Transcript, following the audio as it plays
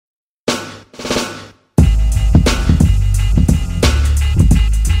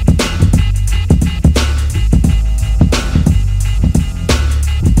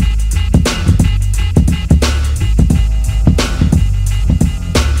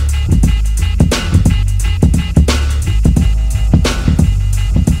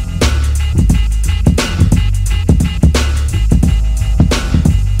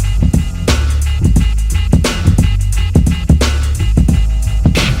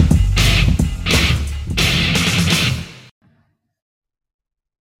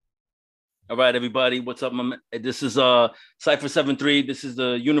All right, everybody. What's up? This is Cypher 73. This is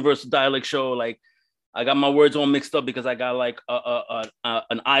the Universal Dialect Show. Like, I got my words all mixed up because I got like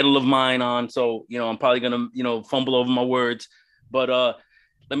an idol of mine on. So, I'm probably gonna, fumble over my words. But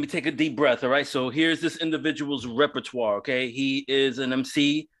let me take a deep breath. All right. So here's this individual's repertoire. Okay. He is an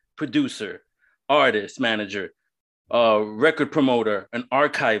MC, producer, artist, manager, record promoter, an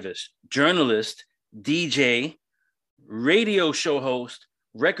archivist, journalist, DJ, radio show host,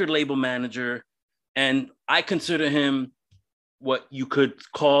 record label manager, and I consider him what you could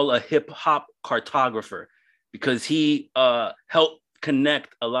call a hip hop cartographer because he helped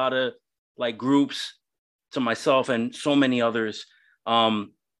connect a lot of like groups to myself and so many others.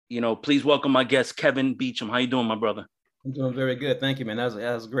 Please welcome my guest, Kevin Beacham. How you doing, my brother? I'm doing very good. Thank you, man. That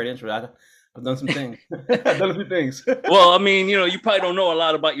was a great intro. I've done some things. I've done a few things. Well, I mean, you probably don't know a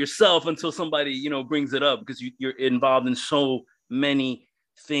lot about yourself until somebody, brings it up because you're involved in so many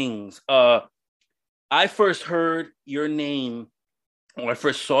things. I first heard your name, or I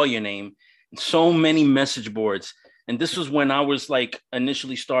first saw your name in so many message boards. And this was when I was like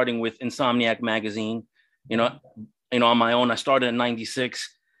initially starting with Insomniac magazine, on my own. I started in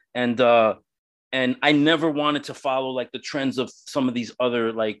 96. And I never wanted to follow like the trends of some of these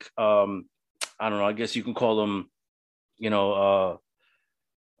other like I don't know, I guess you can call them,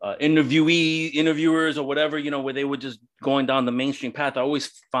 interviewers or whatever, where they were just going down the mainstream path. I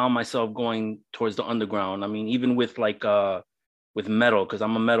always found myself going towards the underground. I mean, even with like with metal, because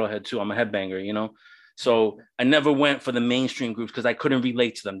I'm a metalhead too. I'm a headbanger, So I never went for the mainstream groups because I couldn't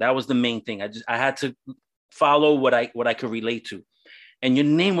relate to them. That was the main thing. I had to follow what I could relate to. And your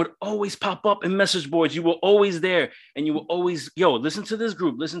name would always pop up in message boards. You were always there. And you were always, listen to this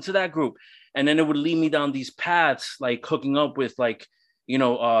group, listen to that group. And then it would lead me down these paths, like hooking up with like,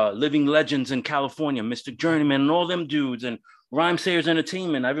 living legends in California, Mr. Journeyman and all them dudes and Rhyme Sayers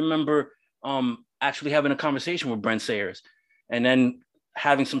Entertainment. I remember actually having a conversation with Brent Sayers and then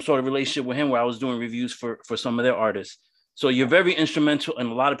having some sort of relationship with him where I was doing reviews for some of their artists. So you're very instrumental in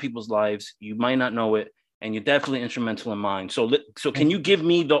a lot of people's lives. You might not know it. And you're definitely instrumental in mine. So can you give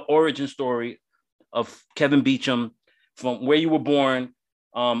me the origin story of Kevin Beacham from where you were born,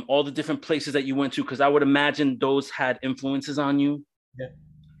 all the different places that you went to? Because I would imagine those had influences on you. Yeah.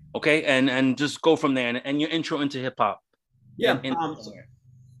 Okay, and just go from there and your intro into hip hop. Yeah,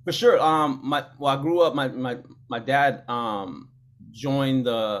 for sure. I grew up. My dad joined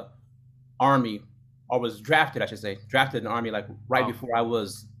the army, or was drafted, I should say, drafted in the army like right before I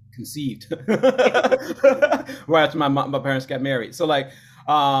was conceived right after my parents got married. So I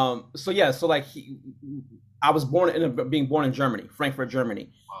was being born in Germany, Frankfurt,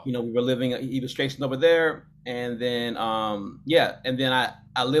 Germany. Wow. We were living, he was stationed over there. And then,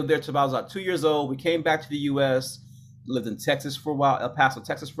 I lived there till I was about 2 years old. We came back to the US, lived in Texas for a while, El Paso,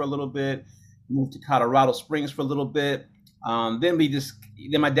 Texas for a little bit, moved to Colorado Springs for a little bit. Then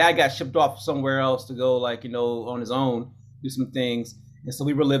my dad got shipped off somewhere else to go on his own, do some things. And so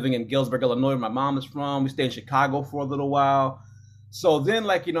we were living in Galesburg, Illinois, where my mom is from. We stayed in Chicago for a little while. So then,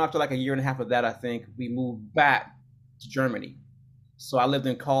 after a year and a half of that, I think we moved back to Germany. So I lived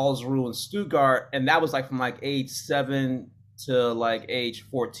in Karlsruhe and Stuttgart, and that was from age 7 to age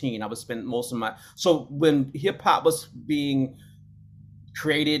 14. I would spend most of so when hip hop was being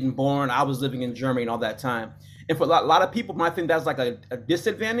created and born, I was living in Germany all that time. And for a lot of people might think that's a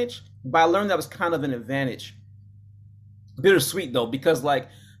disadvantage, but I learned that was kind of an advantage. Bittersweet though, because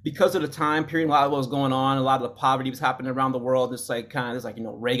of the time period, a lot of what was going on, a lot of the poverty was happening around the world. It's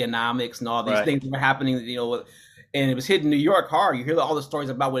Reaganomics and all these things were happening, and it was hitting New York hard. You hear all the stories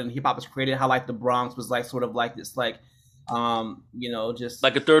about when hip hop was created, how the Bronx was this just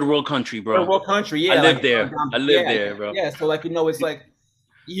like a third world country, bro. Third world country, yeah. I lived there. I lived there, bro. Yeah, so it's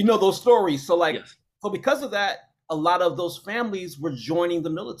those stories. So yes. So because of that, a lot of those families were joining the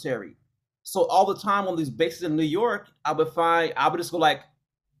military. So all the time on these bases in New York, I would just go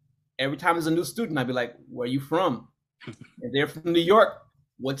every time there's a new student, I'd be like, where are you from? And they're from New York.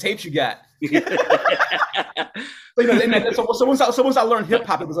 What tapes you got? So once I learned hip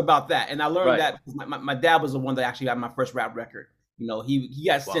hop, it was about that. And I learned that because my dad was the one that actually got my first rap record. He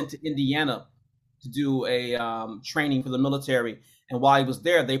got sent to Indiana to do a training for the military. And while he was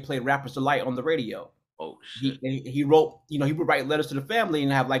there, they played Rapper's Delight on the radio. Oh shit. He wrote, he would write letters to the family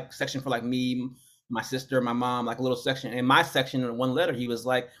and have section for me, my sister, my mom, a little section. In my section, in one letter, he was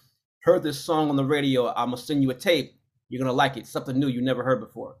heard this song on the radio. I'm gonna send you a tape. You're gonna like it. Something new you never heard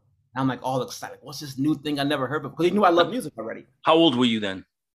before. And I'm all excited. What's this new thing I never heard before? Because he knew I love music already. How old were you then?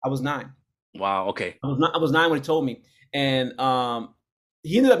 I was 9. Wow. Okay. I was 9 when he told me, and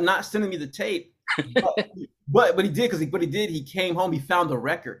he ended up not sending me the tape, but he did he came home. He found the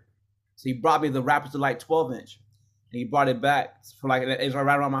record. So he brought me the Rapper's Delight 12-inch. And he brought it back for like, it was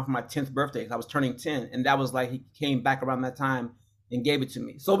right around my 10th birthday. I was turning 10. And that was like, he came back around that time and gave it to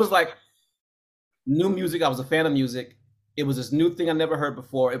me. So it was like new music. I was a fan of music. It was this new thing I never heard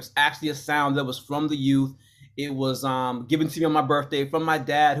before. It was actually a sound that was from the youth. It was given to me on my birthday from my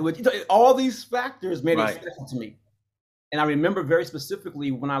dad, who had, all these factors made it special to me. And I remember very specifically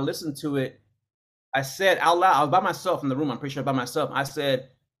when I listened to it, I said out loud, I was by myself in the room, I'm pretty sure by myself. I said,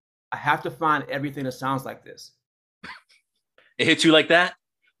 I have to find everything that sounds like this. It hit you like that?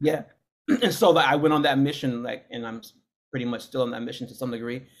 Yeah. And so I went on that mission, like, and I'm pretty much still on that mission to some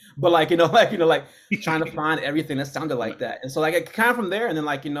degree. But like trying to find everything that sounded like that. And so like it kind of from there, and then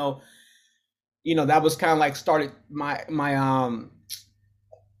like, that was kind of like started my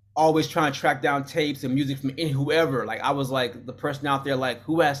always trying to track down tapes and music from whoever. Like I was like the person out there, like,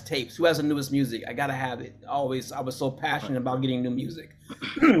 who has tapes? Who has the newest music? I gotta have it. Always, I was so passionate about getting new music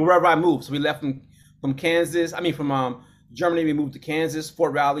wherever I moved. So we left from Kansas. From Germany, we moved to Kansas,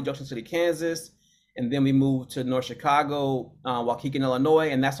 Fort Riley, Junction City, Kansas, and then we moved to North Chicago, Waukegan, Illinois,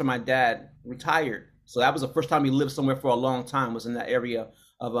 and that's where my dad retired. So that was the first time he lived somewhere for a long time. Was in that area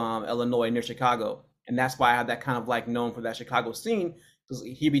of Illinois near Chicago, and that's why I had that kind of like known for that Chicago scene.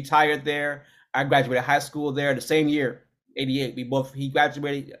 He retired there. I graduated high school there the same year, 88.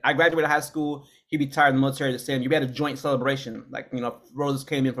 I graduated high school. He retired in the military the same year. We had a joint celebration. Like, roses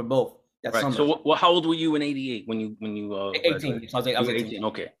came in for both that summer. So how old were you in 88 when you 18. So I was 18.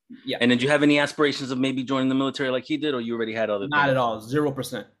 Okay. Yeah. And did you have any aspirations of maybe joining the military like he did, or you already had other Not things? at all.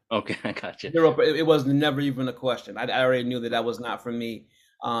 0%. Okay, I got you. It was never even a question. I already knew that was not for me.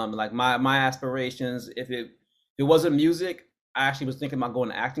 Like my aspirations, if it wasn't music, I actually was thinking about going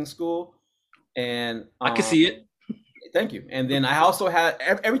to acting school, and I can see it. Thank you. And then I also had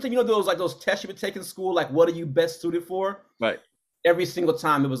everything, those tests you would take in school, like what are you best suited for? Right. Every single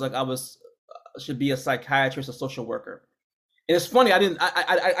time it was like I should be a psychiatrist, a social worker. And it's funny,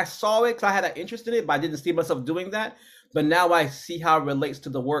 I saw it because I had an interest in it, but I didn't see myself doing that. But now I see how it relates to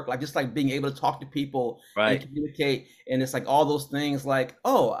the work, like just like being able to talk to people and communicate. And it's like all those things like,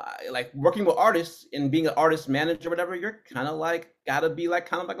 like working with artists and being an artist manager or whatever, you're kind of like, gotta be like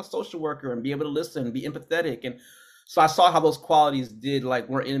kind of like a social worker and be able to listen, be empathetic. And so I saw how those qualities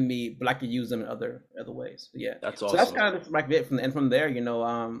were in me, but I could use them in other ways. Yeah. That's awesome. So that's kind of like it from there,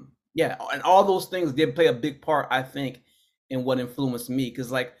 and all those things did play a big part, I think, in what influenced me. Cause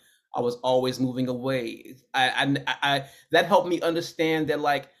like, I was always moving away. I that helped me understand that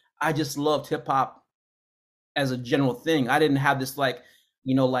like I just loved hip hop as a general thing. I didn't have this like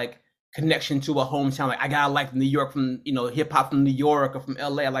connection to a hometown. Like I gotta like New York from hip hop from New York or from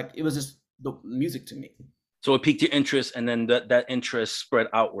LA. Like it was just the music to me. So it piqued your interest, and then that interest spread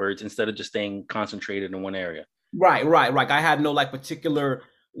outwards instead of just staying concentrated in one area. Right. I had no I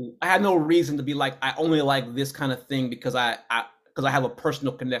had no reason to be like I only like this kind of thing because I have a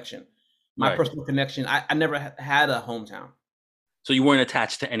personal connection. My personal connection, I never had a hometown. So you weren't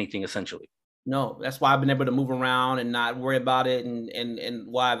attached to anything, essentially? No, that's why I've been able to move around and not worry about it. And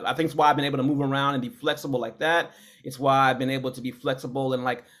why I think it's why I've been able to move around and be flexible like that. It's why I've been able to be flexible and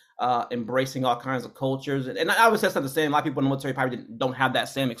like embracing all kinds of cultures. And I would say it's not the same. A lot of people in the military probably don't have that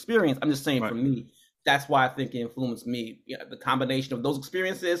same experience. I'm just saying for me, that's why I think it influenced me. The combination of those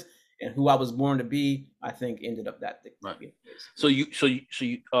experiences and who I was born to be, I think ended up that thing. Right. So you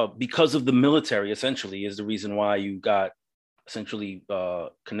because of the military, essentially, is the reason why you got essentially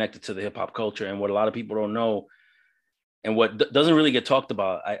connected to the hip hop culture. And what a lot of people don't know, and what doesn't really get talked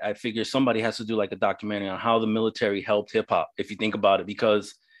about, I figure somebody has to do like a documentary on how the military helped hip hop, if you think about it,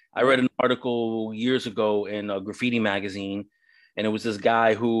 because I read an article years ago in a graffiti magazine, and it was this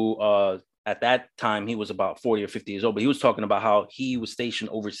guy who at that time, he was about 40 or 50 years old, but he was talking about how he was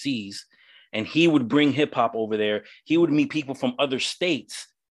stationed overseas and he would bring hip hop over there. He would meet people from other states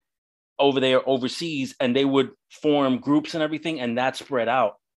over there overseas, and they would form groups and everything, and that spread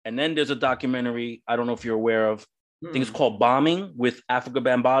out. And then there's a documentary, I don't know if you're aware of, I think it's called Bombing, with Africa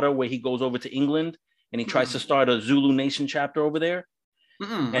Bambaataa, where he goes over to England and he tries to start a Zulu Nation chapter over there.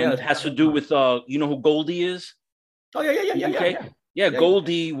 And it has to do with, you know who Goldie is? Oh, yeah. Yeah,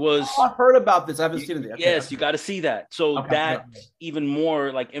 Goldie was. Oh, I've heard about this. I haven't seen it yet. Yes, you got to see that. So that's even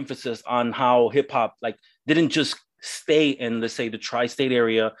more like emphasis on how hip hop like didn't just stay in, let's say, the tri-state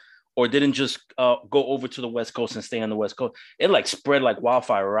area, or didn't just go over to the West Coast and stay on the West Coast. It like spread like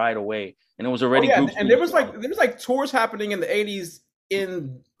wildfire right away, and it was already. And there was like tours happening in the '80s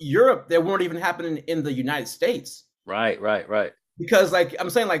in Europe that weren't even happening in the United States. Right. Because like I'm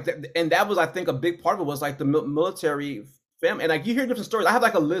saying, like, and that was, I think, a big part of it was like the military. And like you hear different stories. I have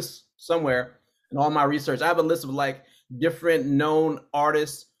like a list somewhere in all my research. I have a list of like different known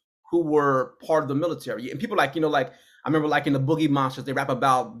artists who were part of the military. And people like, like I remember like in the Boogie Monsters, they rap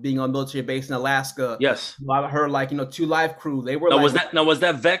about being on a military base in Alaska. Yes. I heard like, Two Live Crew. They were was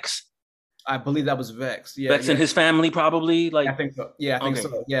that Vex? I believe that was Vex. Yeah. Vex and his family probably like. I think so. Yeah, I think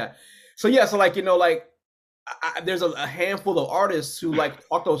so. Yeah. So like, there's a handful of artists who like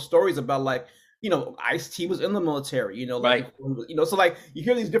talk those stories about like, Ice-T was in the military, like, right. So like you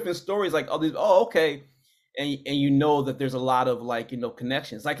hear these different stories, like all these, okay. And that there's a lot of like,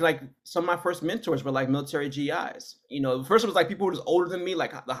 connections. Like some of my first mentors were like military GIs. First it was like people who were just older than me.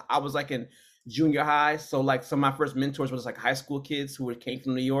 Like I was like in junior high. So like some of my first mentors were just like high school kids who came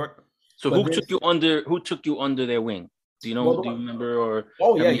from New York. So who took you under their wing? Do you know? Well, do you remember or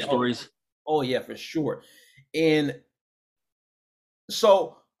have any stories? Oh yeah, for sure. And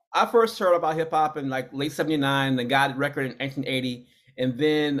so I first heard about hip hop in like late '79, then got a record in 1980, and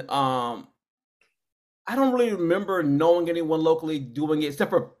then I don't really remember knowing anyone locally doing it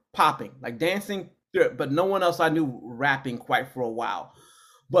except for popping, like dancing, but no one else I knew rapping quite for a while.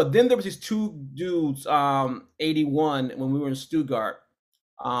 But then there was these two dudes, 81 when we were in Stuttgart,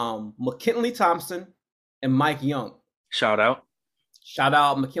 McKinley Thompson and Mike Young. Shout out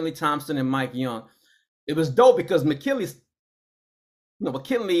McKinley Thompson and Mike Young. It was dope because McKinley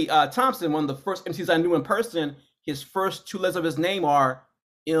Thompson, one of the first MCs I knew in person, his first two letters of his name are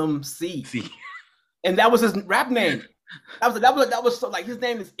MC. And that was his rap name. That was so like his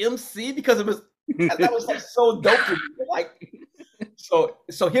name is MC because it was that was like so dope to me. Like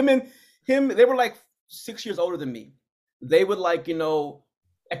so him they were like 6 years older than me. They would like,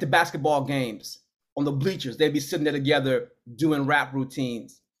 at the basketball games on the bleachers, they'd be sitting there together doing rap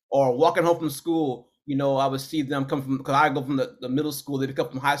routines or walking home from school. I would see them come from, because I go from the middle school, they come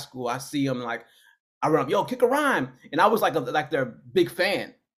from high school. I see them like, I run up, yo, kick a rhyme. And I was like their big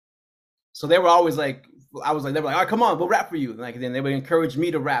fan. So they were always like, they were like, all right, come on, we'll rap for you. And like, then they would encourage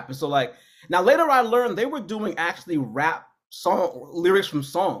me to rap. And so like, now later I learned they were doing actually rap lyrics from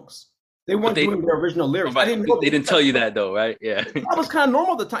songs. They weren't doing their original lyrics. I didn't know they didn't tell you that though, right? Yeah. That was kind of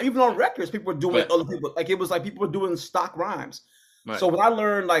normal at the time. Even on records, people were doing other people. Like it was like people were doing stock rhymes. Right. So when I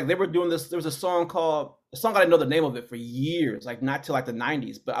learned like they were doing this, there was a song I didn't know the name of it for years, like not till like the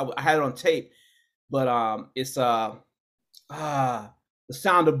 90s, but I had it on tape. But it's The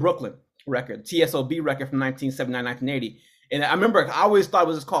Sound of Brooklyn record, TSOB record from 1979, 1980. And I remember I always thought it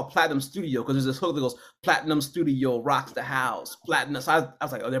was just called Platinum Studio because there's this hook that goes, Platinum Studio rocks the house. Platinum. So I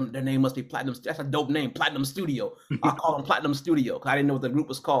was like, oh, their name must be Platinum. That's a dope name, Platinum Studio. I'll call them Platinum Studio because I didn't know what the group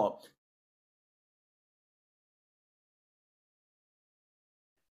was called.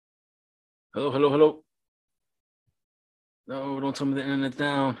 Hello. No, don't tell me the internet's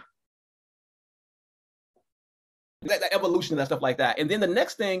down. That evolution of that stuff like that. And then the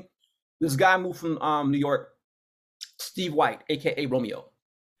next thing, this guy moved from New York, Steve White, aka Romeo.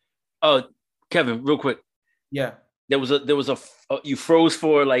 Oh, Kevin, real quick. Yeah. There was a you froze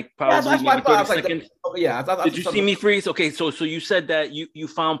for like probably maybe 30 seconds. Did you see me freeze? Okay, so you said that you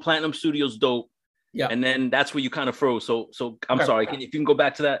found Platinum Studios dope. Yeah. And then that's where you kind of froze. So I'm sorry. If you can go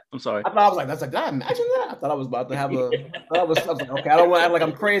back to that, I'm sorry. I was like, that's like, God, imagine that. I thought I was about to have I was like, okay, I don't want to act like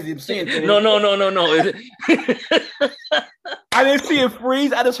I'm crazy. I'm seeing things. No. I didn't see it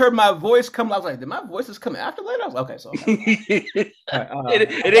freeze. I just heard my voice come. I was like, did my voice is coming after later? I was like, okay, so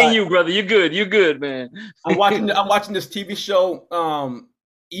it ain't you, brother. You're good, man. I'm watching this TV show,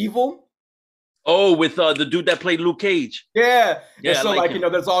 Evil. Oh, with the dude that played Luke Cage. Yeah. And so like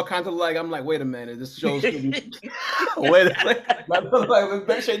there's all kinds of like, I'm like, wait a minute, this show's wait a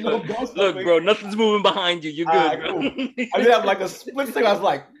second. Look, bro, nothing's moving behind you. You're good, bro. Cool. I did have like a split second. I was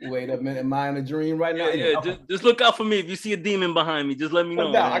like, wait a minute, am I in a dream right now? Yeah. Just look out for me. If you see a demon behind me, just let me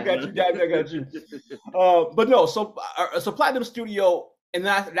know. No, I got you, guys. I got you. But no, so Platinum Studio, and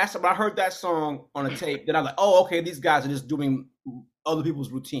that's when I heard that song on a tape. Then I'm like, oh, okay, these guys are just doing other people's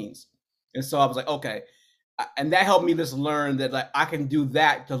routines. And so I was like, okay. And that helped me just learn that like I can do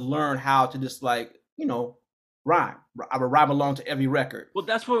that to learn how to just like, rhyme. I would rhyme along to every record. Well,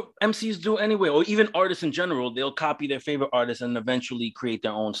 that's what MCs do anyway, or even artists in general. They'll copy their favorite artists and eventually create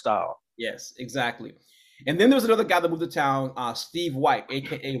their own style. Yes, exactly. And then there was another guy that moved to town, Steve White,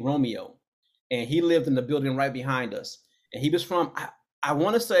 aka Romeo. And he lived in the building right behind us. And he was from, I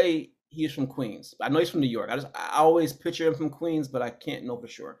want to say he's from Queens. I know he's from New York. I always picture him from Queens, but I can't know for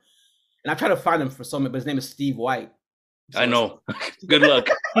sure. And I try to find him for something, but his name is Steve White. So I know. Good luck.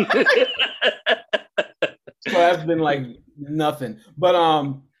 So that's been like nothing.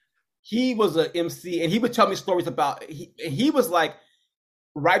 But he was an MC, and he would tell me stories about. He was like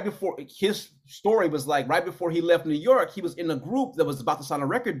right before his story was like right before he left New York. He was in a group that was about to sign a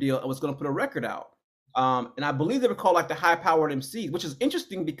record deal and was going to put a record out. And I believe they were called like the high powered MCs, which is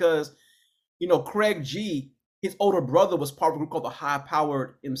interesting because Craig G, his older brother was part of a group called the High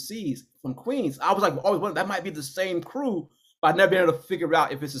Powered MCs from Queens. I was like, always wondered that might be the same crew, but I've never been able to figure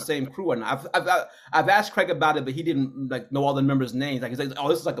out if it's the same crew or not. I've asked Craig about it, but he didn't like know all the members' names. Like he's like, oh,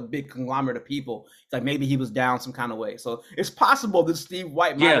 this is like a big conglomerate of people. It's like maybe he was down some kind of way. So it's possible that Steve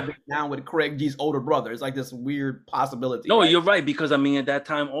White might have been down with Craig G's older brother. It's like this weird possibility. No, right? You're right, because I mean at that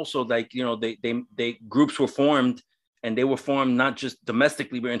time also, like, they groups were formed, and they were formed not just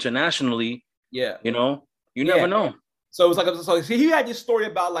domestically but internationally. Yeah, you never know. So it was like, so he had this story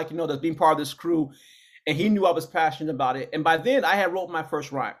about like, that's being part of this crew, and he knew I was passionate about it. And by then I had wrote my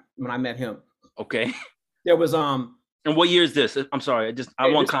first rhyme when I met him. Okay. There was And what year is this? I'm sorry, I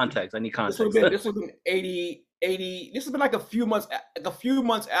want context. I need context. This would have been 80. This has been like a few months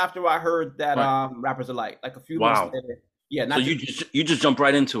after I heard that Rappers Alike. Like a few months later. Yeah. So you just jumped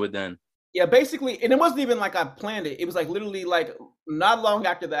right into it then. Yeah, basically, and it wasn't even like I planned it. It was like literally like not long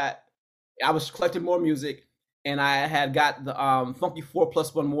after that, I was collecting more music, and I had got the Funky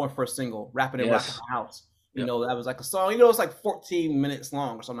 4+1 More first single, Rapping in My House. That was like a song, it's like 14 minutes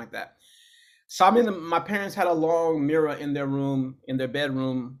long or something like that. So my parents had a long mirror in their room, in their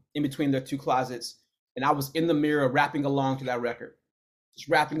bedroom, in between their two closets. And I was in the mirror rapping along to that record. Just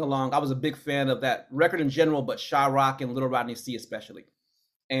rapping along. I was a big fan of that record in general, but Shy Rock and Little Rodney C especially.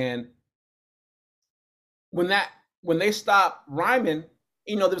 And when they stopped rhyming,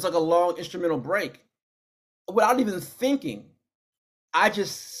 there was like a long instrumental break. Without even thinking, I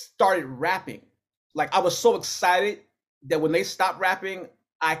just started rapping. Like I was so excited that when they stopped rapping,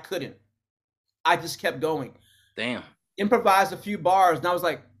 I couldn't. I just kept going. Damn. Improvised a few bars, and I was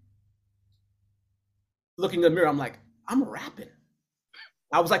like, looking in the mirror, I'm like, I'm rapping.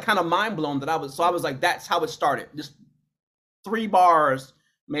 I was like kind of mind blown that I was like, that's how it started. Just 3 bars,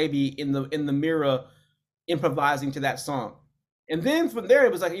 maybe in the mirror, improvising to that song. And then from there,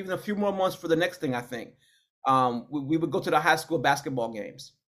 it was like even a few more months for the next thing, I think. We would go to the high school basketball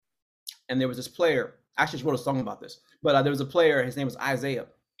games. And there was this player, I actually just wrote a song about this, but there was a player, his name was Isaiah,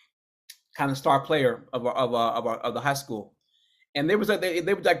 kind of star player of the high school. And they was like they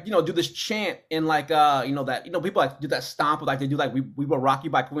would like do this chant and like that people like do that stomp like they do like we Will Rock You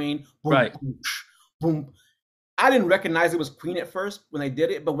by Queen. Boom, right. Boom, boom. I didn't recognize it was Queen at first when they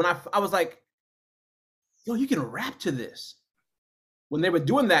did it, but when I was like, yo, you can rap to this. When they were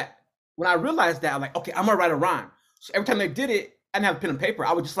doing that, when I realized that, I'm like, okay, I'm gonna write a rhyme. So every time they did it, I didn't have a pen and paper.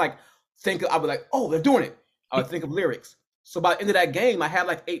 I would just like I would like, oh, they're doing it. I would think of lyrics. So by the end of that game, I had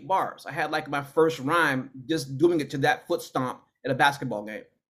like 8 bars. I had like my first rhyme just doing it to that foot stomp at a basketball game.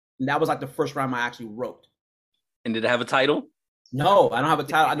 And that was like the first rhyme I actually wrote. And did it have a title? No, I don't have a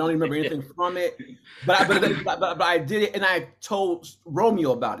title. I don't even remember anything from it. But I did it, and I told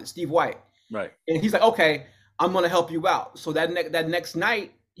Romeo about it, Steve White. Right. And he's like, okay, I'm going to help you out. So that next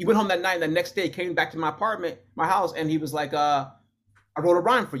night, he went home that night, and the next day he came back to my apartment, my house, and he was like, I wrote a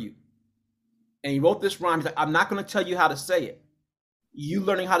rhyme for you. And he wrote this rhyme. He's like, I'm not going to tell you how to say it. You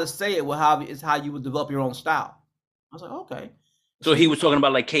learning how to say it is how you would develop your own style. I was like, okay. So he was talking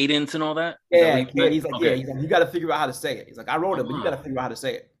about like cadence and all that? Yeah, he's like, okay. He's like, you got to figure out how to say it. He's like, I wrote it, but you got to figure out how to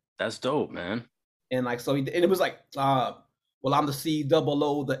say it. That's dope, man. And like, so and it was like, well, I'm the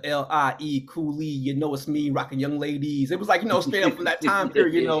C-double-O, the L-I-E, Cooley, it's me, rocking young ladies. It was like, straight up from that time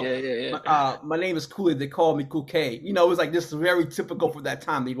period, Yeah. My name is Cooley, they call me Cool K. It was like this very typical for that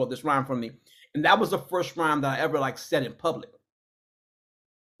time. They wrote this rhyme for me. And that was the first rhyme that I ever like said in public.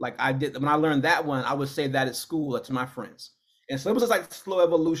 Like I did, when I learned that one, I would say that at school to my friends. And so it was just like slow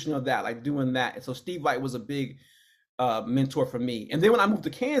evolution of that, like doing that. And so Steve White was a big mentor for me. And then when I moved to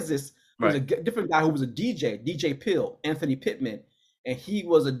Kansas, there was a different guy who was a DJ Pill, Anthony Pittman. And he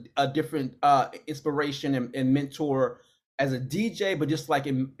was a different inspiration and mentor as a DJ, but just like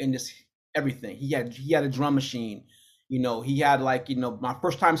in just everything. He had a drum machine. He had like, my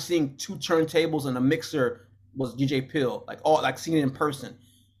first time seeing 2 turntables and a mixer was DJ Pill, like seeing it in person.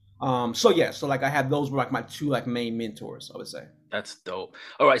 So like I had those were like my 2 like main mentors, I would say. That's dope.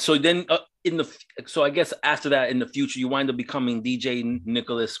 All right. So then so I guess after that in the future, you wind up becoming DJ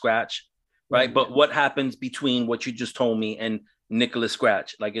Nicholas Scratch, right? Mm-hmm. But what happens between what you just told me and Nicholas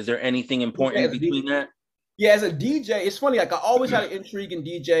Scratch? Like, is there anything important between that? Yeah, as a DJ, it's funny. Like I always had an intrigue in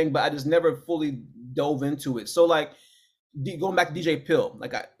DJing, but I just never fully dove into it. So like going back to DJ Pill,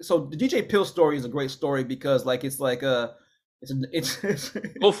 so the DJ Pill story is a great story because like it's like it's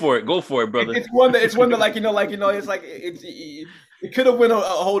go for it, brother. It's one that like it's like it could have went a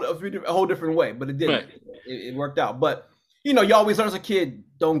whole different way, but it didn't. Right. It worked out. But you always learn as a kid,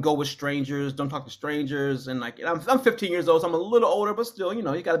 don't go with strangers, don't talk to strangers, and like I'm 15 years old, so I'm a little older, but still, you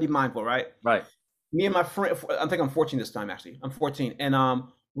got to be mindful, right? Right. Me and my friend, I think I'm 14 this time actually. I'm 14, and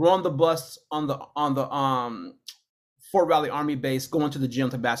we're on the bus on the Fort Riley Army base going to the gym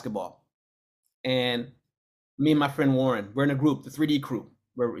to basketball, and me and my friend Warren, we're in a group, the 3D crew.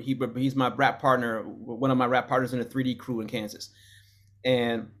 Where he's my rap partner, one of my rap partners in the 3D crew in Kansas,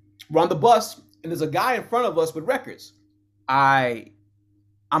 and we're on the bus, and there's a guy in front of us with records. I'm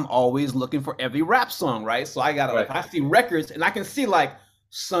always looking for every rap song, right? So I gotta, like, I see records and I can see like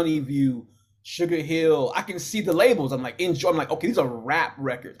Sunny View, Sugar Hill. I can see the labels. I'm like, enjoy. I'm like, okay, these are rap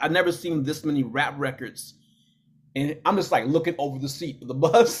records. I've never seen this many rap records. And I'm just like looking over the seat of the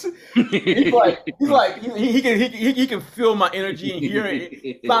bus. He can feel my energy and hear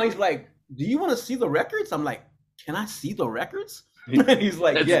it. Finally, he's like, "Do you want to see the records?" I'm like, "Can I see the records?" He's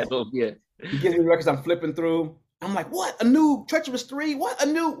like, "Yeah." Yeah. He gives me the records. I'm flipping through. I'm like, "What? A new Treacherous 3? What? A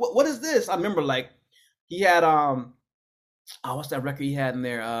new? What is this?" I remember like he had what's that record he had in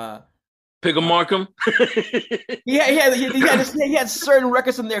there? Pick a Markham. he had certain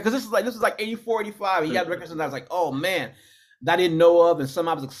records in there because this is like 84, 85. He had records in there. I was like, oh man, that I didn't know of, and some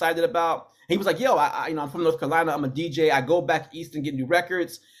I was excited about. He was like, yo, I'm from North Carolina. I'm a DJ. I go back east and get new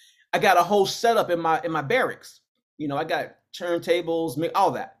records. I got a whole setup in my barracks. I got turntables, all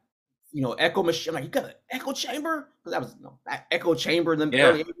that. Echo machine. I'm like, you got an echo chamber? Because that was echo chamber in the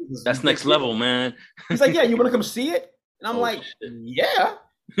early 80s. That's next level, man. He's like, yeah, you want to come see it? And I'm like, shit. Yeah.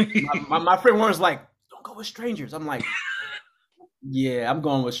 my friend Warren's like, don't go with strangers. I'm like, yeah, I'm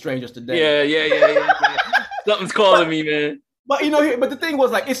going with strangers today. Yeah. Something's calling me, man. But but the thing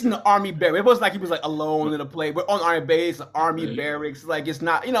was like, it's in the Army barracks. It wasn't like he was like alone in a play. We're on Army base, Army barracks. Like it's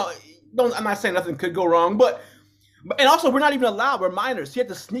not, I'm not saying nothing could go wrong, but and also we're not even allowed. We're minors. He had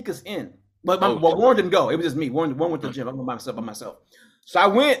to sneak us in. But Warren didn't go. It was just me. Warren went to the gym. I'm by myself. So I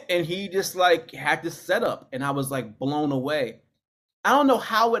went, and he just like had this setup, and I was like blown away. I don't know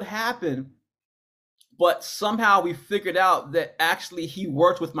how it happened, but somehow we figured out that actually he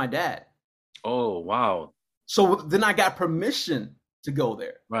worked with my dad. Oh, wow. So then I got permission to go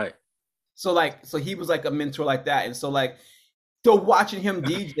there. Right. So he was like a mentor like that. And so watching him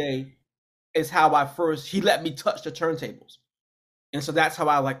DJ is how he let me touch the turntables. And so that's how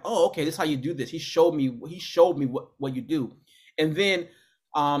I like, oh, okay, this is how you do this. He showed me what you do. And then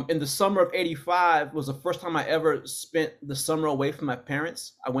in the summer of 85 was the first time I ever spent the summer away from my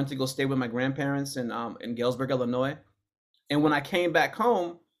parents. I went to go stay with my grandparents in Galesburg, Illinois. And when I came back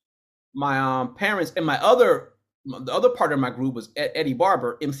home, my parents and the other part of my group was Eddie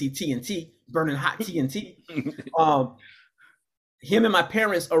Barber, MC TNT, burning hot TNT. Him and my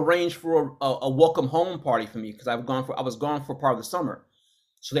parents arranged for a welcome home party for me because I was gone for part of the summer.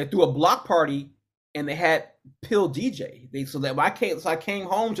 So they threw a block party. And they had Pill DJ. I came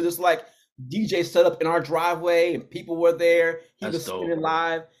home to this like DJ set up in our driveway, and people were there. He was spinning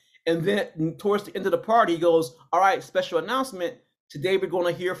live. And then towards the end of the party, he goes, "All right, special announcement. Today we're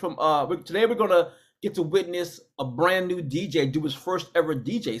going to hear from. Today we're going to get to witness a brand new DJ do his first ever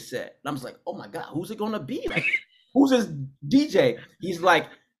DJ set." And I was like, "Oh my god, who's it going to be? Like, who's this DJ?" He's like,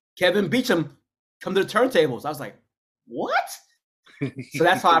 "Kevin Beacham, come to the turntables." I was like, "What?" So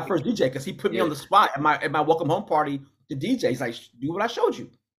that's how I first DJ, because he put me on the spot at my welcome home party to DJ. He's like, "Do what I showed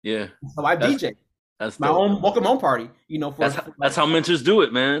you." Yeah. So I DJ. That's my own welcome home party. That's how mentors do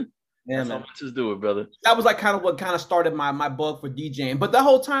it, man. Yeah, that's man. how mentors do it, brother. That was like kind of what started my bug for DJing. But the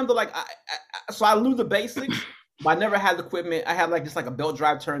whole time, though, like I knew the basics, but I never had the equipment. I had just a belt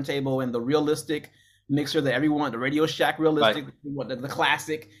drive turntable and the realistic mixer that everyone, the Radio Shack realistic, the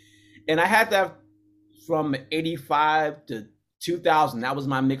classic, and I had that from 85 to 2000. That was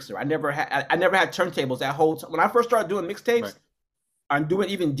my mixer. I never had turntables that whole time. When I first started doing mixtapes, I'm doing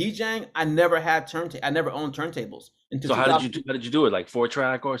even DJing, I never owned turntables. So how did you do it? Like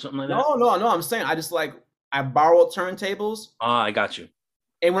 4-track or something like that? No. I'm saying I borrowed turntables. I got you.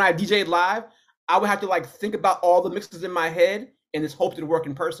 And when I DJed live, I would have to think about all the mixes in my head and just hope it would work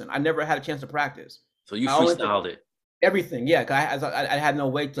in person. I never had a chance to practice. So you freestyled it. Everything, yeah. Cause I had no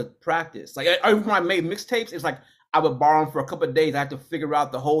way to practice. When I made mixtapes, it's like I would borrow them for a couple of days. I had to figure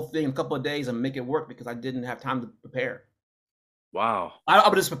out the whole thing in a couple of days and make it work because I didn't have time to prepare. Wow. I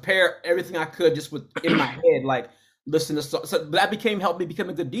would just prepare everything I could just in my head, listen to songs. So that helped me become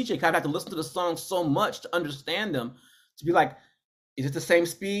a good DJ because I had to listen to the songs so much to understand them, to be like, is it the same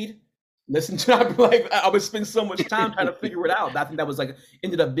speed? Listen to I would spend so much time trying to figure it out. I think that was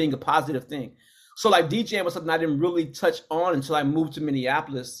ended up being a positive thing. So DJing was something I didn't really touch on until I moved to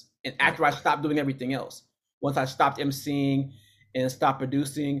Minneapolis and after I stopped doing everything else. Once I stopped emceeing and stopped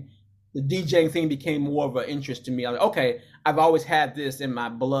producing, the DJing thing became more of an interest to me. I'm like, okay, I've always had this in my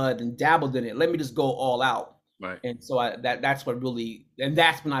blood and dabbled in it. Let me just go all out. Right. And so that's what really, and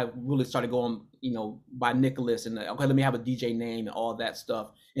that's when I really started going, by Nicholas and okay, let me have a DJ name and all that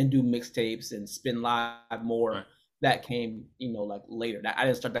stuff and do mixtapes and spin live more. Right. That came, like later. I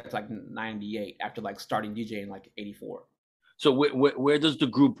didn't start that to like 98 after like starting DJing like 84. So where does the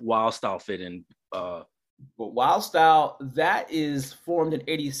group Wild Style fit in? But Wild Style, that is formed in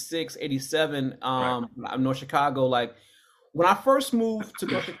 86, 87, Right. North Chicago. Like when I first moved to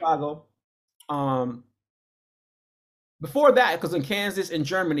North Chicago, before that, because in Kansas and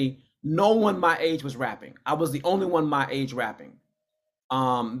Germany, no one my age was rapping. I was the only one my age rapping.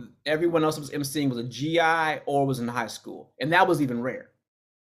 Everyone else was emceeing was a GI or was in high school, and that was even rare.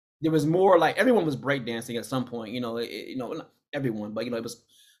 There was more like everyone was breakdancing at some point. Not everyone, but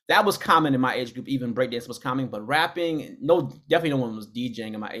that was common in my age group. Even breakdance was common, but rapping, definitely no one was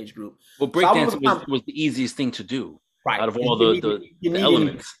DJing in my age group. Well, breakdancing was the easiest thing to do, right, out of all the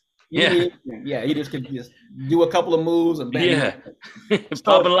elements. You just could just do a couple of moves and bang. Yeah,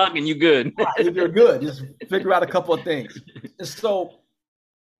 pop and lock and you good. You're good. Just figure out a couple of things. And so,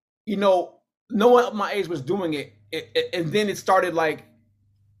 no one my age was doing it, and then it started like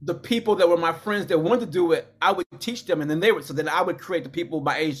the people that were my friends that wanted to do it. I would teach them, and then then I would create the people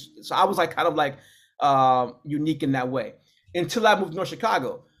my age. So I was like kind of like unique in that way until I moved to North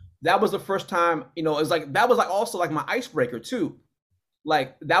Chicago. That was the first time. It was like that was like also like my icebreaker too.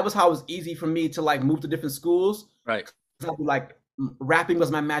 Like that was how it was easy for me to like move to different schools. Right. Like rapping was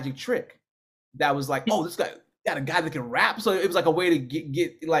my magic trick. That was like, oh, this guy got a guy that can rap. So it was like a way to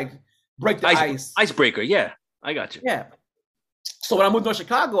get like break the ice. Icebreaker. Yeah, I got you. Yeah. So when I moved to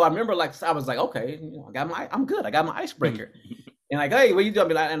Chicago, I remember like I was like, okay, I'm good. I got my icebreaker. And like, hey, what you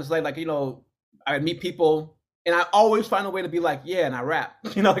doing? And it's like I would meet people, and I always find a way to be like, yeah, and I rap.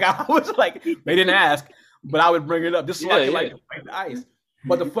 Like I was like, they didn't ask, but I would bring it up just so I could like break the ice.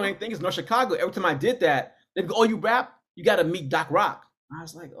 But the funny thing is, North Chicago, every time I did that, they'd go, oh, you rap? You got to meet Doc Rock. I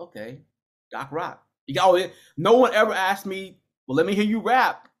was like, okay, Doc Rock. No one ever asked me, well, let me hear you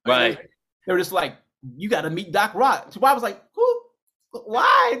rap. Right. They were just like, you got to meet Doc Rock. So I was like, who?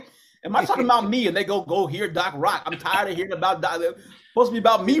 Why? Am I talking about me? And they go hear Doc Rock. I'm tired of hearing about Doc. It's supposed to be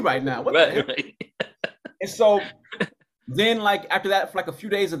about me right now. What the hell? Right. And so then like after that, for like a few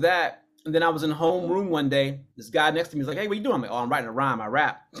days of that, and then I was in homeroom one day. This guy next to me was like, hey, what you doing? I'm like, oh, I'm writing a rhyme. I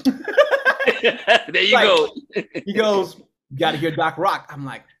rap. There you go. He goes, you got to hear Doc Rock. I'm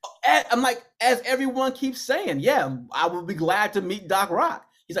like, as everyone keeps saying, yeah, I will be glad to meet Doc Rock.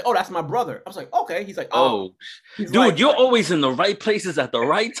 He's like, oh, that's my brother. I was like, okay. He's like, oh. Dude, like, you're always in the right places at the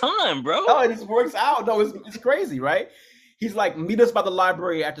right time, bro. No, it just works out. No, it's crazy, right? He's like, meet us by the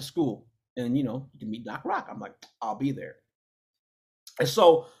library after school. And, you can meet Doc Rock. I'm like, I'll be there. And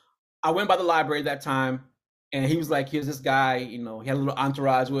so I went by the library that time, and he was like, here's this guy, he had a little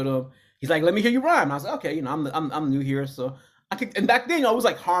entourage with him. He's like, let me hear you rhyme. And I was like, okay, I'm new here. So I could, and back then, I was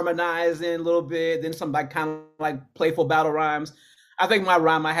like harmonizing a little bit, then some like kind of like playful battle rhymes. I think my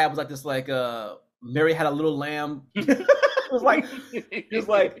rhyme I had was like this, like Mary had a little lamb. it was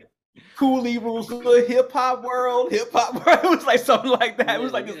like Cooley rules the hip hop world. It was like something like that. It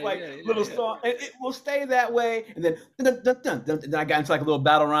was like this little song, and it will stay that way. And then I got into like a little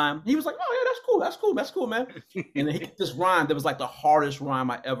battle rhyme. He was like, oh yeah, that's cool, man. And then he kicked this rhyme that was like the hardest rhyme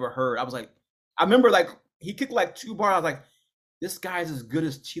I ever heard. I was like, I remember like he kicked like 2 bars. I was like, this guy's as good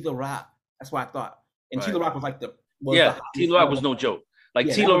as Tila Rock. That's what I thought. And Tila Rock was like Tila Rock was no joke. Like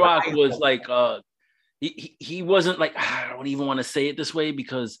Tila Rock was like he wasn't like, I don't even want to say it this way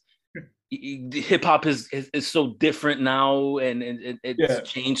because hip hop is so different now and it's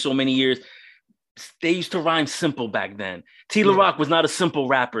changed so many years. They used to rhyme simple back then. Tila Rock was not a simple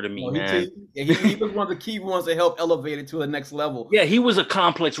rapper to me, man. He was one of the key ones that helped elevate it to the next level. Yeah, he was a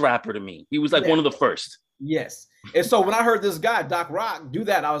complex rapper to me. He was like one of the first. Yes. And so when I heard this guy, Doc Rock, do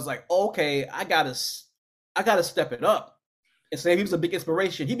that, I was like, okay, I gotta step it up. And so he was a big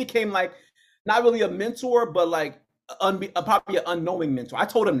inspiration. He became like not really a mentor, but like probably an unknowing mentor. I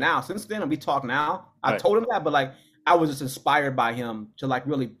told him now, since then, and we talk now, I told him that, but like I was just inspired by him to like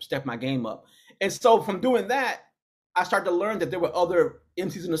really step my game up. And so from doing that, I started to learn that there were other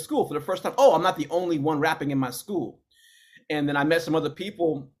MCs in the school for the first time. Oh, I'm not the only one rapping in my school. And then I met some other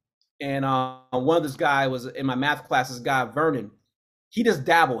people, and one of this guy was in my math class, this guy, Vernon. He just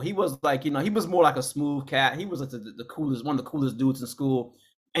dabbled. He was like, he was more like a smooth cat. He was like the coolest, one of the coolest dudes in school,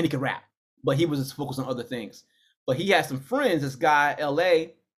 and he could rap, but he was just focused on other things. But he had some friends, this guy,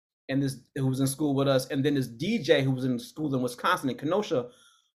 LA, and this who was in school with us, and then this DJ who was in school in Wisconsin, in Kenosha,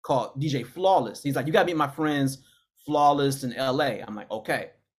 called DJ Flawless. He's like, you gotta meet my friends, Flawless in LA. I'm like,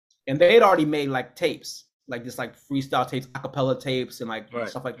 okay. And they had already made like tapes, like this like freestyle tapes, acapella tapes, and like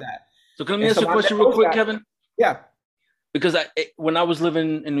stuff like that. So can I ask you a question real quick, Kevin? Yeah. Because when I was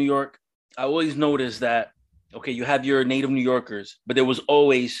living in New York, I always noticed that okay, you have your native New Yorkers, but there was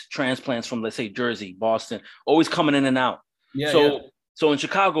always transplants from, let's say, Jersey, Boston, always coming in and out. Yeah, yeah. So in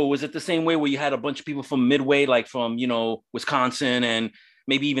Chicago, was it the same way where you had a bunch of people from Midway, like from Wisconsin and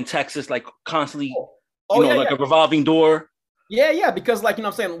maybe even Texas, like constantly, Yeah, like yeah. a revolving door? Yeah, yeah, because like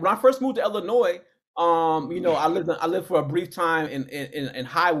I'm saying, when I first moved to Illinois, I lived for a brief time in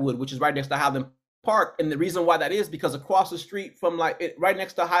Highwood, which is right next to Highland Park, and the reason why that is because across the street from right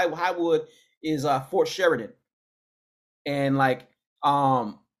next to Highwood is Fort Sheridan, and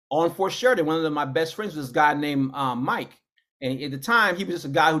on Fort Sheridan, one of my best friends was this guy named Mike, and at the time he was just a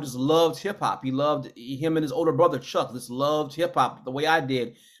guy who just loved hip hop. He loved him and his older brother Chuck just loved hip hop the way I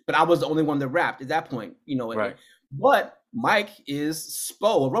did, but I was the only one that rapped at that point, Right. But Mike is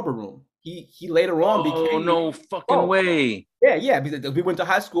Spo, a Rubber Room. He later on became no fucking way. Yeah, yeah. Because we went to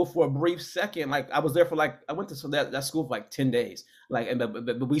high school for a brief second. Like I was there for I went to that school for like 10 days.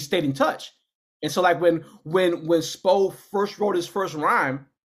 But we stayed in touch. And so like when Spo first wrote his first rhyme,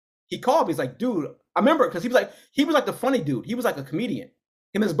 he called me. He's like, dude, I remember because he was like the funny dude. He was like a comedian.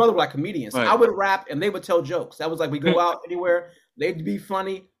 Him and his brother were like comedians. Right. I would rap and they would tell jokes. That was like we go out anywhere, they'd be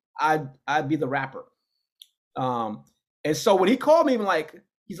funny. I'd be the rapper. And so when he called me,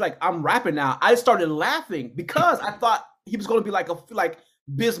 he's like, I'm rapping now, I started laughing because I thought he was going to be like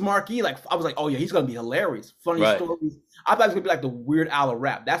Biz Markie. Like I was like, oh yeah, he's going to be hilarious, funny stories. I thought he was going to be like the Weird Al of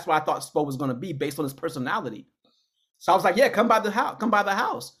rap. That's what I thought Spo was going to be based on his personality. So I was like, yeah, come by the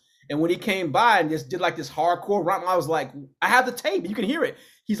house. And when he came by and just did like this hardcore rap, I was like, I have the tape, you can hear it.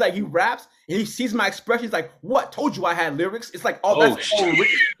 He's like, he raps and he sees my expression. He's like, what? Told you I had lyrics. It's like,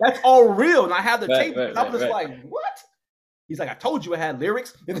 that's all real. And I have the tape. I was just like, what? He's like, I told you I had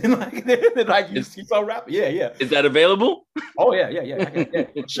lyrics. And then you saw rapping. Yeah, yeah. Is that available? Oh yeah.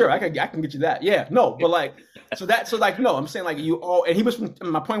 Sure, I can get you that. Yeah, no, but I'm saying like you all, and he was from.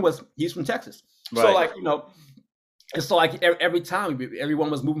 My point was he's from Texas. Right. So and so like every time everyone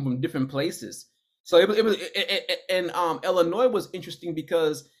was moving from different places. So it was and Illinois was interesting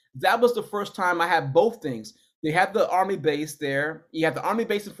because that was the first time I had both things. They had the Army base there. You have the Army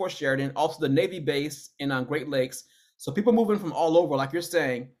base in Fort Sheridan, also the Navy base in Great Lakes. So people moving from all over, like you're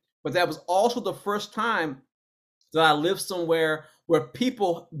saying. But that was also the first time that I lived somewhere where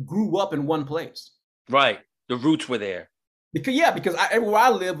people grew up in one place. Right. The roots were there. Because everywhere I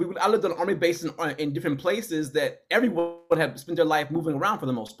lived, I lived on an Army base in different places that everyone had spent their life moving around for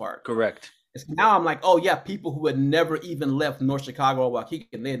the most part. Correct. And so now I'm like, oh yeah, people who had never even left North Chicago or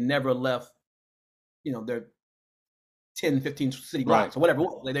Waukegan, they had never left, their 10, 15 city blocks or whatever.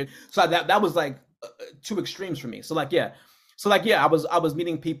 So that was like two extremes for me. So I was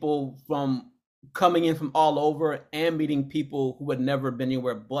meeting people from coming in from all over and meeting people who had never been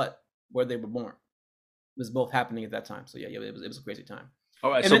anywhere but where they were born. It was both happening at that time. So it was a crazy time. All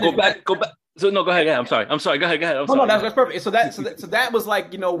right. And so go back. So no, go ahead. I'm sorry. Go ahead. No, that's perfect. So that was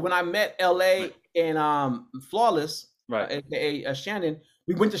like, when I met LA and Flawless, right, aka Shannon,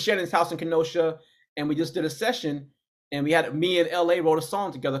 we went to Shannon's house in Kenosha and we just did a session. And me and LA wrote a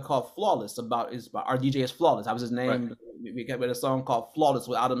song together called Flawless about our DJ is Flawless. That was his name. Right. We got a song called Flawless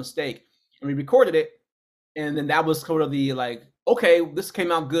Without a Mistake. And we recorded it. And then that was sort of the okay, this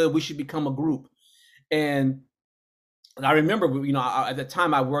came out good. We should become a group. And I remember, at the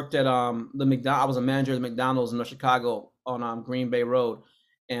time I worked at I was a manager at the McDonald's in North Chicago on Green Bay Road.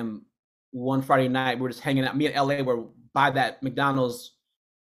 And one Friday night we were just hanging out. Me and LA were by that McDonald's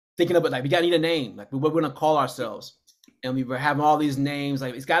thinking about we gotta need a name. Like we're gonna call ourselves. And we were having all these names.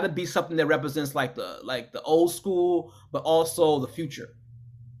 Like it's got to be something that represents like the old school, but also the future.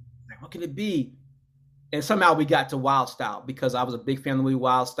 Like what can it be? And somehow we got to Wild Style because I was a big fan of the movie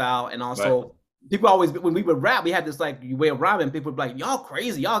Wild Style, and also people always when we would rap, we had this way of rhyming. People would be like, "Y'all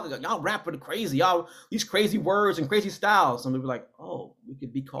crazy, y'all rap for the crazy, y'all these crazy words and crazy styles." And we were like, "Oh, we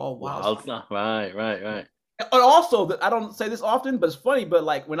could be called Wild Style." Right. And also, I don't say this often, but it's funny. But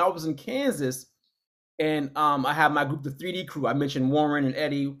like when I was in Kansas. And I have my group, the 3D crew. I mentioned Warren and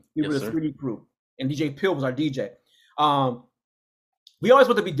Eddie. We were the 3D crew. And DJ Pill was our DJ. We always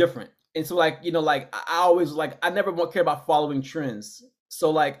want to be different. And so I always I never care about following trends.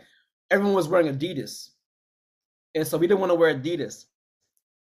 So everyone was wearing Adidas. And so we didn't want to wear Adidas.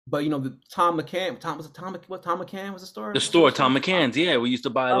 But the Tom McCann was the store? The store, Tom McCann's, yeah. We used to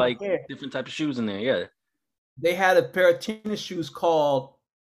buy different type of shoes in there, yeah. They had a pair of tennis shoes called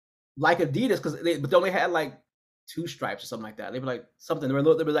like Adidas, but they only had 2 stripes or something like that. They were like something. They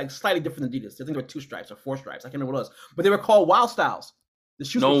were slightly different than Adidas. I think there were 2 stripes or 4 stripes. I can't remember what it was. But they were called Wild Styles. The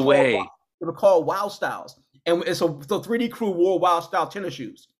shoes. No way. They were called Wild Styles, and so 3D Crew wore Wild Style tennis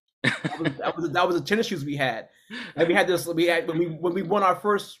shoes. That was the tennis shoes we had. Like we had this. We had when we won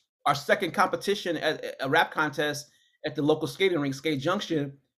our second competition at a rap contest at the local skating rink, Skate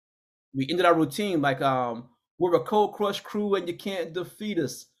Junction. We ended our routine like we're a cold crush crew and you can't defeat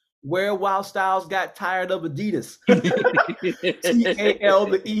us. Where Wild Styles got tired of Adidas.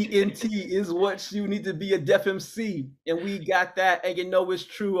 TALENT is what you need to be a def MC. And we got that, and you know it's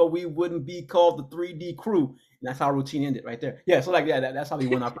true, or we wouldn't be called the 3D crew. And that's how our routine ended right there. Yeah, so like that's how we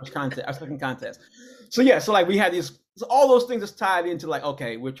won our first contest, our second contest. So yeah, so like we had these, so all those things is tied into like,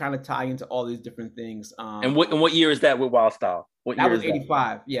 okay, we're trying to tie into all these different things. And what year is that with Wild Style? What year that was is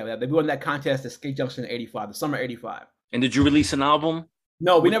 85. That? Yeah, they won that contest at Skate Junction in 85, the summer 85. And did you release an album?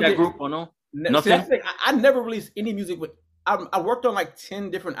 No, we never that did. Group or no? Nothing. See, I never released any music with. I worked on like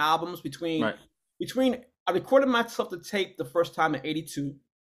 10 different albums between. I recorded myself to tape the first time in 82.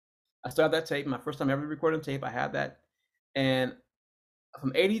 I started that tape. My first time ever recording tape. I had that, and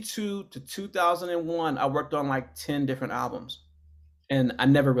from 82 to 2001, I worked on like 10 different albums, and I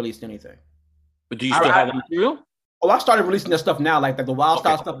never released anything. But do you still have the material? Oh, I started releasing that stuff now, like the Wild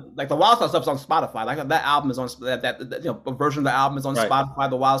Style stuff. Like the Wild Style stuff's on Spotify. Like that album is on that a version of the album is on Spotify.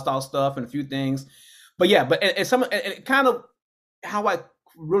 The Wild Style stuff and a few things, but yeah, but and kind of how I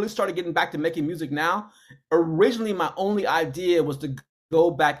really started getting back to making music now. Originally, my only idea was to go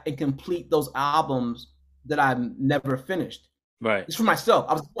back and complete those albums that I never finished. Right. It's for myself.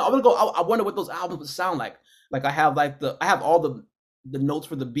 I want to go. I wonder what those albums would sound like. Like I have all the notes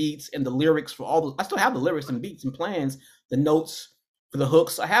for the beats and the lyrics for all those. I still have the lyrics and beats and plans, the notes for the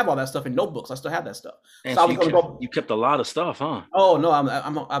hooks. I have all that stuff in notebooks. I still have that stuff. And so you kept a lot of stuff, huh? Oh no,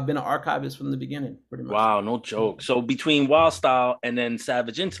 I've been an archivist from the beginning, pretty much. Wow, no joke. So between Wild Style and then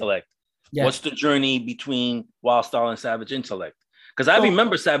Savage Intellect, what's the journey between Wild Style and Savage Intellect? Because I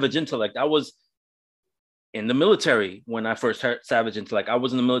remember Savage Intellect. I was in the military when I first heard Savage Intellect. I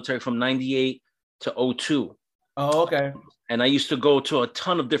was in the military from 98 to 02. Oh, okay. And I used to go to a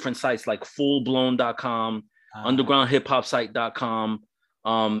ton of different sites like fullblown.com, undergroundhiphopsite.com,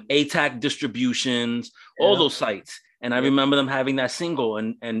 ATAC distributions, all those sites. And I remember them having that single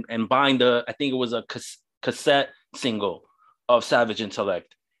and buying I think it was a cassette single of Savage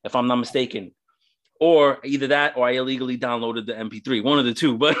Intellect, if I'm not mistaken. Or either that or I illegally downloaded the MP3, one of the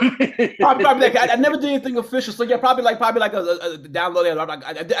two. But probably like, I never did anything official. So yeah, probably like a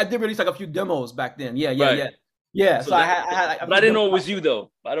download. I did release like a few demos back then. Yeah. So I didn't know it was you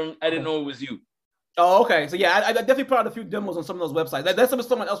though. I didn't know it was you. Oh, okay. So yeah, I definitely put out a few demos on some of those websites. That's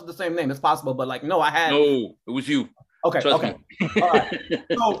someone else with the same name. It's possible, but like, no, I had. No, it was you. Okay. Trust me. All right.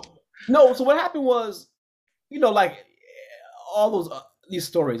 So what happened was, like all those these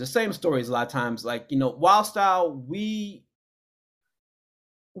stories, the same stories a lot of times. Like Wild Style, we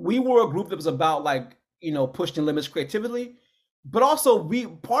were a group that was about like pushing limits creatively, but also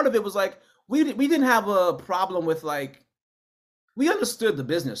part of it was like we didn't have a problem with like. We understood the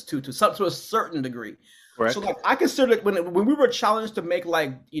business to a certain degree. Correct. So like I considered it when we were challenged to make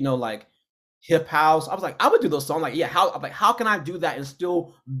like like hip house, I was like I would do those songs like how can I do that and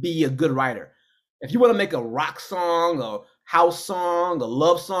still be a good writer? If you want to make a rock song, a house song, a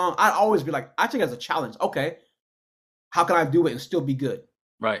love song, I'd always be like I take it as a challenge. Okay, how can I do it and still be good?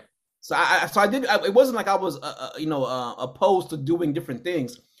 Right. So I did. It wasn't like I was opposed to doing different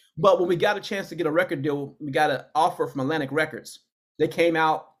things. But when we got a chance to get a record deal, we got an offer from Atlantic Records. They came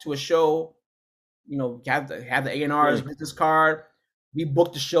out to a show, had the A&R's business card. We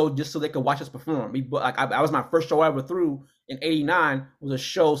booked the show just so they could watch us perform. I was my first show I ever threw in '89 was a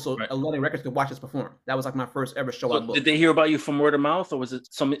show so Atlantic Records could watch us perform. That was like my first ever show I booked. Did they hear about you from word of mouth, or was it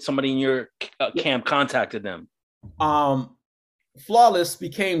somebody in your camp contacted them? Flawless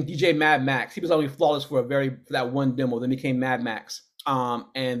became DJ Mad Max. He was only Flawless for that one demo, then became Mad Max.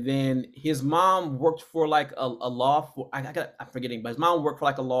 And then his mom worked for like a law for I'm forgetting, but his mom worked for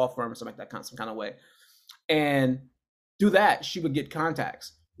like a law firm or something like that, some kind of way. And through that, she would get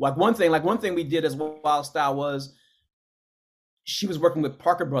contacts. Like one thing we did as Wild Style was she was working with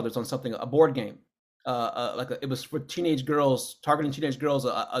Parker Brothers on something, a board game. It was for teenage girls, targeting teenage girls,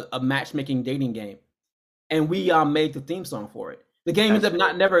 a matchmaking dating game. And we made the theme song for it. The game ended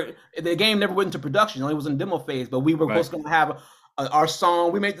up the game never went into production. It was in demo phase, but we were both going to have our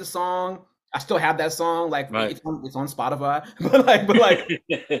song. We made the song. I still have that song. Like it's on Spotify, but like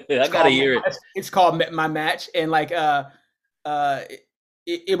I gotta hear it. It's called My Match, and like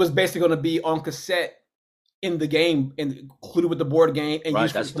it was basically going to be on cassette in the game, and included with the board game, and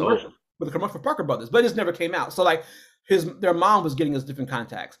used with the commercial for Parker Brothers. But it just never came out. So like their mom was getting us different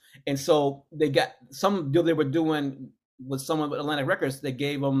contacts, and so they got some deal they were doing with someone with Atlantic Records.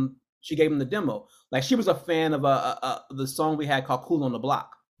 She gave them the demo. Like she was a fan of the song we had called "Cool on the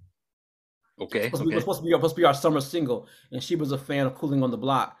Block." Okay. Was Okay. supposed to be our summer single, and she was a fan of Cooling on the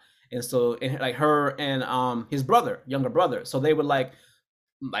Block, and so and like her and his brother, younger brother, so they would like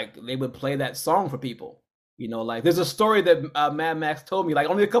they would play that song for people. You know, like there's a story that Mad Max told me like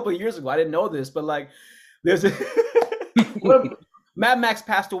only a couple of years ago. I didn't know this, but like there's a Mad Max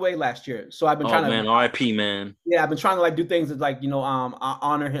passed away last year, so I've been Oh trying to man, R.I.P. man. yeah, I've been trying to like do things that like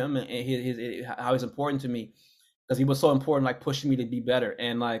honor him and his how he's important to me because he was so important, like pushing me to be better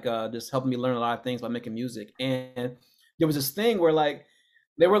and like just helping me learn a lot of things by making music. And there was this thing where like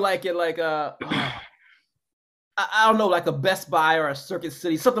they were like at like I don't know, like a Best Buy or a Circuit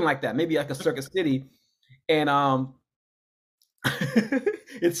City, something like that, maybe like a Circuit City, and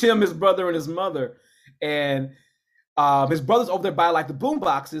it's him, his brother, and his mother, and his brother's over there by like the boom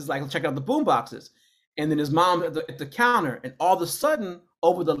boxes, like checking out the boom boxes, and then his mom at the counter, and all of a sudden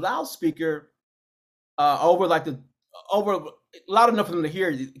over the loudspeaker, over like the over loud enough for them to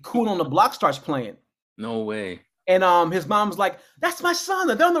hear, "Cool on the Block" starts playing. No way. And his mom's like, "That's my son.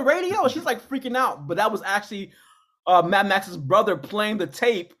 They're on the radio." She's like freaking out, but that was actually Mad Max's brother playing the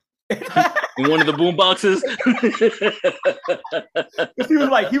tape. In one of the boom boxes.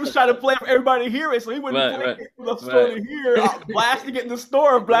 He was trying to play for everybody to hear it, so he wouldn't play it for the store to hear. Blasting it in the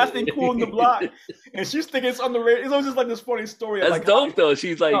store, blasting Cool in the Block, and she's thinking it's on the radio. It was just like this funny story. That's like, dope though.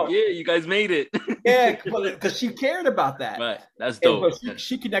 She's like, yeah, you guys made it. Yeah, because she cared about that. Right, that's dope.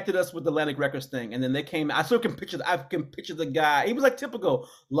 She connected us with the Atlantic Records thing, and then they came. I can picture the guy. He was like typical,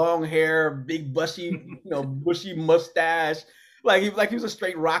 long hair, big bushy, bushy mustache. Like he was a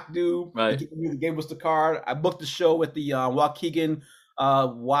straight rock dude. Right. He gave us the card. I booked the show at the Waukegan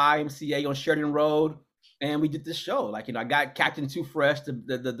YMCA on Sheridan Road, and we did this show. Like I got Captain Too Fresh,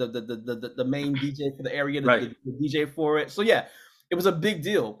 the main DJ for the area, the DJ for it. So yeah, it was a big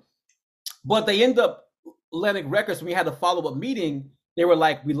deal. But they end up Atlantic Records. When we had a follow-up meeting, they were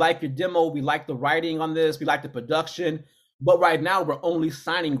like, "We like your demo. We like the writing on this. We like the production. But right now, we're only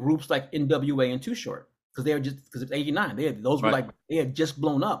signing groups like NWA and Too Short." Because it's 89. They had just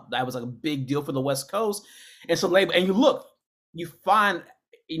blown up. That was like a big deal for the West Coast. And so you find,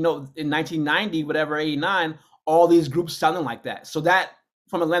 in 1990, whatever, 89, all these groups sounding like that. So that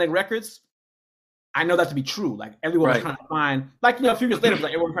from Atlantic Records, I know that to be true. Like everyone was trying to find, a few years later,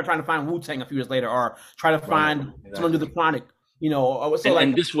 like everyone was trying to find Wu-Tang a few years later, or try to find someone do the Chronic.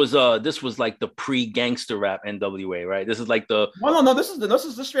 This was like the pre-gangster rap NWA, right? This is like the no. This is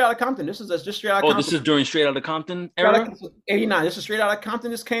just Straight Outta Compton. This is just Straight Outta Compton. This is during Straight Outta Compton era. 89. This is Straight Outta Compton.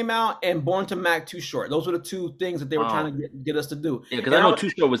 This came out, and Born to Mac, Too Short. Those were the two things that they were trying to get us to do. Yeah, because I know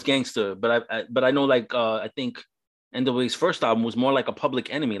Too Short was gangster, but I know I think NWA's first album was more like a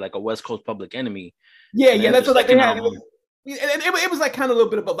Public Enemy, like a West Coast Public Enemy. Yeah, that's what they had. It was like kind of a little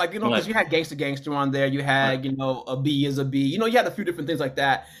bit of because you had Gangster on there, you had A B is a B, you had a few different things like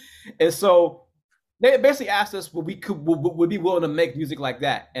that, and so they basically asked us would we be willing to make music like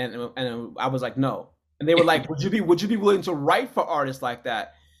that, and I was like no, and they were like would you be willing to write for artists like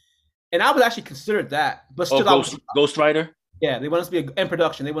that, and I was actually considered that, but still Ghostwriter. Yeah, they want us to be in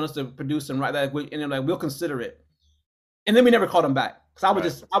production, they want us to produce and write that, and they're like we'll consider it, and then we never called them back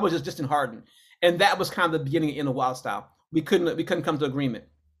because I was just disheartened, and that was kind of the beginning in the Wild Style. We couldn't come to agreement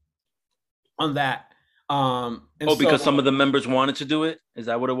on that. Because some of the members wanted to do it? Is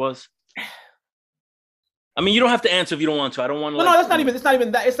that what it was? I mean, you don't have to answer if you don't want to. I don't want to. No, it's not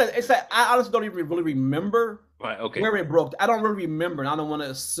even that. It's that I honestly don't even really remember. Right. Okay. Where it broke. I don't really remember, and I don't want to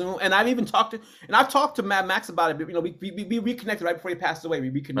assume. And I've even talked to Mad Max about it. We reconnected right before he passed away.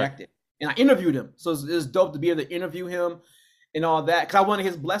 We reconnected, and I interviewed him. So it's dope to be able to interview him. And all that, because I wanted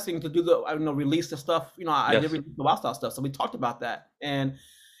his blessing to do release the stuff. I did release the Wild Style stuff, so we talked about that. And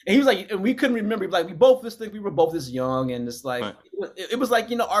he was like, and we couldn't remember. Like we were both this young, and it's like it was like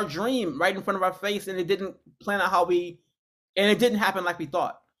our dream right in front of our face, and it didn't plan out and it didn't happen like we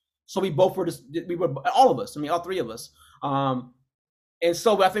thought. So we both were all of us. I mean, all three of us. And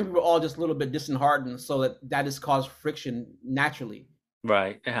so I think we were all just a little bit disheartened. So that just caused friction naturally.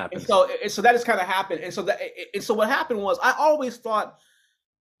 Right, it happens. And so that just kind of happened. And so what happened was I always thought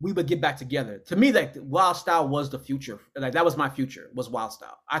we would get back together. To me, like Wild Style was the future. Like that was my future, was Wild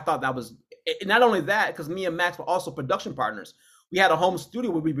Style. I thought that was, and not only that, because me and Max were also production partners. We had a home studio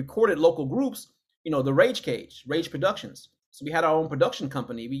where we recorded local groups. The Rage Productions. So we had our own production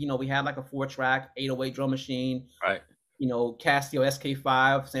company. We had like a 4-track 808 drum machine. Right. Casio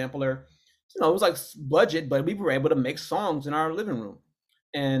SK5 sampler. It was like budget, but we were able to make songs in our living room.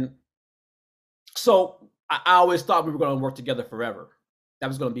 And so I always thought we were going to work together forever. That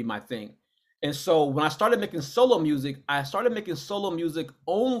was going to be my thing. And so when I started making solo music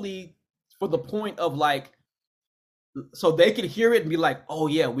only for the point of like so they could hear it and be like, "Oh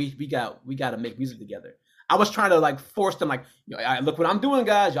yeah, we got to make music together." I was trying to like force them, like, look what I'm doing,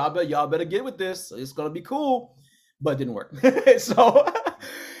 guys. Y'all better get with this. It's gonna be cool, but it didn't work. So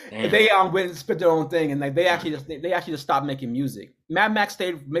Damn. they went and spit their own thing, and like they actually just stopped making music. Mad Max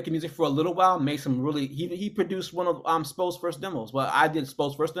stayed making music for a little while, made some really. He produced one of Spo's first demos. Well, I did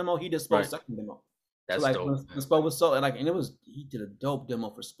Spo's first demo. He did Spo's Right. second demo. So That's like dope. when Spo was so, and like, and it was, he did a dope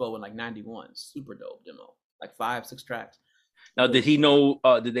demo for Spo in like '91, super dope demo, like 5-6 tracks. Now, Really. did he know?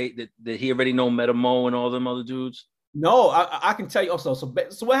 Did he already know Metamo and all them other dudes? No, I can tell you also. So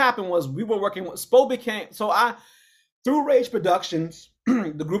what happened was we were working with Spo became so I through Rage Productions,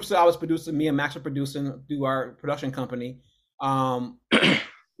 the groups that I was producing, me and Max were producing through our production company.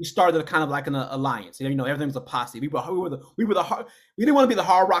 We started kind of like an alliance. You know, everything was a posse. We were the hard. We didn't want to be the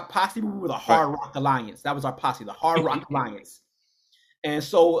hard rock posse. We were the hard rock alliance. That was our posse, the hard rock alliance. And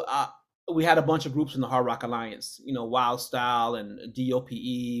so we had a bunch of groups in the hard rock alliance. You know, Wild Style and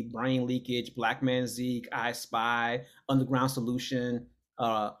DOPE, Brain Leakage, Black Man Zeke, I Spy, Underground Solution.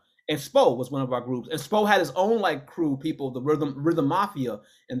 And Spo was one of our groups. And Spo had his own like crew, people, the Rhythm Mafia,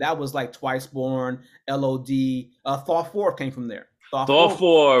 and that was like Twice Born, LOD. Thaw 4 came from there. Thor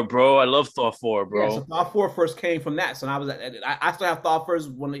 4, bro. I love Thor 4, bro. Yeah, so Thaw 4 first came from that. So I was, I still have Thaw 4's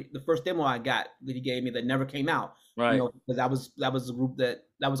one of the first demo I got that he gave me that never came out. Right. You know, because that was the group that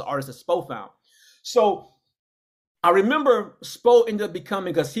was the artist that Spo found. So I remember Spo ended up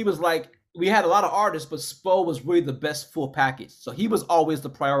becoming, because he was like, we had a lot of artists, but Spo was really the best full package. So he was always the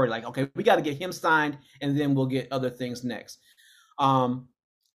priority. Like, okay, we got to get him signed, and then we'll get other things next.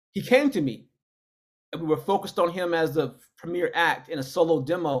 He came to me, and we were focused on him as the premier act in a solo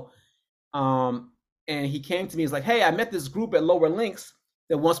demo. And he came to me, he's like, "Hey, I met this group at Lower Links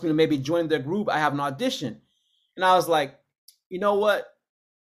that wants me to maybe join their group. I have an audition." And I was like, "You know what?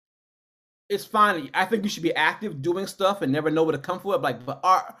 It's fine. I think you should be active doing stuff and never know where to come for it. Like, but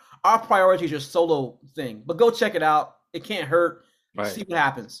our priority is your solo thing. But go check it out. It can't hurt. Right. See what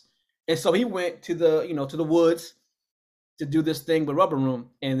happens." And so he went to the, to the woods to do this thing with Rubber Room.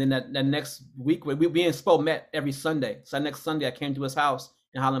 And then that next week, we and Spo met every Sunday. So that next Sunday, I came to his house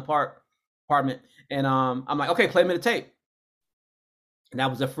in Highland Park apartment, and I'm like, "Okay, play me the tape." And that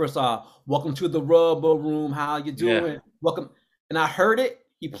was the first "Welcome to the Rubber Room. How you doing? Yeah. Welcome." And I heard it.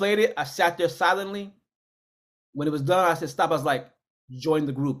 He played it. I sat there silently. When it was done, I said, "Stop." I was like, "Join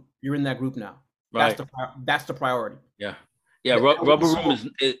the group. You're in that group now." Right. That's the priority. Yeah. Yeah, Rubber Room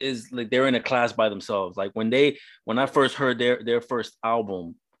is like, they're in a class by themselves. Like when I first heard their first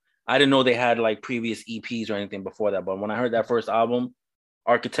album, I didn't know they had like previous EPs or anything before that. But when I heard that first album,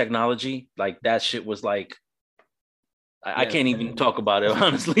 Architechnology, like that shit was like, I can't even talk about it,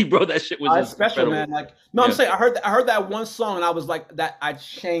 honestly, bro. That shit was just special, incredible. Man. Like, no, I'm saying I heard that one song and I was like, that I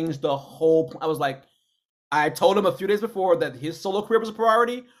changed the whole. I was like, I told him a few days before that his solo career was a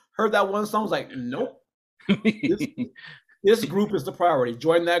priority. Heard that one song, I was like, nope. This group is the priority.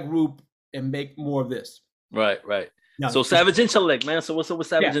 Join that group and make more of this. Right. No, so Savage Intellect, man. So what's up with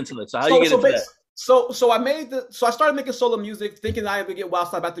Savage Intellect? So how you get into that? So I started making solo music, thinking I would get Wild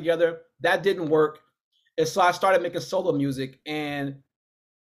Style back together. That didn't work. And so I started making solo music, and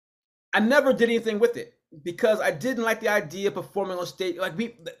I never did anything with it because I didn't like the idea of performing on stage. Like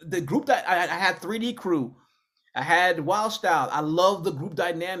the group that I had 3D Crew, I had Wild Style. I love the group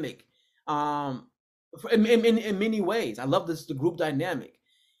dynamic. In many ways, I love the group dynamic,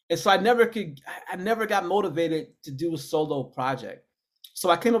 and so I never got motivated to do a solo project. So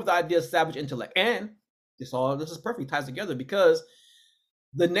I came up with the idea of Savage Intellect, and this is perfect, ties together because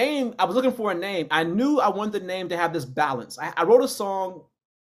the name, I was looking for a name. I knew I wanted the name to have this balance. I wrote a song.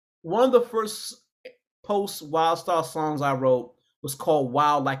 One of the first post Wild Style songs I wrote was called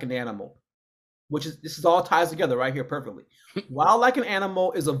 "Wild Like an Animal," this is all ties together right here perfectly. Wild Like an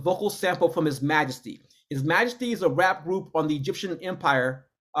Animal is a vocal sample from His Majesty. His Majesty is a rap group on the Egyptian Empire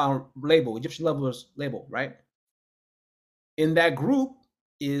label, Egyptian Levelers label, right? In that group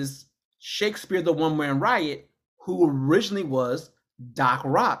is Shakespeare the One Man Riot, who originally was Doc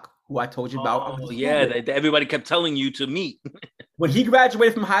Rock, who I told you about. Oh, yeah, everybody kept telling you to meet. When he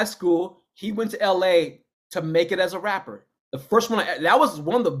graduated from high school, he went to LA to make it as a rapper. The first one, that was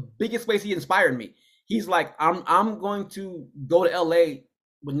one of the biggest ways he inspired me. He's like, I'm going to go to LA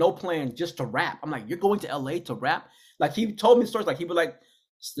with no plan, just to rap. I'm like, "You're going to LA to rap?" Like, he told me stories, like he would like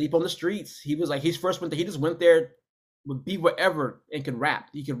sleep on the streets. He was like, he just went there, would be wherever and could rap.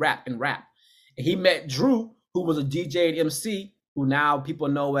 He could rap. And he met Drew, who was a DJ and MC, who now people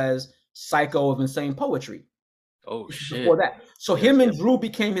know as Psycho of Insane Poetry. Oh shit. Before that. So him and Drew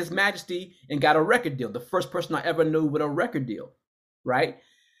became His Majesty and got a record deal. The first person I ever knew with a record deal. Right?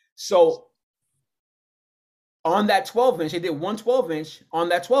 So On that 12 inch, they did one 12 inch. On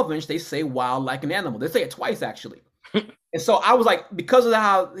that 12 inch, they say "Wild Like an Animal." They say it twice actually. And so I was like, because of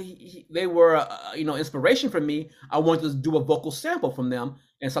how they were, inspiration for me, I wanted to do a vocal sample from them.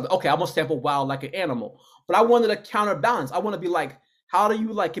 And so, okay, I'm gonna sample "Wild Like an Animal," but I wanted to counterbalance. I want to be like, how do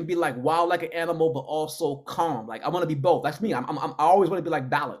you can be like wild like an animal, but also calm? Like I want to be both. That's me. I always want to be like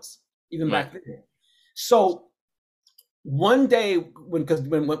balanced, even back then. So one day, when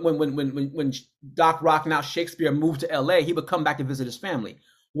Doc Rock, now Shakespeare, moved to LA, he would come back to visit his family.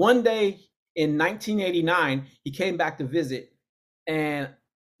 One day in 1989, he came back to visit, and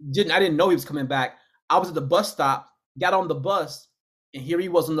I didn't know he was coming back. I was at the bus stop, got on the bus, and here he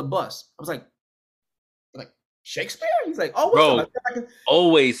was on the bus. I was like Shakespeare? He's like, oh, what's up?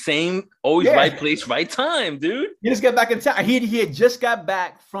 Always right place, right time, dude. He just got back in town. He had just got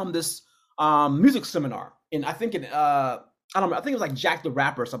back from this music seminar, and I think I don't know. I think it was like Jack the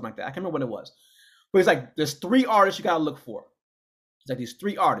Rapper or something like that. I can't remember what it was. But he's like, there's 3 artists you gotta look for. It's like these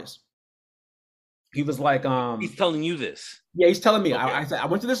 3 artists. He was like, he's telling you this. Yeah, he's telling me. Okay. I said I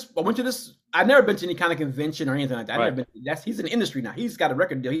went to this. I've never been to any kind of convention or anything like that. Right. He's in the industry now. He's got a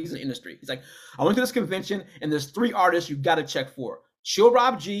record deal. He's in the industry. He's like, I went to this convention and there's 3 artists you got to check for. Chill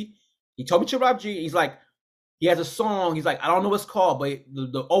Rob G. He told me Chill Rob G. He's like, he has a song. He's like, I don't know what it's called, but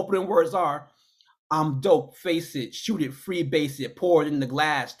the opening words are, I'm dope, face it, shoot it, free base it, pour it in the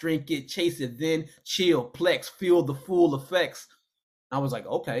glass, drink it, chase it, then chill, plex, feel the full effects. I was like,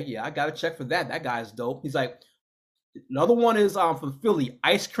 okay, yeah, I got to check for that. That guy's dope. He's like, another one is from Philly,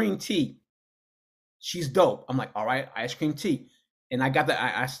 Ice Cream Tea. She's dope. I'm like, all right, Ice Cream Tea. And I got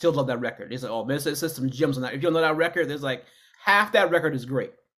that. I still love that record. It's like, oh, man, it says some gems on that. If you don't know that record, there's like half that record is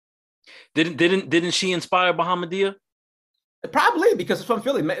great. Didn't she inspire Bahamadia? Probably, because it's from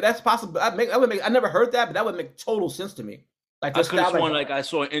Philly. That's possible. I never heard that, but that would make total sense to me. Like I could have sworn, I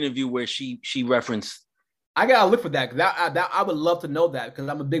saw an interview where she referenced. I gotta look for that because I would love to know that because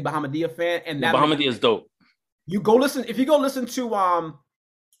I'm a big Bahamadia fan, and that Bahamadia is dope. You go listen if you go listen to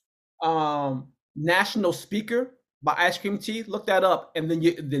National Speaker by Ice Cream Tea, look that up, and then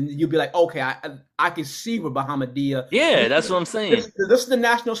you'll be like, okay, I can see where Bahamadia. Yeah, that's what I'm saying. Listen to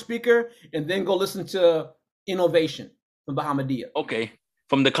National Speaker, and then go listen to Innovation from Bahamadia. Okay,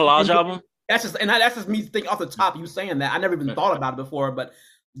 from the Collage album. That's just me thinking off the top. You saying that I never even thought about it before, but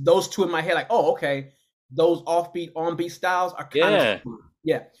those two in my head, like, oh, okay. Those offbeat, on-beat styles are kind of cool.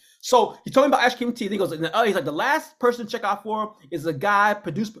 Yeah. So he told me about Ice Cream Tea. He goes, he's like, the last person to check out for is a guy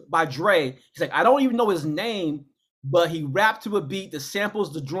produced by Dre. He's like, I don't even know his name, but he rapped to a beat that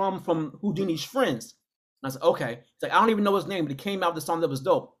samples the drum from Houdini's Friends. And I said, okay. He's like, I don't even know his name, but he came out with the song that was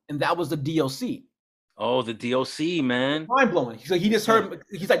dope, and that was the DOC. Oh, the DOC, man. Mind blowing. So he just heard.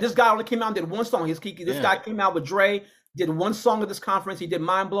 He's like, this guy only came out and did one song. This guy came out with Dre. Did one song at this conference. He did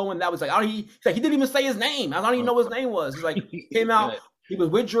Mind Blowing. That was like, he's like, he didn't even say his name. I don't even know what his name was. He's like, he came out, he was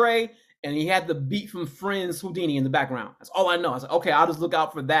with Dre, and he had the beat from Friends Houdini in the background. That's all I know. I was like, okay, I'll just look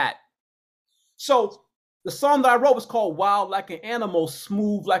out for that. So the song that I wrote was called Wild Like an Animal,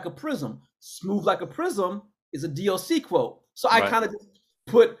 Smooth Like a Prism. Smooth Like a Prism is a DOC quote. So I kind of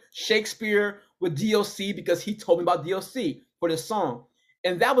put Shakespeare with DOC because he told me about DOC for this song.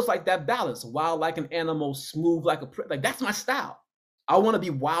 And that was like that balance, wild like an animal, smooth like that's my style. I want to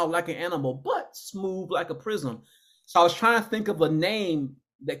be wild like an animal, but smooth like a prism. So I was trying to think of a name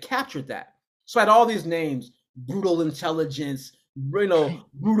that captured that. So I had all these names: brutal intelligence,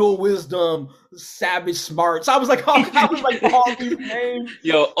 brutal wisdom, savage smart. So I was like, all these names.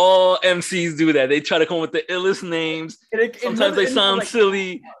 Yo, all MCs do that. They try to come up with the illest names. Sometimes they sound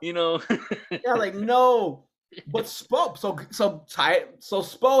silly, Yeah, like no. But Spo, so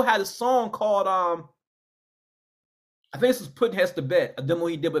Spo had a song called I think this is Putting Heads to Bed, a demo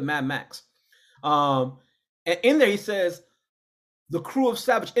he did with Mad Max. And in there he says, the crew of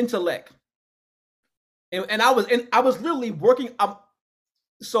savage intellect. And I was literally working.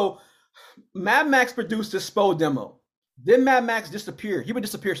 So Mad Max produced this Spo demo. Then Mad Max disappeared. He would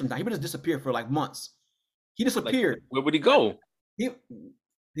disappear sometimes. He would just disappear for like months. He disappeared. Like, where would he go?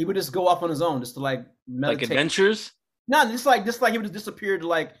 He would just go off on his own, just to like meditate. Like adventures? No, just like he would just disappear to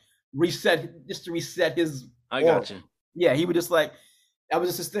like reset his. I got you. Yeah, he would just like, that was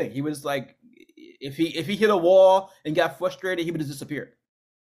just his thing. He was just like, if he hit a wall and got frustrated, he would just disappear.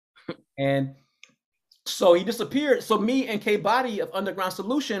 And so he disappeared. So me and K Body of Underground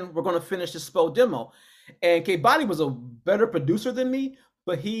Solution were going to finish this Spo demo, and K Body was a better producer than me,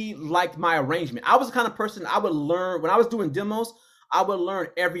 but he liked my arrangement. I was the kind of person I would learn when I was doing demos. I would learn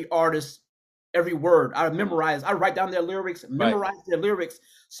every artist, every word. I would memorize. I would write down their lyrics, memorize their lyrics.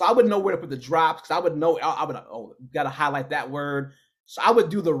 So I would know where to put the drops because I would know, got to highlight that word. So I would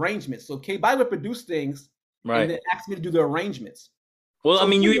do the arrangement. So K-Body would produce things and Right. then asked me to do the arrangements. Well, I So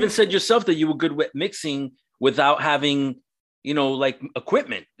mean, you even said yourself that you were good with mixing without having, like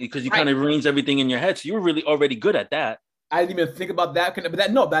equipment because you right, kind of arranged everything in your head. So you were really already good at that. I didn't even think about that, but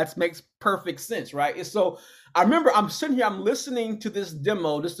that makes perfect sense, right? And so I remember I'm sitting here, I'm listening to this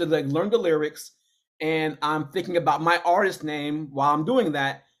demo just to like learn the lyrics, and I'm thinking about my artist name while I'm doing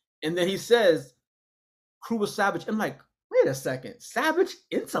that, and then he says, "Crew was Savage." I'm like, wait a second, Savage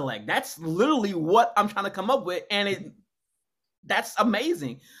Intellect. That's literally what I'm trying to come up with, and that's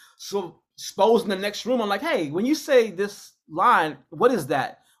amazing. So Spo's in the next room. I'm like, hey, when you say this line, what is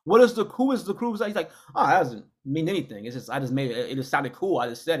that? What is the who is the crew? He's like, oh, that doesn't mean anything. It's just I just made it. It just sounded cool. I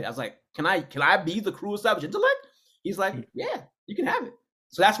just said it. I was like, can I be the crew of Savage Intellect? He's like, yeah, you can have it.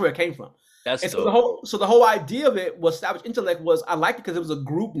 So that's where it came from. That's And dope. the whole idea of it was Savage Intellect was I liked it because it was a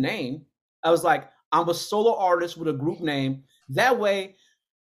group name. I was like, I'm a solo artist with a group name. That way,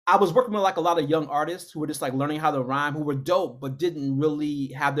 I was working with like a lot of young artists who were just like learning how to rhyme, who were dope, but didn't really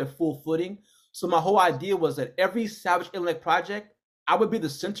have their full footing. So my whole idea was that every Savage Intellect project, I would be the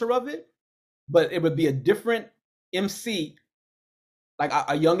center of it, but it would be a different MC, like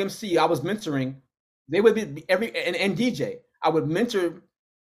a young MC I was mentoring. They would be and DJ. I would mentor.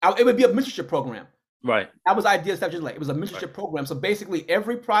 It would be a mentorship program. Right. That was the idea of Savage Intellect. It was a mentorship program. So basically,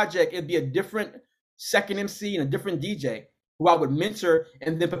 every project it'd be a different second MC and a different DJ who I would mentor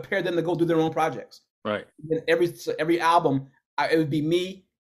and then prepare them to go do their own projects. Right. And every album, it would be me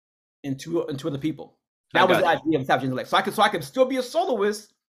and two other people. That was the idea of Savage Intellect. So I could still be a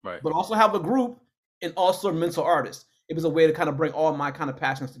soloist, right, but also have a group and also a mental artist. It was a way to kind of bring all my kind of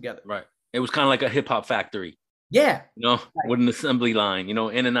passions together. Right. It was kind of like a hip hop factory. Yeah. With an assembly line.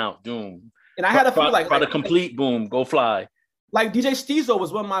 In and out, doom. And I had a feel like complete boom, go fly. Like DJ Steezo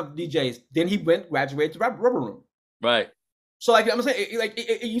was one of my DJs. Then he graduated to Rubber Room. Right. So like I'm saying,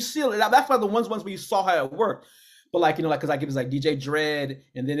 you see it. That's why the ones where you saw how it worked. But because it was like DJ Dread,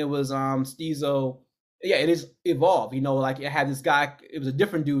 and then it was Steezo. Yeah, it is evolved. Like it had this guy. It was a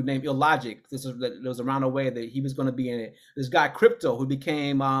different dude named Illogic. That was around the way that he was going to be in it. This guy Crypto, who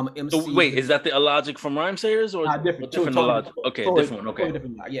became MC. So wait, is that the Illogic from Rhymesayers or different? Different Illogic. Okay, different. Okay,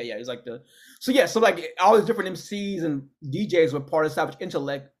 different. Yeah. It's like so like all these different MCs and DJs were part of Savage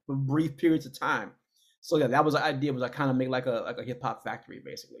Intellect for brief periods of time. So yeah, that was the idea. Was I kind of make like a hip hop factory,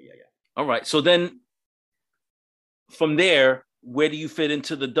 basically. Yeah. All right. So then, from there, where do you fit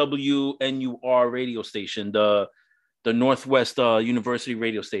into the WNUR radio station, the Northwest University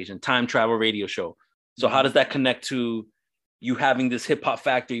radio station, time travel radio show? So how does that connect to you having this hip hop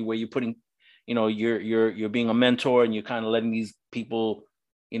factory where you're putting, you're being a mentor and you're kind of letting these people,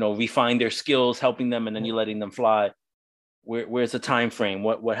 refine their skills, helping them, and then you're letting them fly. Where's the time frame?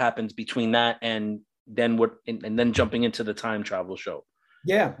 What happens between that and then and then jumping into the time travel show?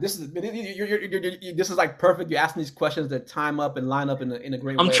 Yeah, this is like perfect. You're asking these questions that time up and line up in a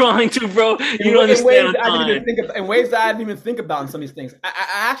great way. I'm trying to, bro. You don't understand. In ways that I didn't even think about in some of these things. I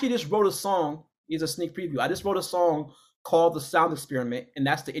actually just wrote a song. Here's a sneak preview. I just wrote a song called "The Sound Experiment," and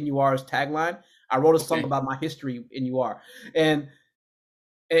that's the NUR's tagline. I wrote a song about my history in NUR, and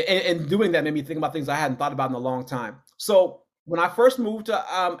doing that made me think about things I hadn't thought about in a long time. So when I first moved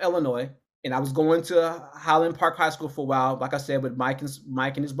to Illinois, and I was going to Highland Park High School for a while, like I said, with Mike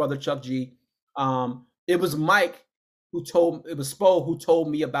and his brother Chuck G. It was Mike it was Spo who told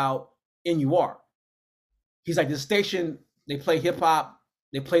me about NUR. He's like, this station, they play hip hop,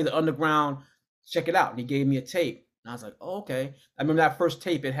 they play the underground, check it out. And he gave me a tape. And I was like, oh, okay. I remember that first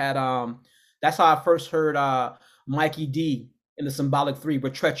tape. It had, that's how I first heard Mikey D in the Symbolic 3,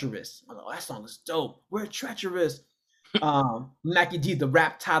 We're Treacherous. I was like, oh, that song is dope. We're Treacherous. Mackie D, the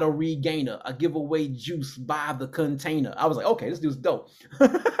rap title regainer, I give away juice by the container. I was like, okay, this dude's dope.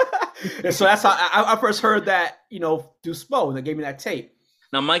 And so that's how I first heard that, through Spo, and they gave me that tape.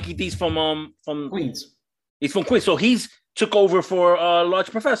 Now Mikey D's from Queens. He's from Queens, so he's took over for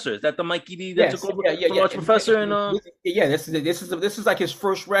Large Professor. Is that the Mikey D that took over for Large Professor? And this is like his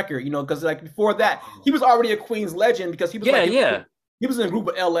first record, because like before that, he was already a Queens legend because he was he was in a group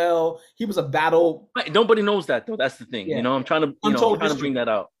with LL. He was a battle. Right. Nobody knows that though. That's the thing. Yeah. I'm trying to bring that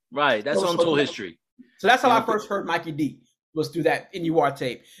out. Right. That's untold history. So that's how I first heard Mikey D, was through that NUR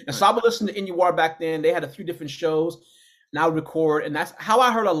tape. And so I would listen to NUR back then. They had a few different shows, and I would record. And that's how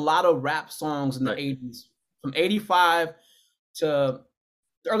I heard a lot of rap songs in the 80s. From 85 to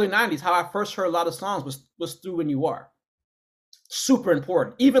the early 90s, how I first heard a lot of songs was through NUR. Super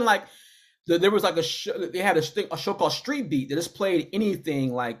important. Even like there was like a show, they had a show called Street Beat that just played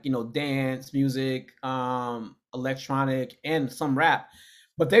anything like, dance, music, electronic, and some rap.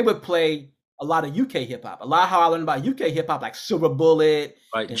 But they would play a lot of UK hip hop. A lot of how I learned about UK hip hop, like Silver Bullet,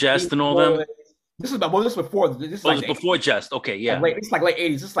 right, Jest and all them. This is about this was before. This is Oh, it was before Jest. Okay, yeah. It's like late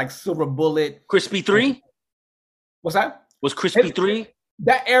 80s. It's like Silver Bullet. Crispy 3? What's that? Was Crispy 3?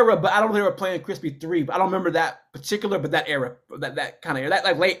 That era, but I don't know if they were playing Crispy 3. But I don't remember that particular, but that era, that kind of era, that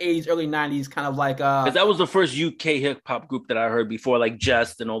like late 80s, early 90s, kind of like because that was the first UK hip hop group that I heard before, like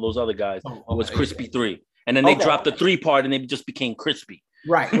Jest and all those other guys. It was Crispy 3. And then they dropped the 3 part and they just became Crispy.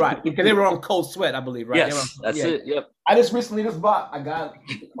 Right. Because they were on Cold Sweat, I believe, right? Yes, that's it. Yep. I just recently I got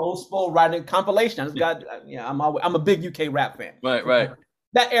Old Spool writing compilation. I just got, I'm a big UK rap fan. Right.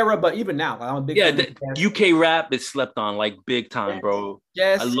 That era, but even now, I'm a big fan. The UK rap is slept on like big time, bro.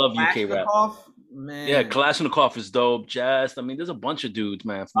 Yes, I love UK rap. Man. Yeah, Kalashnikov is dope. Jest. I mean, there's a bunch of dudes,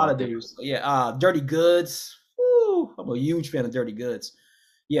 man. A lot of dudes. Yeah, Dirty Goods. Woo, I'm a huge fan of Dirty Goods.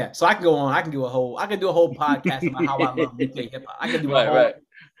 Yeah, so I can go on. I can do a whole podcast about how I love UK hip hop. I can do a whole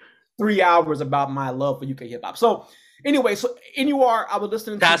 3 hours about my love for UK hip hop. So anyway, NUR, I was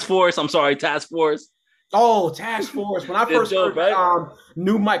listening to Task Force. Oh, Task Force. When I first heard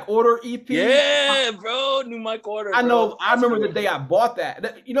New Mike Order EP. Yeah, bro. New Mike Order. I know. I remember the day I bought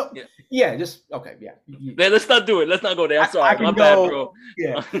that. Yeah, just okay. Yeah. Man, let's not do it. Let's not go there. I'm sorry. My bad, bro.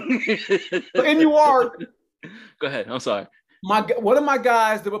 Yeah. So NUR. Go ahead. I'm sorry. One of my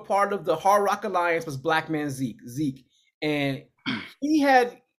guys that were part of the Hard Rock Alliance was Black Man Zeke. And he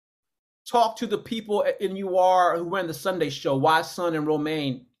had talked to the people at NUR who ran the Sunday show, Wise Son and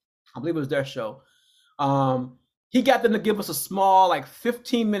Romaine. I believe it was their show. He got them to give us a small, like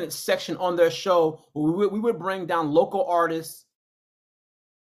 15-minute section on their show where we would bring down local artists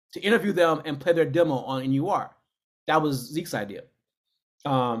to interview them and play their demo on NUR. That was Zeke's idea.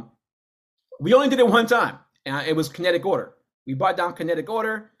 We only did it one time. And it was Kinetic Order. We brought down Kinetic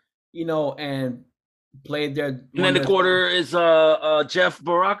Order, and played their. Kinetic Order is Jeff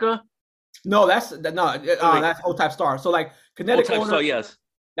Baraka. No, that's Old Type Star. So like Kinetic Order, Star, yes.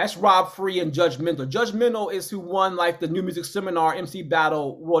 That's Rob Free and Judgmental. Judgmental is who won like the New Music Seminar MC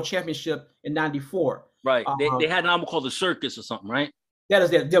Battle World Championship in '94. Right. They had an album called The Circus or something, right? That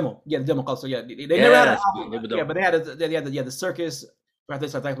is their demo. Yeah, the demo called. So yeah, they never had an album. Yeah, but they had the Circus. I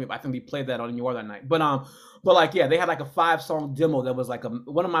think we played that on New Orleans that night. But like they had like a 5-song demo that was like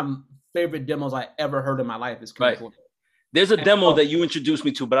one of my favorite demos I ever heard in my life. Is right. There's a demo that you introduced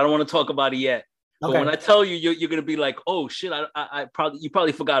me to, but I don't want to talk about it yet. But when I tell you, you're gonna be like, oh shit, you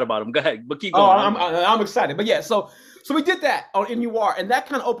probably forgot about him. Go ahead, but keep going. I'm excited. But yeah, so we did that on NUR, and that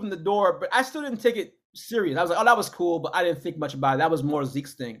kind of opened the door. But I still didn't take it serious. I was like, oh, that was cool, but I didn't think much about it. That was more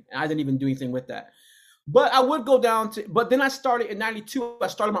Zeke's thing, and I didn't even do anything with that. But I would go down to. But then I started in '92. I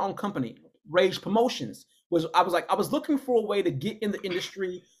started my own company, Rage Promotions. I was looking for a way to get in the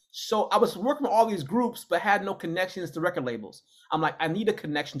industry. So I was working with all these groups, but had no connections to record labels. I'm like, I need a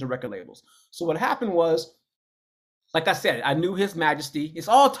connection to record labels. So what happened was, like I said, I knew His Majesty. It's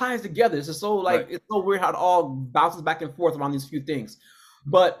all ties together. It's just so It's so weird how it all bounces back and forth around these few things.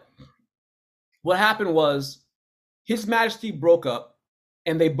 But what happened was, His Majesty broke up,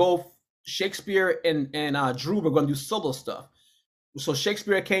 and they both, Shakespeare and Drew, were going to do solo stuff. So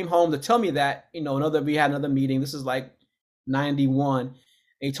Shakespeare came home to tell me that, we had another meeting. This is like 91.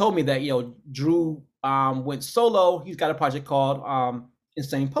 And he told me that, Drew went solo. He's got a project called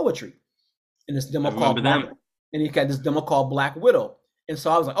Insane Poetry. And this demo and he got this demo called Black Widow. And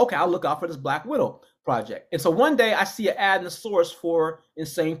so I was like, okay, I'll look out for this Black Widow project. And so one day I see an ad in the source for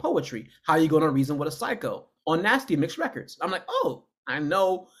Insane Poetry. How you going to reason with a psycho on Nasty Mix Records? I'm like, oh, I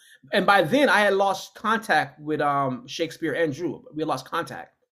know. And by then I had lost contact with Shakespeare and Drew. We had lost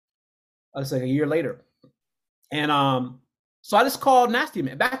contact. It's like a year later. And so I just called Nasty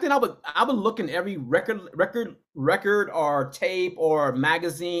Man. Back then I would look in every record or tape or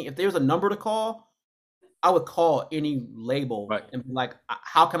magazine. If there was a number to call, I would call any label and be like,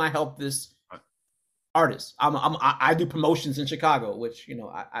 how can I help this artist? I do promotions in Chicago, which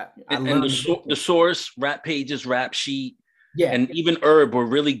I and the source, Rap Pages, Rap Sheet. Yeah, and even Herb were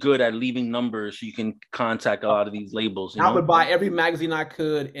really good at leaving numbers so you can contact a lot of these labels. I would buy every magazine I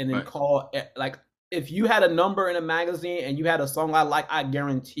could and then call. Like, if you had a number in a magazine and you had a song I like, I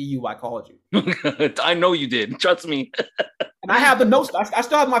guarantee you I called you. I know you did. Trust me. And I have the notes. I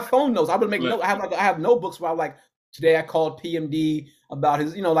still have my phone notes. I would make notes. I have notebooks where I'm like, today I called PMD about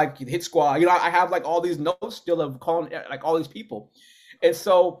his, like Hit Squad. I have like all these notes still of calling like all these people. And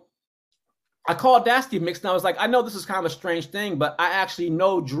so I called Nasty Mix, and I was like, I know this is kind of a strange thing, but I actually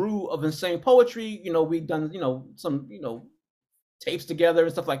know Drew of Insane Poetry. We've done, some, tapes together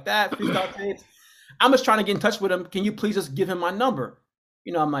and stuff like that, freestyle tapes. I'm just trying to get in touch with him. Can you please just give him my number?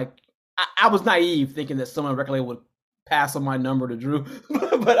 I'm like, I was naive thinking that someone record label would pass on my number to Drew,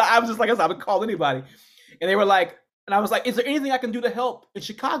 but I was just like, I would call anybody. And they were like, And I was like, is there anything I can do to help in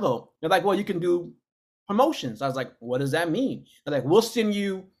Chicago? They're like, well, you can do promotions. I was like, what does that mean? They're like, we'll send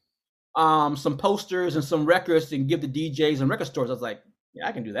you some posters and some records and give the DJs and record stores. I was like, yeah,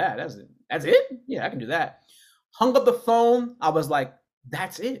 I can do that. That's it. That's it? Yeah, I can do that. Hung up the phone. I was like,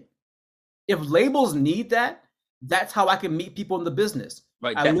 that's it. If labels need that, that's how I can meet people in the business.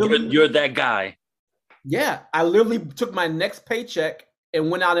 Right. You're that guy. Yeah. I literally took my next paycheck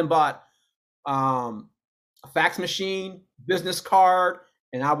and went out and bought a fax machine, business card,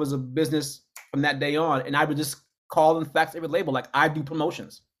 and I was a business from that day on. And I would just call and fax every label like I do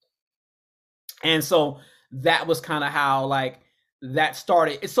promotions. And so that was kind of how like that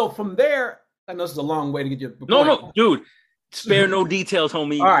started. And so from there, I know this is a long way to get your No, dude. Spare no details,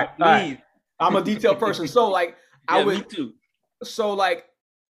 homie. All right. I'm a detailed person. So like me too. So like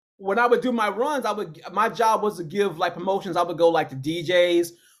when I would do my runs, my job was to give like promotions. I would go like to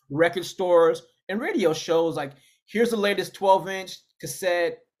DJs, record stores, and radio shows. Like, here's the latest 12-inch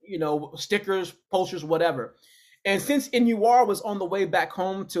cassette, stickers, posters, whatever. And since NUR was on the way back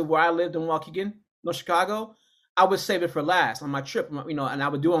home to where I lived in Waukegan, North Chicago, I would save it for last on my trip, and I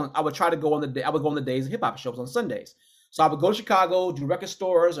would try to go on the days of hip hop shows on Sundays. So I would go to Chicago, do record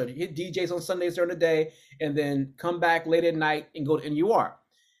stores or hit DJs on Sundays during the day, and then come back late at night and go to NUR.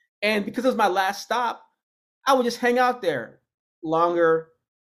 And because it was my last stop, I would just hang out there longer.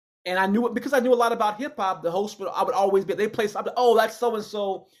 And I knew it because I knew a lot about hip hop. The host I would always they play something. Oh, that's so and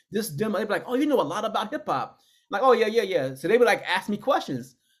so. This demo. They'd be like, oh, you know a lot about hip hop. Like, oh yeah. So they would like ask me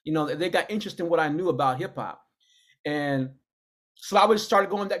questions. They got interest in what I knew about hip hop. And so I would start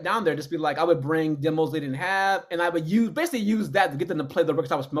going down there, just be like, I would bring demos they didn't have, and I would use that to get them to play the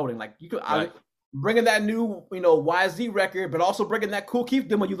records I was promoting. Like right. Bringing that new, YZ record, but also bringing that Kool Keith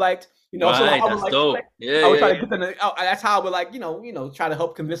demo you liked. Right, so I would, that's dope. I would try to get them to, that's how I would try to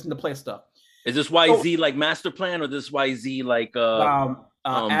help convince them to play stuff. Is this YZ like Master Plan or this YZ like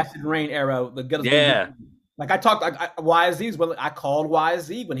Acid Rain era? The Gutters. Yeah. Like I talked, YZ's when I called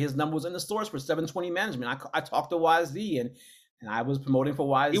YZ when his number was in the stores for 720 management. I talked to YZ and I was promoting for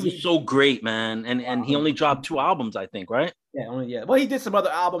YZ. He was so great, man, and he only dropped 2 albums, I think, right? Yeah. Well, he did some other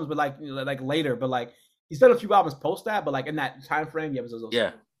albums, but like later, but like he's done a few albums post that, but like in that time frame, he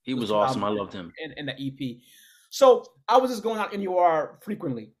was awesome. I loved him. And the EP. So I was just going out NUR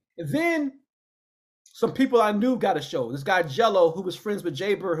frequently, and then some people I knew got a show. This guy Jello, who was friends with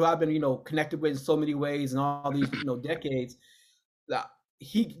Jay Bird, who I've been connected with in so many ways and all these decades.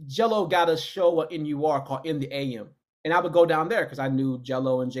 Jello got a show at NUR called In the AM. And I would go down there because I knew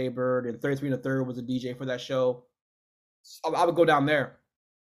Jello and Jay Bird, and 33 1/3 was a DJ for that show. So I would go down there.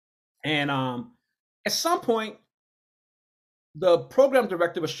 And at some point, the program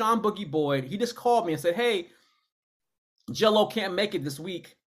director was Sean Boogie Boyd. He just called me and said, hey, Jello can't make it this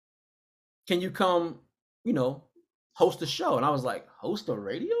week. Can you come, host a show? And I was like, host a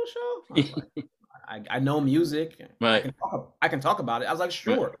radio show? I was like, I know music. Right. I can talk about it. I was like,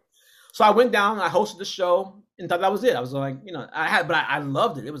 sure. Right. So I went down, I hosted the show, and thought that was it. I was like, I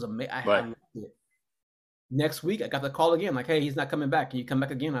loved it. It was amazing. I loved it. Next week, I got the call again, like, hey, he's not coming back. Can you come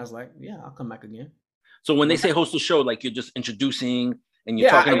back again? I was like, yeah, I'll come back again. So when they say host a show, like you're just introducing and you're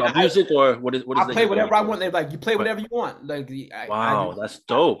talking about music, or what is? I play whatever I want. They're like, you play whatever you want. Like, wow, that's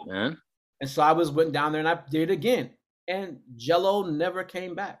dope, man. And so I went down there and I did it again, and Jello never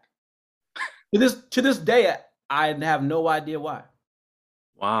came back. To this day, I have no idea why.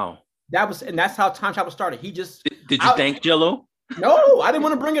 Wow. That's how Time Travel started. He just did you thank Jello? No, I didn't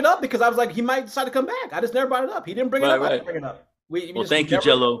want to bring it up because I was like, he might decide to come back. I just never brought it up. He didn't bring it up. I didn't bring it up. Thank you,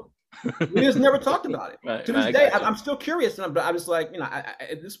 Jello. We just never talked about it. To this day, I'm still curious. And I'm just like,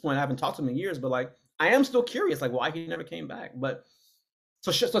 at this point, I haven't talked to him in years, but like, I am still curious, like why he never came back. But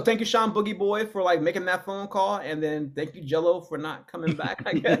so thank you, Sean Boogie Boy, for like making that phone call, and then thank you, Jello, for not coming back.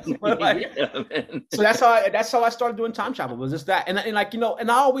 I guess. But, like, so that's how I started doing Time Travel. Was just that, and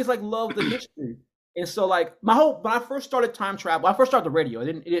I always like loved the history. And so like when I first started Time Travel, I first started the radio.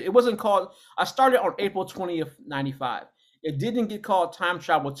 It wasn't called. I started on April 20th, 95. It didn't get called Time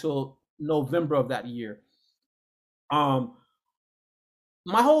Travel till November of that year.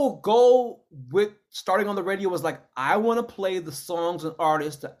 My whole goal with starting on the radio was like, I want to play the songs and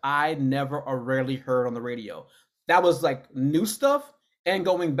artists that I never or rarely heard on the radio. That was like new stuff and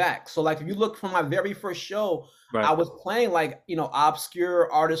going back. So like, if you look from my very first show, right, I was playing like,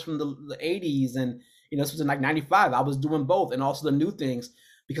 obscure artists from the 80s. And, this was in like 95. I was doing both and also the new things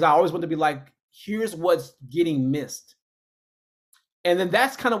because I always wanted to be like, here's what's getting missed. And then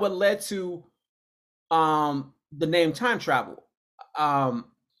that's kind of what led to the name Time Travel. Because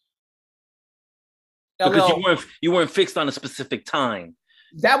you weren't fixed on a specific time.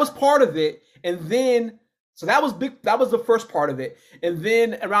 That was part of it. And then So that was big. That was the first part of it. And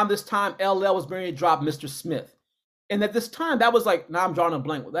then around this time, LL was ready to drop Mr. Smith. And at this time, that was like, now I'm drawing a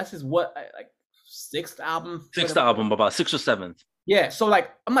blank. That's his what, like sixth album? Sixth album, about sixth or seventh. Yeah. So like,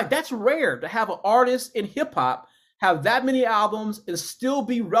 I'm like, that's rare to have an artist in hip hop have that many albums and still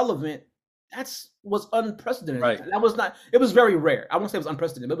be relevant. Was unprecedented. Right. That was not, it was very rare. I won't say it was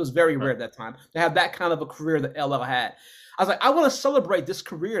unprecedented, but it was very rare at that time to have that kind of a career that LL had. I was like, I want to celebrate this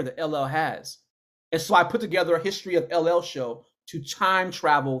career that LL has. And so I put together a history of LL show to time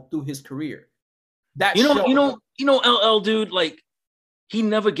travel through his career. That you know, LL dude, like he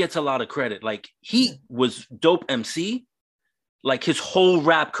never gets a lot of credit. Like he was dope MC, like his whole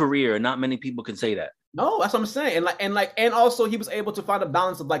rap career. Not many people can say that. No, that's what I'm saying. And also he was able to find a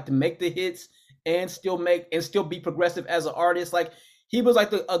balance of like to make the hits and still be progressive as an artist. Like he was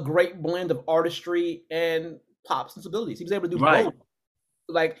like a great blend of artistry and pop sensibilities. He was able to do both.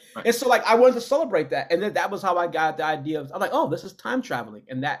 Like, and so like I wanted to celebrate that. And then that was how I got the idea of, I'm like, oh, this is time traveling.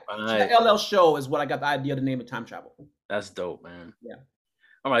 And that, so the LL show is what I got the idea to name it Time Travel. That's dope, man. Yeah.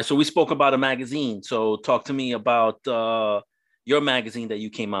 All right. So we spoke about a magazine. So talk to me about your magazine that you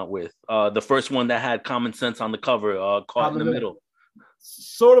came out with. The first one that had Common Sense on the cover, Caught in the Middle.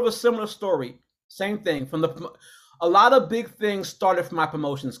 Sort of a similar story. Same thing. A lot of big things started from my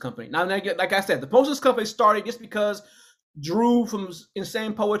promotions company. Now, like I said, the promotions company started just because Drew from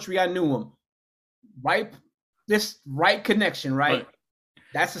Insane Poetry, I knew him. Right connection, right?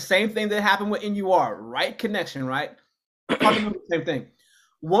 That's the same thing that happened with NUR. Right connection, right? Same thing.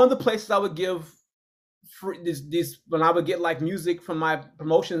 One of the places I would give when I would get like music from my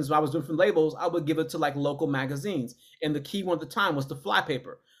promotions, when I was doing from labels, I would give it to like local magazines. And the key one at the time was the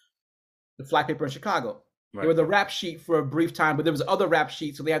Flypaper in Chicago. Right. They were the rap sheet for a brief time, but there was other rap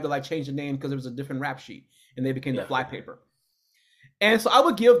sheet, so they had to like change the name because there was a different rap sheet, and they became the Flypaper. And so I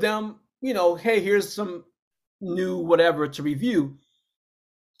would give them, hey, here's some new whatever to review,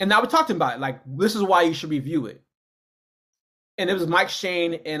 and I would talk to them about it, like this is why you should review it. And it was Mike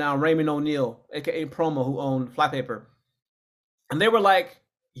Shane and Raymond O'Neal, aka Promo, who owned Flypaper, and they were like,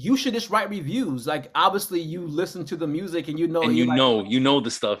 you should just write reviews. Like obviously you listen to the music and you know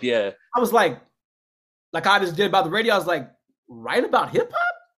the stuff. Yeah. I was like I just did about the radio. I was like, write about hip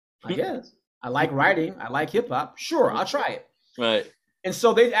hop? I guess. I like writing. I like hip hop. Sure, I'll try it. Right. And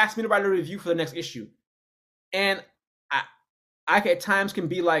so they asked me to write a review for the next issue. And I at times can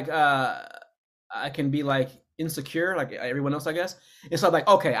be like insecure, like everyone else, I guess. And so I'm like,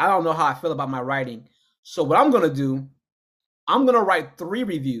 okay, I don't know how I feel about my writing. So what I'm gonna do, I'm gonna write 3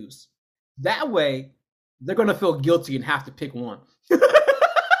 reviews. That way, they're gonna feel guilty and have to pick one.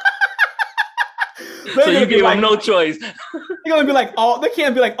 So you gave them no choice. They're gonna be like they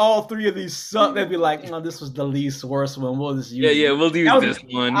can't be like all 3 of these suck. They'd be like, no, this was the least worst one. We'll just use we'll use this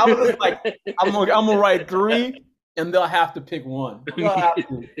one. I was like, I'm gonna write 3 and they'll have to pick one. They'll have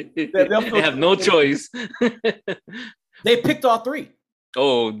to. They have no choice. They picked all 3.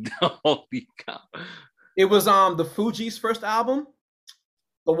 Oh, holy cow. It was the Fugees' first album,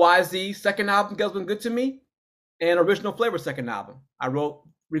 the YZ second album, Girls Been Good to Me, and Original Flavor second album. I wrote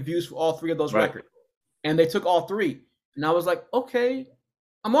reviews for all 3 of those records. And they took all 3. And I was like, okay,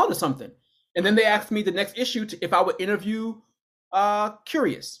 I'm on to something. And then they asked me the next issue if I would interview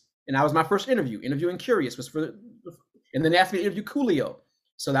Curious. And that was my first interview. Interviewing Curious was and then they asked me to interview Coolio.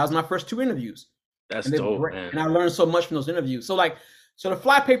 So that was my first 2 interviews. That's dope, man. And I learned so much from those interviews. So the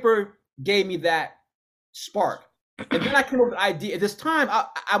Flypaper gave me that spark. And then I came up with the idea. At this time,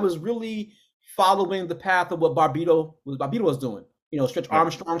 I was really following the path of what Barbito was doing. Stretch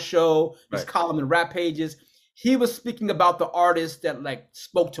Armstrong's show, his column in Rap Pages. He was speaking about the artists that like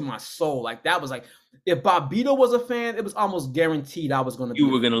spoke to my soul. Like that was like, if Barbito was a fan, it was almost guaranteed I was going to. You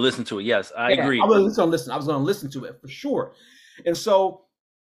were going to listen to it. Yes, I agree. I was going to listen. I was going to listen to it for sure. And so,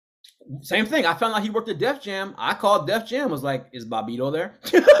 same thing. I found out he worked at Def Jam. I called Def Jam. Was like, is Barbito there?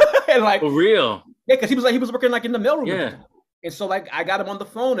 And like, for real? Yeah, because he was working like in the mailroom. Yeah. And so like I got him on the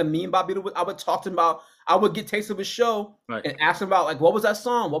phone, and me and Bobby, I would talk to him about. I would get tapes of his show and ask him about like, what was that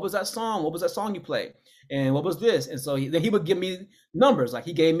song? What was that song? What was that song you played? And what was this? And so then he would give me numbers. Like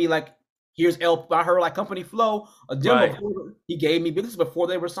he gave me like, here's I heard like Company Flow, a demo. He gave me, this is before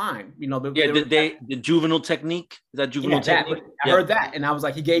they were signed. The Juvenile Technique. Is that Juvenile Technique? I heard that, and I was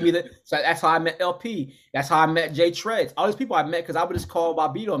like, he gave me that. So that's how I met LP. That's how I met Jay Treads. All these people I met because I would just call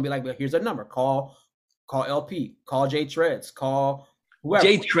Bobito and be like, here's their number. Call LP. Call Jay Treads. Call whoever.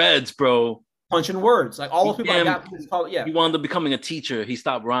 Jay Treads, bro. Punching words. Like all those people I got. He wound up becoming a teacher. He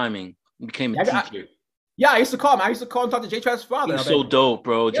stopped rhyming. He became a teacher. Yeah, I used to call him. I used to call and talk to Jay Tread's father. He's I was so like, dope,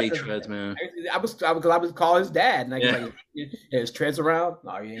 bro. yeah, Jay Treads, man. I would call his dad, and Yeah. like, is Treads around?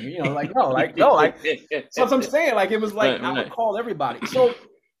 No, like no, like. So I'm saying, like, it was like Right, I would right. call everybody. So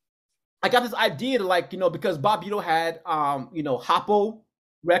I got this idea to, like, because Bob Vito had Hoppo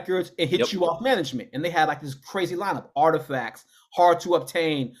Records and Hit Yep. You Off Management, and they had like this crazy lineup: Artifacts, Hard to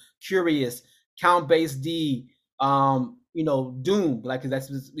Obtain, Curious, Count Bass D, Doom. Like this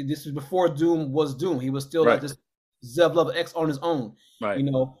was before Doom was Doom. He was still Right. just Zev Love X on his own, Right.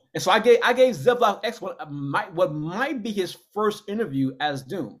 And so I gave Zev Love X what might be his first interview as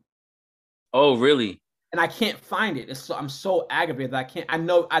Doom, Oh, really? and I can't find it. I'm so aggravated that I can't. I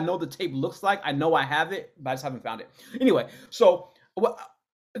know the tape looks like. I know I have it, but I just haven't found it. Anyway, so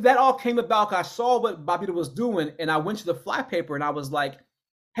that all came about. I saw what Bobito was doing, and I went to the flypaper, and I was like,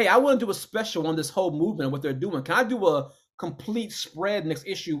 "Hey, I want to do a special on this whole movement and what they're doing. Can I do a complete spread next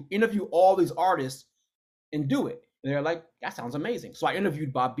issue? Interview all these artists and do it?" And they're like, "That sounds amazing." So I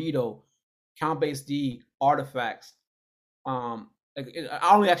interviewed Bobito, Count Bass D, Artifacts, um,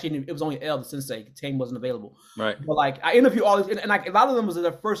 I only actually it was only L the Sensei. Tame wasn't available, Right. but like I interviewed all these, and like a lot of them was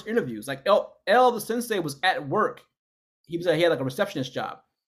their first interviews. Like L the Sensei was at work. He had like a receptionist job.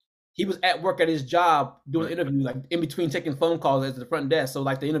 He was at work at his job doing Right. interviews, like in between taking phone calls at the front desk. So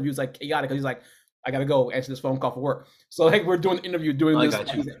like the interview's like chaotic because he's like, I gotta go answer this phone call for work. So like we're doing the interview, doing I this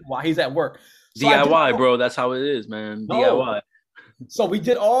got you. while he's at work. So I did DIY, bro. That's how it is, man. no, DIY. so we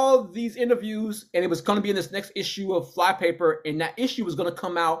did all these interviews, and it was going to be in this next issue of Flypaper, and that issue was going to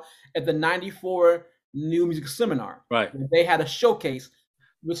come out at the '94 New Music Seminar. Right. They had a showcase,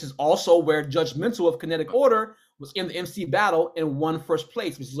 which is also where Judge Mental of Kinetic Order was in the MC battle and won first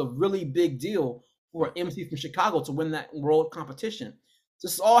place, which is a really big deal for an MC from Chicago to win that world competition.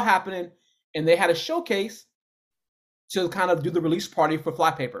 This is all happening, and they had a showcase to kind of do the release party for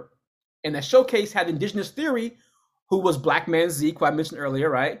Flypaper. And that showcase had Indigenous Theory, who was Black Man Zeke, who I mentioned earlier,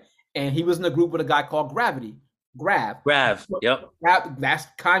 right? And he was in a group with a guy called Grav. Grav. Yep. That's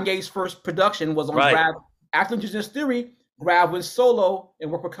Kanye's first production was on Right. Grav. After Indigenous Theory, Grav went solo and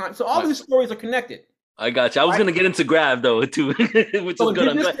worked with Kanye. So all Right. these stories are connected. I got you. I was gonna get into Grav though too, which So is good.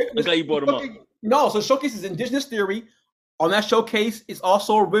 I'm glad you brought him up. No, so showcase is Indigenous Theory. On that showcase is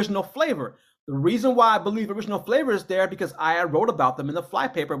also Original Flavor. The reason why I believe Original Flavor is there because I wrote about them in the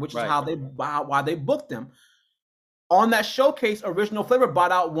Flypaper, which is why they booked them. On that showcase, Original Flavor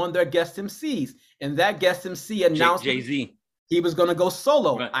bought out one of their guest MCs, and that guest MC announced Jay-Z. He was going to go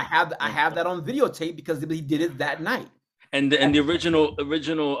solo. Right. I have that on videotape because he did it that night. And the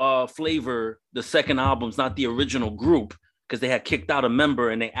original Flavor, the second album's not the original group because they had kicked out a member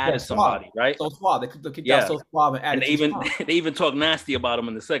and they added somebody, right? So Suave. They kicked out So Suave and added. And they even talk nasty about him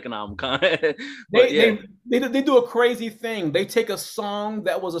in the second album. They do a crazy thing. They take a song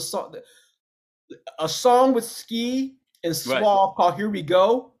that was a song with Ski and Suave called "Here We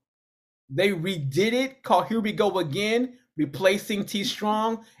Go." They redid it called "Here We Go Again," replacing T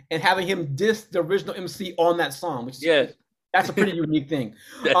Strong and having him diss the original MC on that song, which is that's a pretty unique thing.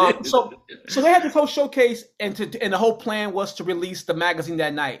 So they had this whole showcase, and the whole plan was to release the magazine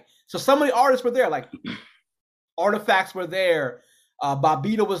that night. So some of the artists were there, like Artifacts were there,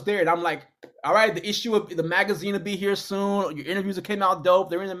 Bobito was there, and I'm like, all right, the issue of the magazine will be here soon. Your interviews that came out dope.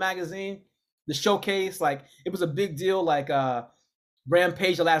 They're in the magazine. The showcase, like it was a big deal. Like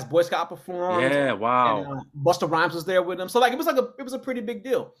Rampage, the last Boy Scout performed. Yeah, wow. And, Busta Rhymes was there with him, so like it was a pretty big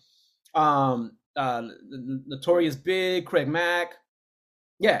deal. Notorious Big, Craig Mack.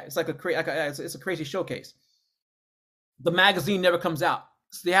 Yeah, it's like it's a crazy showcase. The magazine never comes out.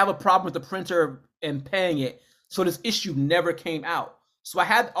 So they have a problem with the printer and paying it. So this issue never came out. So I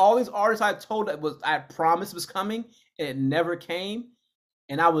had all these artists I told I promised was coming, and it never came.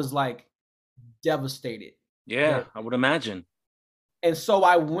 And I was like devastated. Yeah, I would imagine. And so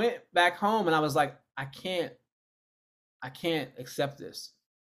I went back home and I was like, I can't accept this.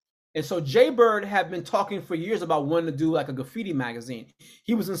 And so Jay Bird had been talking for years about wanting to do like a graffiti magazine.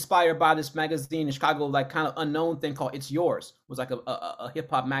 He was inspired by this magazine in Chicago, like kind of unknown thing called It's Yours. It was like a hip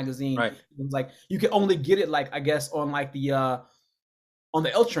hop magazine. Right. It was like you could only get it like I guess on like the on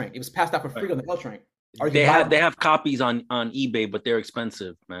the L train. It was passed out for free on the L train. They have copies on eBay, but they're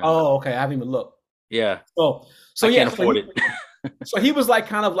expensive, man. Oh, okay. I haven't even looked. Yeah. So I can't afford it. So he was like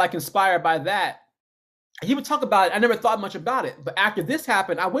kind of like inspired by that. He would talk about it. I never thought much about it. But after this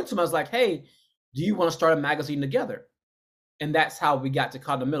happened, I went to him. I was like, hey, do you want to start a magazine together? And that's how we got to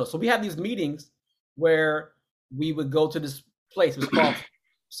Caught in the Middle. So we had these meetings where we would go to this place. It was called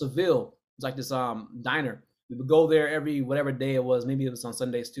Seville. It was like this diner. We would go there every whatever day it was. Maybe it was on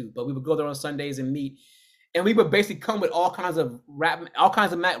Sundays too. But we would go there on Sundays and meet. and we would basically come with all kinds of rap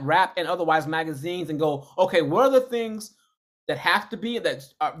and otherwise magazines, and go, okay, what are the things that have to be that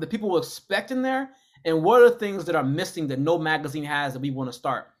the people will expect in there, and what are the things that are missing that no magazine has that we want to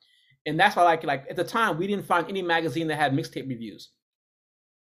start. And that's why, like at the time, we didn't find any magazine that had mixtape reviews.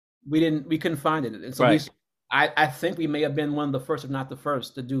 We couldn't find it, and so right. I think we may have been one of the first, if not the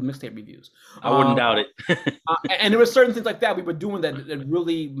first, to do mixtape reviews. I wouldn't doubt it. And there were certain things like that we were doing that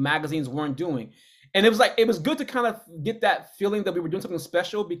really magazines weren't doing. And it was good to kind of get that feeling that we were doing something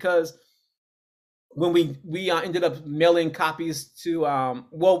special, because when we ended up mailing copies to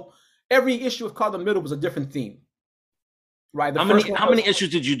every issue of Call the Middle was a different theme, right? How many issues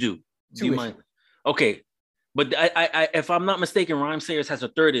did you do? Two issues. Mind? Okay, but I if I'm not mistaken, Rhyme Sayers has a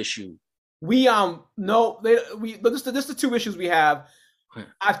third issue. This the two issues we have.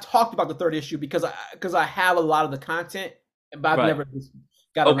 I've talked about the third issue because I have a lot of the content, but I've never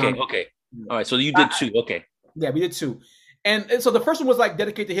got around. Okay. All right. So you did two. Okay. Yeah, we did two. And so the first one was like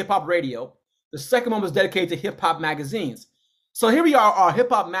dedicated to hip hop radio. The second one was dedicated to hip hop magazines. So here we are, our hip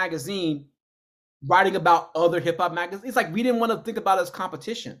hop magazine, writing about other hip hop magazines. It's like we didn't want to think about it as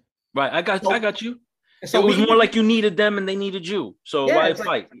competition. Right. I got you. So it was more like you needed them and they needed you. So why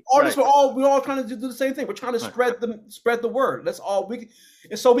fight? Artists we're all trying to do the same thing. We're trying to spread the word. That's all we.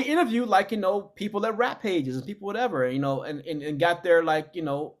 And so we interviewed people at rap pages and people whatever, and got their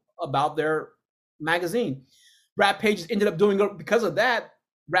about their magazine. Rap pages ended up doing, because of that.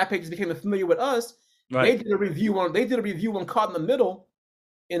 Rap pages became familiar with us. Right. They did a review on Caught in the Middle.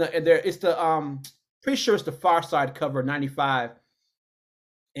 It's the pretty sure it's the Far Side cover, 95,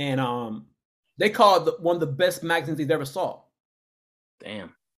 and they call it one of the best magazines they've ever saw.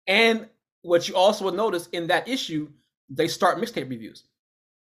 Damn. And what you also will notice in that issue, they start mixtape reviews.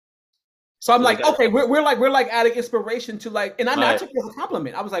 So I'm like, okay, we're like adding inspiration to and I took it as a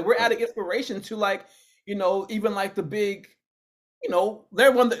compliment. I was like, we're adding inspiration to even the big,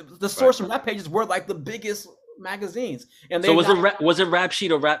 they're one of the source from Rap Pages were like the biggest magazines. And so was it Rap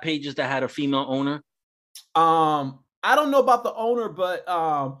Sheet or Rap Pages that had a female owner? I don't know about the owner, but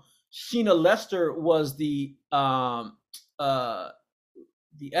Sheena Lester was the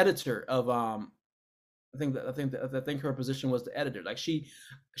editor of I think her position was the editor. Like she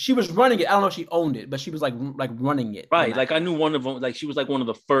was running it. I don't know if she owned it, but she was like running it. Right. Like I knew one of them. Like she was like one of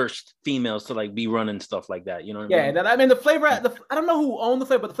the first females to be running stuff like that. You know what I mean? Yeah. I mean the Flavor. I don't know who owned the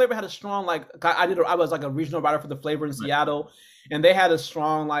Flavor, but the Flavor had a strong I was like a regional writer for the Flavor in Seattle, and they had a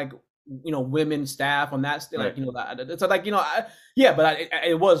strong women staff on that.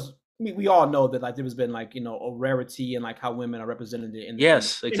 It was. We all know that there has been a rarity in how women are represented in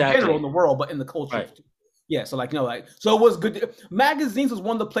general in the world, but in the culture. Right. Yeah, so so it was good. Magazines was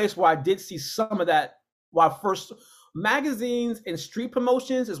one of the places where I did see some of that. Magazines and street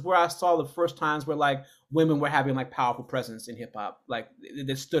promotions is where I saw the first times where women were having powerful presence in hip hop,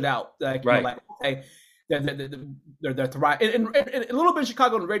 that stood out. They're thriving. And a little bit in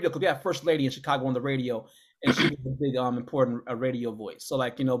Chicago on the radio, because we had First Lady in Chicago on the radio, and she was a big important radio voice. So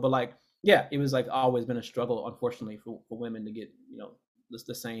it was always been a struggle, unfortunately, for women to get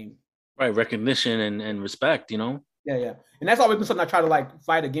the same recognition and respect. Yeah, and that's always been something I try to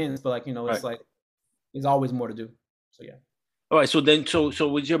fight against, but it's there's always more to do. So yeah. All right. So then, so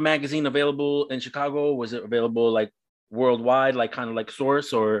was your magazine available in Chicago? Was it available worldwide, kind of like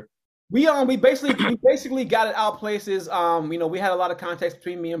Source, or? We basically got it out places. We had a lot of contacts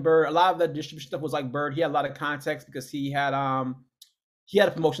between me and Bird. A lot of that distribution stuff was Bird. He had a lot of contacts because he had a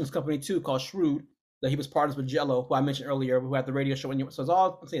promotions company too called Shrewd that he was partners with Jello, who I mentioned earlier, who had the radio show.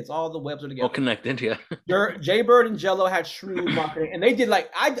 So it's all the webs are together. All connected, yeah. Jay Bird and Jello had Shrewd marketing, and they did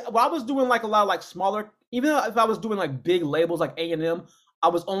I was doing a lot of smaller. Even if I was doing big labels like A&M, I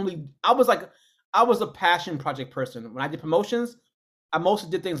was a passion project person. When I did promotions, I mostly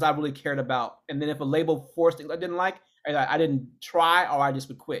did things I really cared about. And then if a label forced things I didn't like, I didn't try, or I just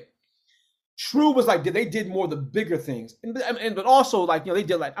would quit. True was they did more of the bigger things, but also they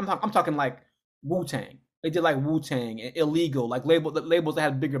did I'm talking Wu-Tang. They did Wu-Tang and Illegal, labels that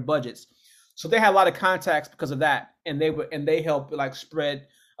had bigger budgets. So they had a lot of contacts because of that, and they helped spread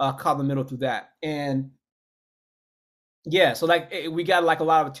Call the Middle through that. And yeah, so we got a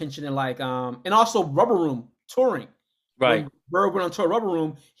lot of attention and also Rubber Room touring. Right. When Bird went on tour Rubber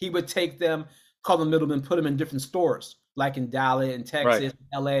Room, he would take them, Call the Middle, and put them in different stores, in Dallas and Texas,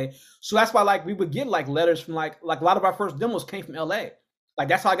 LA. So that's why we would get letters from a lot of our first demos came from LA.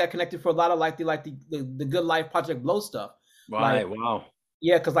 That's how I got connected for a lot of the Good Life Project Blow stuff. Right. Wow.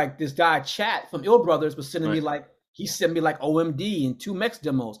 Yeah, because this guy Chat from Ill Brothers was sending me he sent me OMD and 2Mex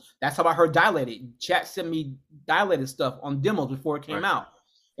demos. That's how I heard Dilated. Chat sent me Dilated stuff on demos before it came out.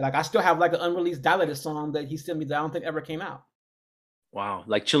 Like I still have like an unreleased Dialect song that he sent me that I don't think ever came out. Wow,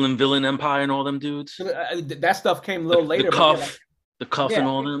 like Chillin' Villain Empire and all them dudes. That stuff came a The, little the later, but yeah, like, cuff, the cuff, yeah, and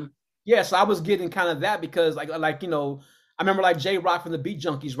all them. yeah. So I was getting kind of that because like I remember like J Rock from the Beat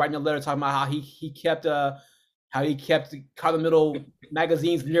Junkies writing a letter talking about how he kept Color Middle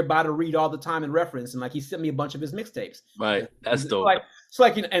magazines nearby to read all the time and reference, and like he sent me a bunch of his mixtapes. Right, that's So dope. like, so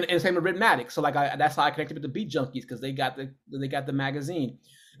like, and same with Rhythmatic. So like, that's how I connected with the Beat Junkies because they got the magazine,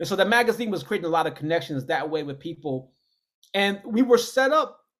 and so the magazine was creating a lot of connections that way with people, and we were set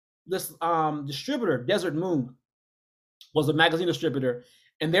up. This distributor, Desert Moon, was a magazine distributor,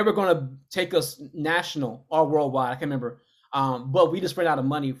 and they were going to take us national or worldwide. I can't remember. But we just ran out of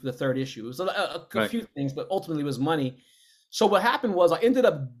money for the third issue. So a few things, but ultimately it was money. So what happened was I ended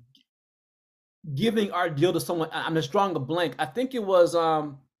up giving our deal to someone. I'm just drawing a blank. I think it was.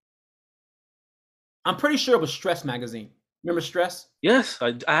 I'm pretty sure it was Stress magazine. Remember Stress? Yes,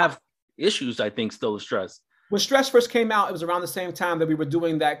 I have issues. I think still with Stress. When Stress first came out, it was around the same time that we were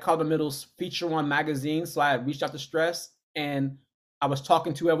doing that Color Middle's feature one magazine. So I reached out to Stress and I was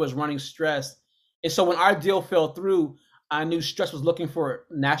talking to whoever was running Stress. And so when our deal fell through, I knew Stress was looking for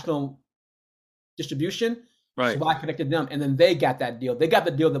national distribution. Right. So I connected them and then they got that deal. They got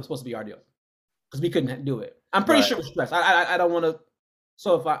the deal that was supposed to be our deal because we couldn't do it. I'm pretty sure it was Stress. I don't want to.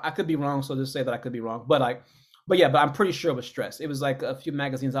 So if I could be wrong, so just say that I could be wrong. But I'm pretty sure it was Stress. It was like a few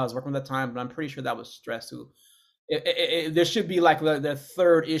magazines I was working with at that time, but I'm pretty sure that was Stress who. There should be like the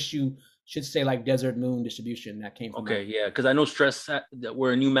third issue should say like Desert Moon distribution that came from. Okay, yeah, because I know Stress that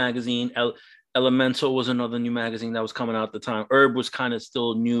were a new magazine. Elemental was another new magazine that was coming out at the time. Herb was kind of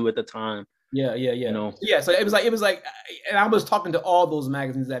still new at the time. Yeah. Yeah. So it was like, and I was talking to all those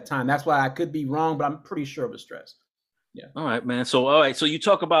magazines at that time. That's why I could be wrong, but I'm pretty sure it was Stress. Yeah. All right, man. So all right, so you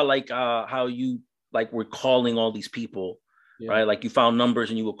talk about like how you like were calling all these people, right? Like you found numbers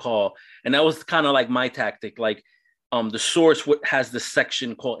and you would call, and that was kind of like my tactic. Like, the Source has this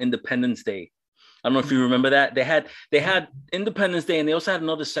section called Independence Day. I don't know if you remember that. They had Independence Day, and they also had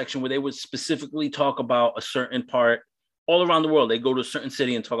another section where they would specifically talk about a certain part all around the world. They go to a certain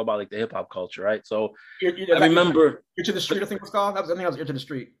city and talk about like the hip hop culture, right? So I remember Ear to the Street. I think it was called. I think that was Ear to the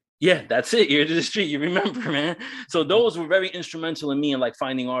Street. Yeah, that's it. Ear to the Street. You remember, man. So those were very instrumental in me and like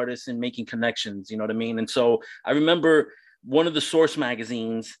finding artists and making connections. You know what I mean? And so I remember one of the Source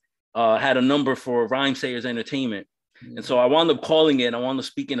magazines had a number for Rhyme Sayers Entertainment. And so I wound up calling it. I wound up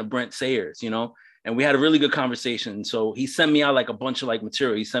speaking to Brent Sayers, and we had a really good conversation. So he sent me out like a bunch of like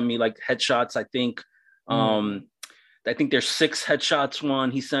material. He sent me like headshots, I think. I think there's 6 headshots. One,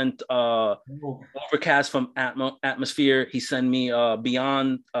 he sent Overcast from Atmosphere. He sent me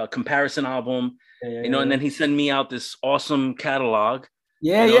Beyond Comparison album, and then he sent me out this awesome catalog.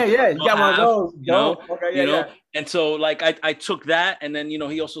 Yeah. You got one of those. And so like I took that, and then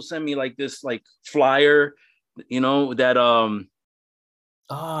he also sent me like this like flyer, that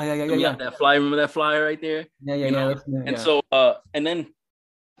that flyer. Remember that flyer right there? And so and then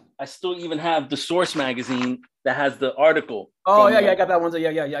I still even have the Source magazine that has the article. I got that one. Yeah.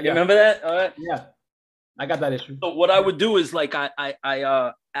 You remember that? All right. Yeah, I got that issue. So what I would do is like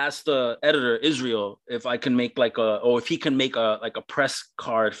I asked the editor Israel if I can make if he can make a press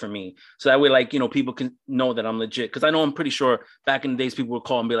card for me, so that way like people can know that I'm legit. Because I know I'm pretty sure back in the days people would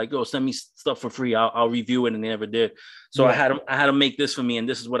call and be like, "Yo, send me stuff for free. I'll review it," and they never did. So I had to make this for me, and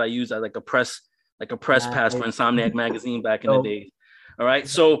this is what I used as like a press pass for Insomniac magazine back in the day. All right,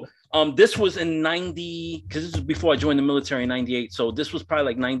 so this was in 90, because this was before I joined the military in 98. So this was probably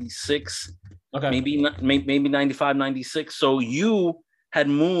like 96, maybe 95, 96. So you had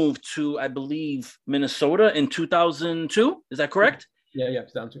moved to, I believe, Minnesota in 2002. Is that correct? Yeah,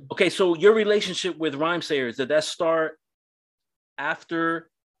 2002. Okay, so your relationship with Rhyme Sayers, did that start after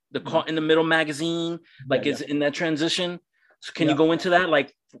the Caught in the Middle magazine? Like, is it in that transition? So can you go into that,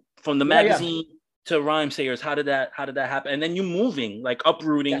 like from the magazine to Rhyme Sayers? How did that happen? And then you moving, like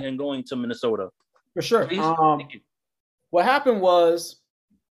uprooting and going to Minnesota. For sure. What happened was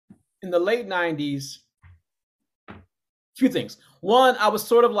in the late 90s, a few things. One, I was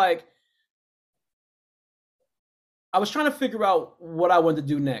sort of like, I was trying to figure out what I wanted to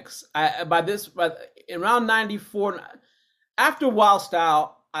do next. By around 94, after Wild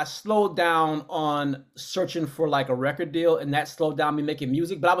Style, I slowed down on searching for like a record deal, and that slowed down me making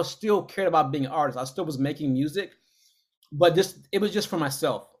music. But I was still cared about being an artist. I still was making music, but it was just for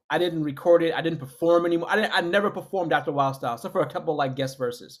myself. I didn't record it. I didn't perform anymore. I never performed after Wild Style, except for a couple like guest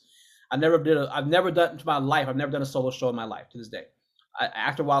verses. I've never done to my life. I've never done a solo show in my life to this day.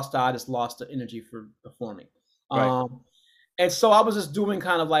 After Wild Style, I just lost the energy for performing. Right. And so I was just doing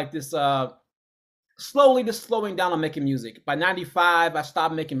kind of like this slowly just slowing down on making music. By 95, I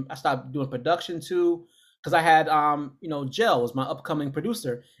stopped doing production too. Because I had Gel was my upcoming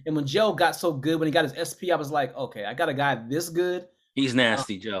producer. And when Gel got so good, when he got his SP, I was like, okay, I got a guy this good. He's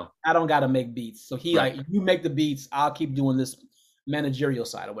nasty, Joe. I don't gotta make beats. So he Right. like, you make the beats, I'll keep doing this managerial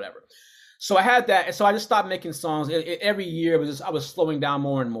side or whatever. So I had that, and so I just stopped making songs. Every year I was slowing down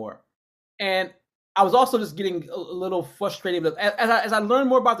more and more, and I was also just getting a little frustrated. As I learned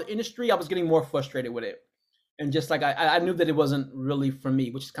more about the industry, I was getting more frustrated with it, and just like I knew that it wasn't really for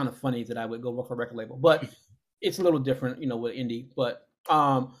me, which is kind of funny that I would go work for a record label, but it's a little different, with indie. But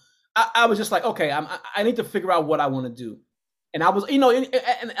I was just like, okay, I need to figure out what I want to do. And I was,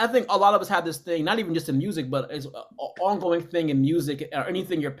 and I think a lot of us have this thing, not even just in music, but it's an ongoing thing in music or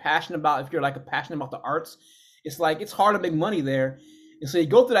anything you're passionate about. If you're like passionate about the arts, it's like it's hard to make money there. And so you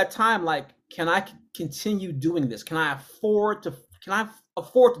go through that time, like, can I continue doing this? Can I afford to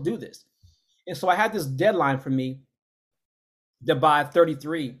do this? And so I had this deadline for me that by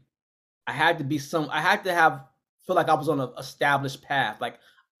 33, I had to have feel like I was on an established path. Like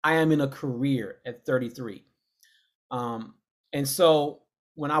I am in a career at 33. And so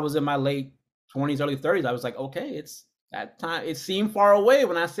when I was in my late 20s, early 30s, I was like, okay, it's that time. It seemed far away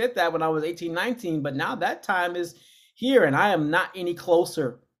when I said that when I was 18, 19, but now that time is here and I am not any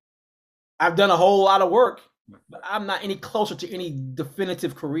closer. I've done a whole lot of work, but I'm not any closer to any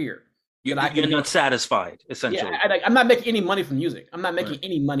definitive career. You're not satisfied, essentially. Yeah, I'm not making any money from music. I'm not making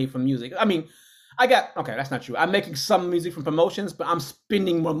any money from music. I mean, okay, that's not true. I'm making some music from promotions, but I'm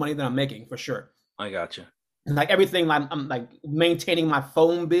spending more money than I'm making for sure. I gotcha. Like everything, I'm like maintaining my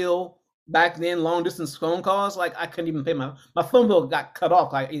phone bill back then, long distance phone calls. Like I couldn't even pay my phone bill got cut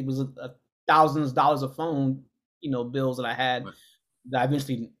off. Like it was thousands of dollars of phone, bills that I had that I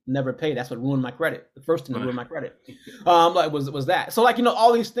eventually never paid. That's what ruined my credit. The first thing that ruined my credit, like was that. So like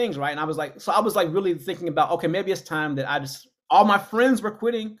all these things, right? And I was like really thinking about, okay, maybe it's time that all my friends were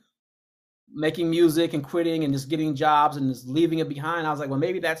quitting making music and quitting and just getting jobs and just leaving it behind. I was like, well,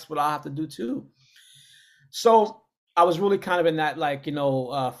 maybe that's what I'll have to do too. So I was really kind of in that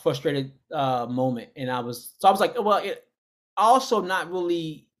frustrated moment, and I was like, well, also not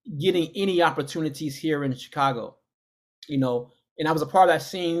really getting any opportunities here in Chicago, and I was a part of that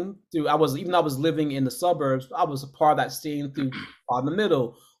scene through. Even though I was living in the suburbs, I was a part of that scene through in the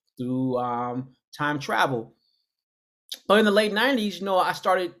middle, through time travel. But in the late '90s, I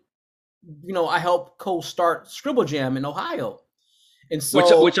started, I helped co-start Scribble Jam in Ohio. And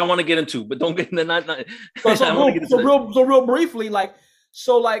so, which I want to get into, but don't get into that. So real briefly,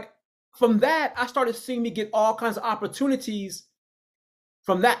 from that, I started seeing me get all kinds of opportunities.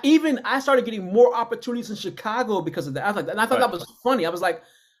 From that, even I started getting more opportunities in Chicago because of that. I thought that was funny. I was like,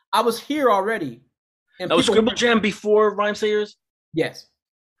 I was here already. And that was Scribble Jam before Rhymesayers? Yes.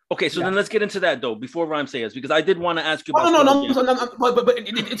 Okay, so then let's get into that though before Rhymesayers, because I did want to ask you about. But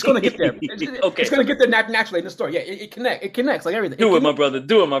it's going to get there. Okay, it's going to get there naturally in the story. Yeah, it connects like everything. Do it, my brother.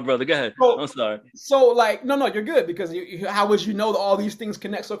 Go ahead. I'm sorry. So no, you're good because how would you know that all these things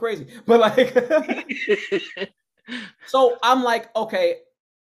connect so crazy? But so I'm like, okay,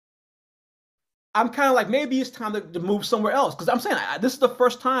 I'm kind of like maybe it's time to move somewhere else because I'm saying this is the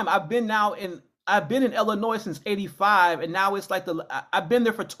first time I've been in Illinois since '85, and now it's like I've been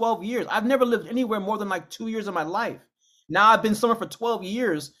there for 12 years. I've never lived anywhere more than like 2 years of my life. Now I've been somewhere for 12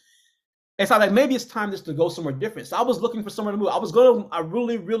 years. And so like maybe it's time just to go somewhere different. So I was looking for somewhere to move. I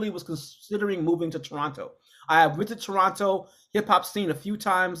really, really was considering moving to Toronto. I have went to Toronto hip hop scene a few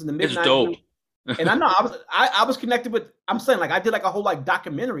times in the mid-90s. It's dope. And I know I was connected with, I'm saying like I did like a whole like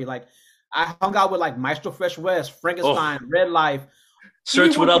documentary. Like I hung out with like Maestro Fresh West, Frankenstein, Red Life.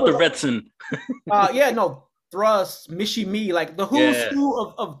 Search without the Redson. Thrust, Mishi Me, like the who's who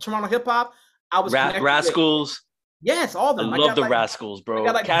of Toronto hip hop. I was Rascals. With. Yes, all of them. I love the Rascals, bro.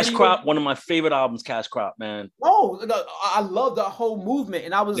 Cash Crop, one of my favorite albums, Cash Crop, man. Oh, I love the whole movement.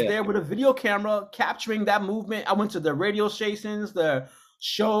 And I was there with a video camera capturing that movement. I went to the radio stations, the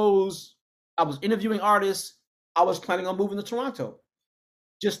shows. I was interviewing artists. I was planning on moving to Toronto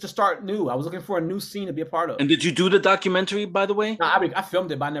just to start new. I was looking for a new scene to be a part of. And did you do the documentary, by the way? No, I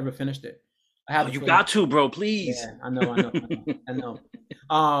filmed it, but I never finished it. You got to, bro, please. Yeah, I know.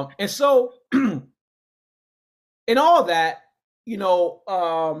 And so in all that,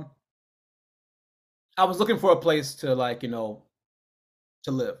 I was looking for a place to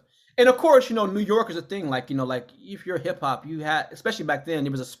to live. And of course, New York is a thing. Like if you're hip hop, you had, especially back then,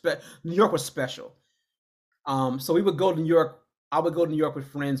 it was New York was special. So we would go to New York. I would go to New York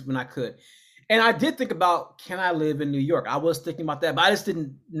with friends when I could. And I did think about, can I live in New York? I was thinking about that, but I just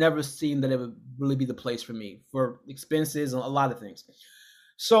never seemed that it would really be the place for me for expenses and a lot of things.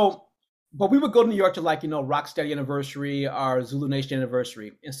 So but we would go to New York to like, Rocksteady anniversary, our Zulu Nation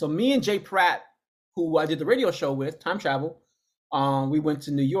anniversary. And so me and Jay Pratt, who I did the radio show with, Time Travel, we went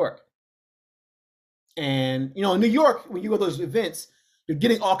to New York. And in New York, when you go to those events, you're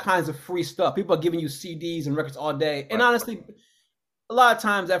getting all kinds of free stuff. People are giving you CDs and records all day. And honestly, a lot of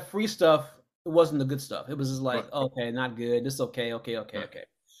times that free stuff, it wasn't the good stuff. It was just like, okay, not good. This okay.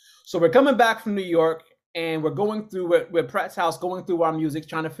 So we're coming back from New York, and we're going through we're Pratt's house, going through our music,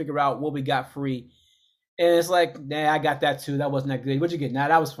 trying to figure out what we got free. And it's like, nah, I got that too. That wasn't that good. What'd you get? Nah,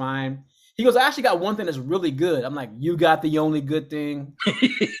 that was fine. He goes, I actually got one thing that's really good. I'm like, you got the only good thing?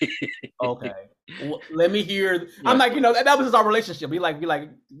 Okay. Well, let me hear. I'm like, that was just our relationship. We like give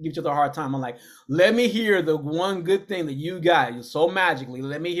each other a hard time. I'm like, let me hear the one good thing that you got. You so magically,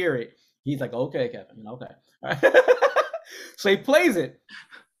 let me hear it. He's like, okay, Kevin. Okay. All right. So he plays it,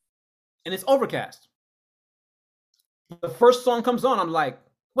 and it's Overcast. The first song comes on. I'm like,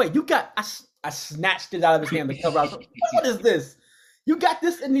 wait, you got? I snatched it out of his hand. The cover. I was like, what is this? You got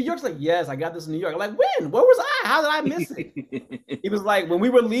this in New York? He's like, yes, I got this in New York. I'm like, when? Where was I? How did I miss it? He was like, when we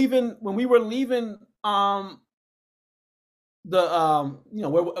were leaving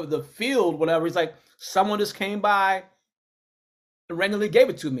the field, whatever. He's like, someone just came by and randomly gave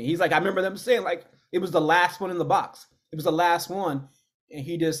it to me. He's like, I remember them saying like it was the last one in the box. It was the last one, and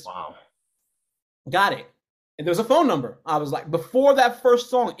he just got it. And there was a phone number. I was like, before that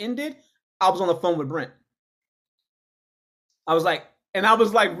first song ended, I was on the phone with Brent. I was like,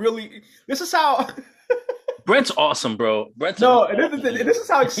 really, this is how. Brent's awesome, bro. This is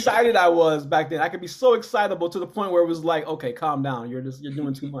how excited I was back then. I could be so excitable to the point where it was like, okay, calm down. You're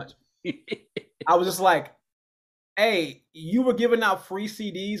doing too much. I was just like, hey, you were giving out free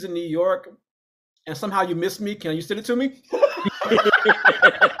CDs in New York, and somehow you missed me. Can you send it to me?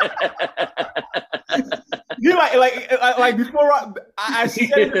 You like before I said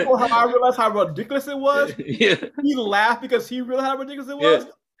it before how I realized how ridiculous it was. Yeah. He laughed because he realized how ridiculous it was.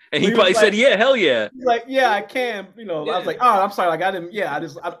 Yeah. And he probably said, "Yeah, hell yeah." He's like, "Yeah, I can." I was like, "Oh, I'm sorry. Like, I didn't. Yeah,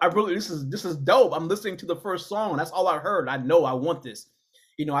 I really. This is dope. I'm listening to the first song, and that's all I heard. I know I want this.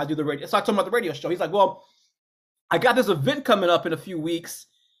 I do the radio. So I told him about the radio show. He's like, "Well, I got this event coming up in a few weeks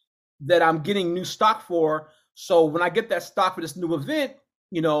that I'm getting new stock for. So when I get that stock for this new event,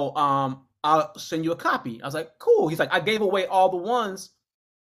 I'll send you a copy." I was like, "Cool." He's like, "I gave away all the ones,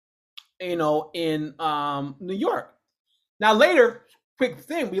 in New York." Now later, quick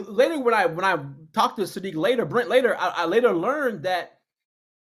thing. When I talked to Sadiq later, Brent later, I later learned that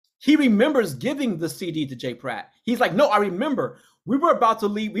he remembers giving the CD to Jay Pratt. He's like, "No, I remember. We were about to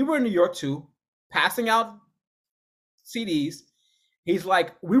leave. We were in New York too, passing out CDs." He's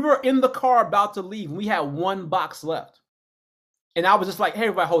like, "We were in the car about to leave. And we had one box left." And I was just like, "Hey,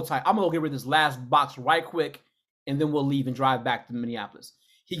 everybody, hold tight. I'm going to get rid of this last box right quick, and then we'll leave and drive back to Minneapolis."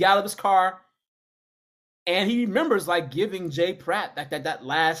 He got out of his car, and he remembers like giving Jay Pratt that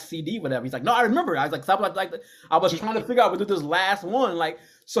last CD, whatever. He's like, "No, I remember." I was like, I was trying to figure out what to do this last one. Like,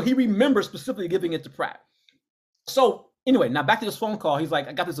 so he remembers specifically giving it to Pratt. So anyway, now back to this phone call. He's like,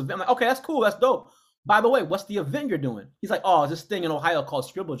 "I got this event." I'm like, "Okay, that's cool. That's dope. By the way, what's the event you're doing?" He's like, "Oh, this thing in Ohio called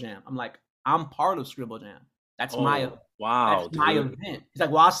Scribble Jam." I'm like, "I'm part of Scribble Jam. That's my event." He's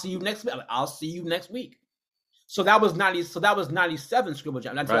like, "Well, I'll see you next week." I'm like, "I'll see you next week." So that was 97 Scribble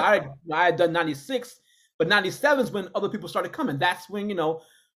Jam. That's right. I had done 96, but 97 is when other people started coming. That's when Eminem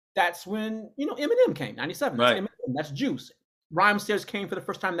came. 97. Right. That's Juice. Rhymesters came for the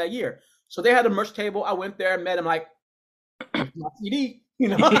first time that year. So they had a merch table. I went there and met him. Like, my CD.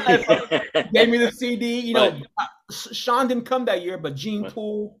 Gave me the CD. Sean didn't come that year, but Gene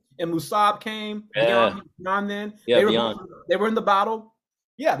Poole and Musab came. Beyond then. Yeah, they were in the battle.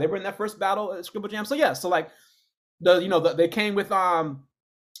 Yeah, they were in that first battle at Scribble Jam. So yeah, so like they came with sorry,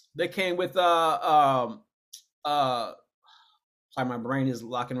 my brain is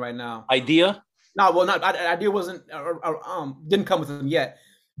locking right now. Idea? No, well, not Idea wasn't didn't come with them yet,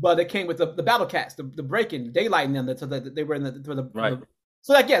 but it came with the Battle Cats, the Breaking, Daylight, and them. So they were in the right.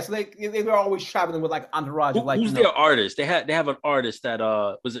 So like yes, they were always traveling with like entourage. Who's their artist? They have an artist that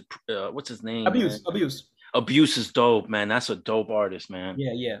was it what's his name? Abuse is dope, man. That's a dope artist, man.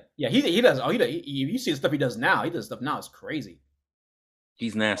 Yeah. He does. You see the stuff he does now. He does stuff now. It's crazy.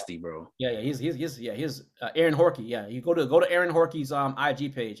 He's nasty, bro. Yeah. He's Aaron Horkey. Yeah, you go to Aaron Horkey's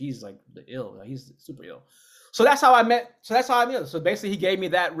IG page. He's like ill. He's super ill. So that's how I met. So basically, he gave me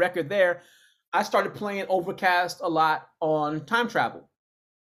that record there. I started playing Overcast a lot on Time Travel,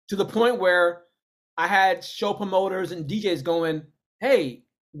 to the point where I had show promoters and DJs going, "Hey,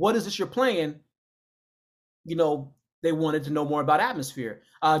 what is this you're playing?" They wanted to know more about Atmosphere.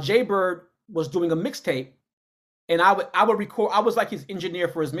 Jay Bird was doing a mixtape and I would record. I was like his engineer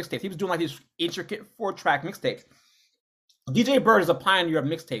for his mixtapes. He was doing like these intricate 4-track mixtapes. DJ Bird is a pioneer of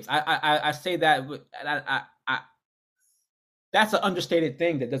mixtapes. I say that. That's an understated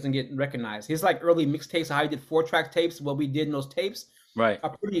thing that doesn't get recognized. His like early mixtapes, how he did 4-track tapes, what we did in those tapes, right,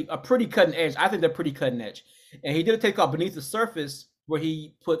 are pretty cutting edge. I think they're pretty cutting edge. And he did a tape called Beneath the Surface where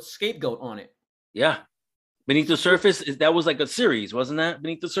he put Scapegoat on it. Yeah. Beneath the Surface, that was like a series, wasn't that?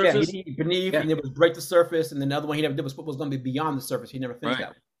 Beneath the Surface? Yeah, Beneath, and it was Break the Surface, and then the other one he never did was going to be Beyond the Surface. He never finished that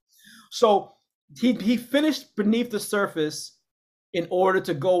one. So he finished Beneath the Surface in order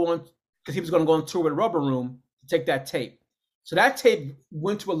to go on, because he was going to go on tour with Rubber Room to take that tape. So that tape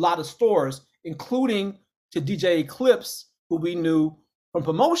went to a lot of stores, including to DJ Eclipse, who we knew from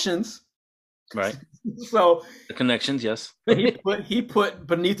promotions. Right. So the connections, yes. he put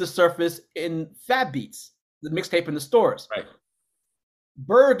Beneath the Surface in Fat Beats, the mixtape in the stores. Right.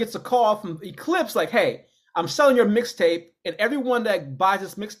 Bird gets a call from Eclipse like, hey, I'm selling your mixtape, and everyone that buys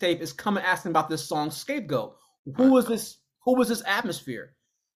this mixtape is coming asking about this song Scapegoat. Who was this Atmosphere?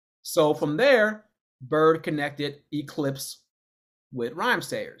 So from there, Bird connected Eclipse with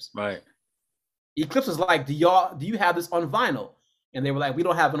Rhymesayers. Right. Eclipse was like, do you have this on vinyl? And they were like, we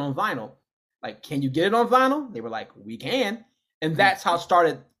don't have it on vinyl. Like, can you get it on vinyl? They were like, we can. And that's how it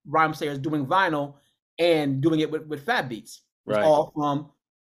started, Rhymesayers doing vinyl and doing it with Fat Beats. It's all from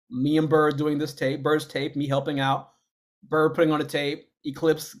me and Bird doing this tape, Bird's tape, me helping out, Bird putting on the tape,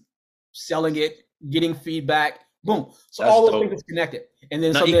 Eclipse selling it, getting feedback, boom. So that's all those things is connected. And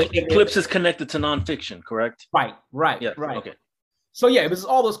then now, Eclipse is connected to nonfiction, correct? Right. Yeah, right. Okay. So yeah, it was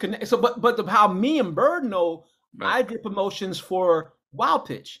all those connect. So how me and Bird know, I did promotions for Wild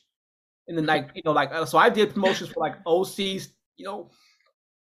Pitch. And then so I did promotions for like OC's,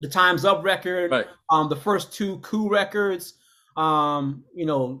 the Time's Up record, the first 2 Coup records,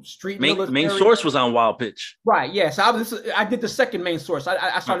 Street Main Source was on Wild Pitch. Right, yeah. So I did the second Main Source.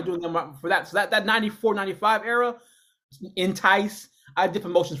 I started doing them for that. So that 94, 95 era, Entice, I did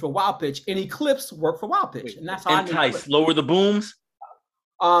promotions for Wild Pitch, and Eclipse worked for Wild Pitch. And that's how Entice, Lower the Booms?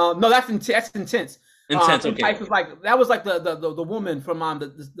 No, that's Intense. Intense, okay. Entice was like, that was like the woman from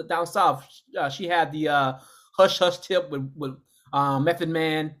the down south. She had the Hush Hush tip with Method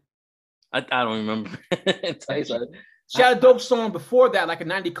Man. I don't remember. Entice. She had a dope song before that, like a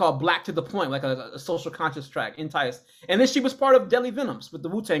 90 called Black to the Point, like a social conscious track, Entice. And then she was part of Deadly Venoms with the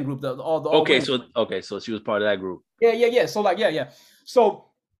Wu-Tang group. So she was part of that group. Yeah. So So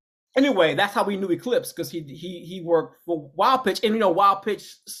anyway, that's how we knew Eclipse, because he worked for Wild Pitch, and Wild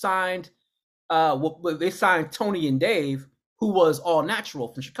Pitch signed. They signed Tony and Dave, who was All Natural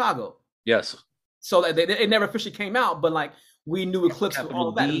from Chicago. Yes. So that it never officially came out, but like we knew Eclipse with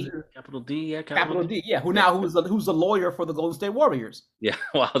all that. Capital D, yeah. Capital D, yeah. Who's a lawyer for the Golden State Warriors. Yeah,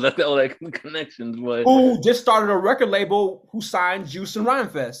 wow, that's all that connections was. Who just started a record label, who signed Juice and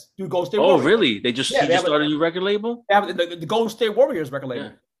Rhymefest through Golden State Warriors. Oh, really? He just started a new record label? Yeah, the Golden State Warriors record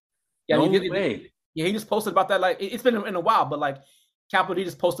label. Yeah, no way. He just posted about that. Like, it's been in a while, but like Capital D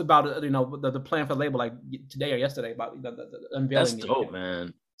just posted about the plan for the label like today or yesterday about the unveiling. That's dope,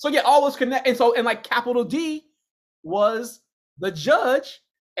 man. So yeah, all those connect, and like Capital D was the judge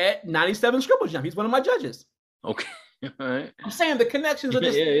at 97 Scribble Jam. He's one of my judges. Okay, all right. I'm saying the connections are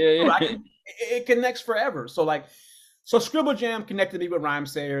just it connects forever. So Scribble Jam connected me with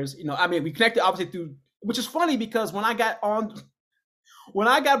Rhymesayers. We connected obviously through, which is funny because when I got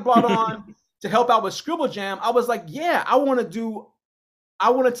brought on to help out with Scribble Jam, I was like, yeah, I want to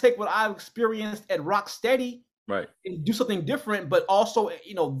take what I've experienced at Rocksteady, right, and do something different, but also,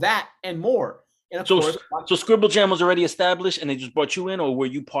 that and more. And of course, so Scribble Jam was already established and they just brought you in, or were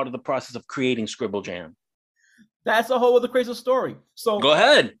you part of the process of creating Scribble Jam? That's a whole other crazy story. So go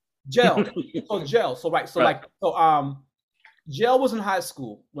ahead. Gel. Gel was in high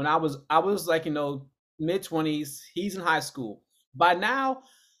school when I was like, mid-20s. He's in high school. By now,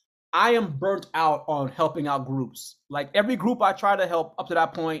 I am burnt out on helping out groups. Like every group I tried to help up to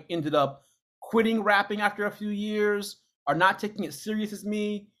that point ended up quitting rapping after a few years, or not taking it serious as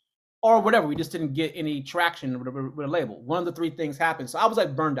me, or whatever. We just didn't get any traction with a label. One of the 3 things happened. So I was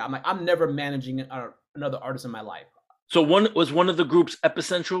like burned out. I'm like, I'm never managing another artist in my life. So one of the groups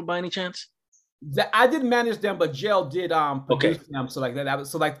Epicentral by any chance? I didn't manage them, but Gel did produce them. So like that, I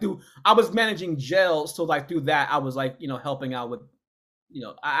was managing Gel. So like through that, I was like, helping out with,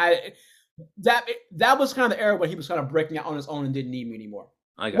 that was kind of the era when he was kind of breaking out on his own and didn't need me anymore.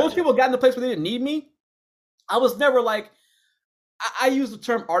 Most people got in the place where they didn't need me. I was never like, I use the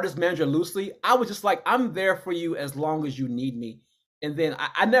term artist manager loosely. I was just like, I'm there for you as long as you need me. And then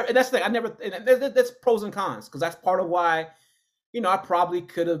I never, and that's the thing, and that's pros and cons, because that's part of why I probably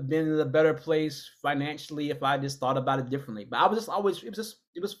could have been in a better place financially if I just thought about it differently. But I was just always, it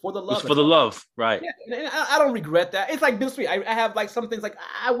was for the It was love. for the love, right? Yeah, and I don't regret that. It's like bittersweet. I have like some things like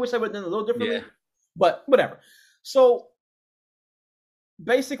I wish I would have done a little differently, Yeah. but whatever. So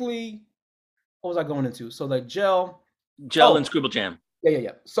basically, what was I going into? So like Gel. Gel and Oh, Scribble Jam.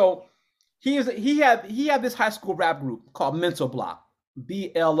 yeah. So he had this high school rap group called Mental Block,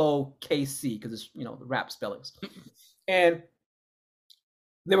 BLOKC, because it's the rap spellings, and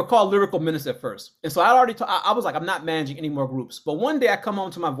they were called Lyrical Menace at first. And so I was like, I'm not managing any more groups. But one day I come home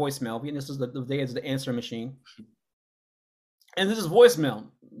to my voicemail, and this is the day of the answer machine. And this is voicemail.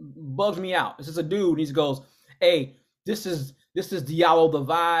 Bugs me out. This is a dude, and he goes, "Hey, this is Diallo, the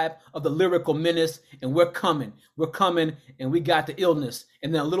vibe of the Lyrical Menace, and we're coming. We're coming, and we got the illness."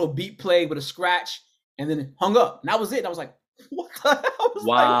 And then a little beat played with a scratch, and then it hung up. And that was it. And I was like, what the hell?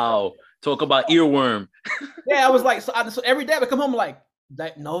 Wow. Like, talk about earworm. Yeah, I was like, so every day I come home like,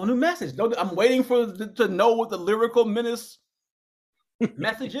 that no new message. No, I'm waiting to know what the Lyrical Menace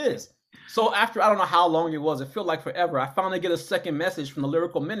message is. So after I don't know how long it was, it felt like forever. I finally get a second message from the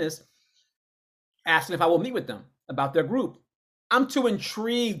Lyrical Menace asking if I will meet with them about their group. I'm too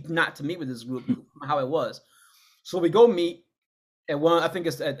intrigued not to meet with this group, how it was. So we go meet at I think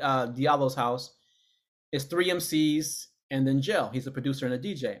it's at Diallo's house. It's 3 MCs and then Gel. He's a producer and a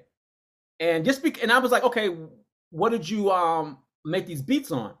DJ. And and I was like, okay, what did you make these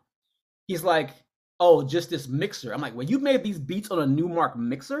beats on? He's like, oh, just this mixer. I'm like, well, you made these beats on a Newmark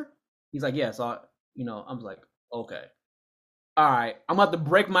mixer? He's like, yeah. So I was like, okay, all right, I'm about to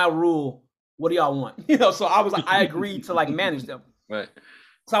break my rule. What do y'all want? So I was like, I agreed to like manage them. Right.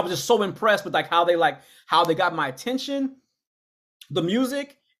 So I was just so impressed with like how they got my attention, the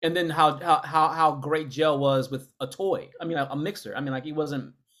music, and then how great Gel was with a toy. I mean, a mixer. I mean, like he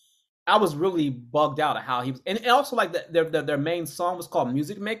wasn't. I was really bugged out at how he was, and also like their main song was called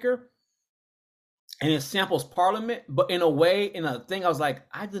Music Maker, and it samples Parliament, but in a thing I was like,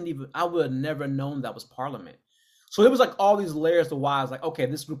 I would have never known that was Parliament. So it was like all these layers to why I was like, okay,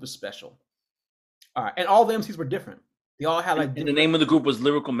 this group is special. All right, and all the MCs were different. They all had like. And the name of the group was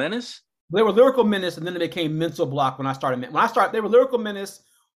Lyrical Menace. They were Lyrical Menace, and then they became Mental Block when I started. They were Lyrical Menace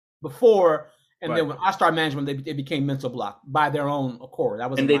before. And then when I started management, they became Mental Block by their own accord.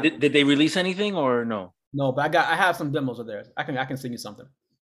 That was. And did they release anything or no? No, but I have some demos of theirs. I can send you something.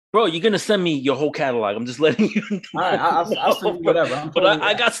 Bro, you're gonna send me your whole catalog. I'm just letting you know. All right, I'll send you whatever. But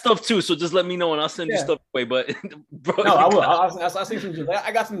I got stuff too, so just let me know and I'll send you stuff away. But bro, no, I will. I'll send some gems.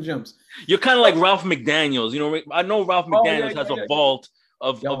 I got some gems. You're kind of like Ralph McDaniels. I know Ralph McDaniels has a vault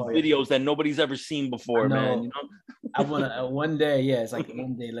of videos that nobody's ever seen before, man. I want to one day. Yeah, it's like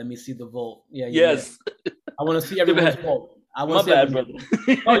one day. Let me see the vault. Yeah. Yes. Yeah. I want to see everyone's vault. I want to see. My bad, brother.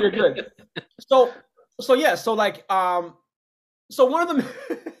 Oh, you're good. So yeah. So like so one of them.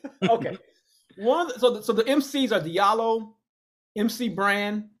 Okay. So the MCs are Diallo, MC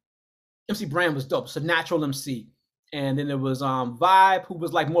Brand. MC Brand was dope. It's a natural MC. And then there was Vibe, who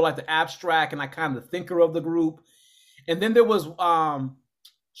was like more like the abstract and like kind of the thinker of the group. And then there was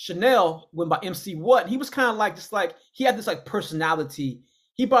Chanel, went by MC What. He was kind of like just like he had this like personality.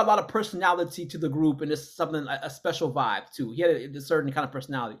 He brought a lot of personality to the group, and it's something a special vibe too. He had a certain kind of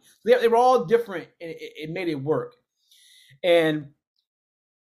personality. They were all different, and it made it work. And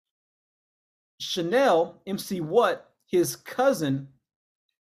Chanel, MC What, his cousin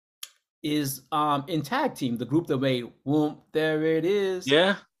is in Tag Team, the group that made Whoop, There It Is.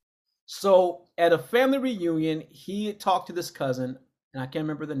 Yeah. So at a family reunion, he talked to this cousin, and I can't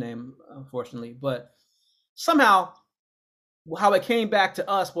remember the name, unfortunately, but somehow how it came back to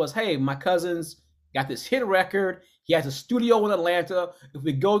us was, hey, my cousin's got this hit record. He has a studio in Atlanta. If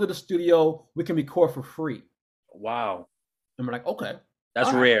we go to the studio, we can record for free. Wow. And we're like, okay.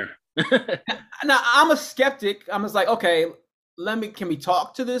 That's rare. Now, I'm a skeptic. I'm just like, okay, can we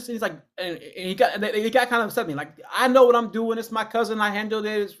talk to this? And he's like, and he got kind of upset me. Like, I know what I'm doing. It's my cousin. I handle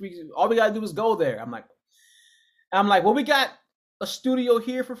this. All we got to do is go there. I'm like, well, we got a studio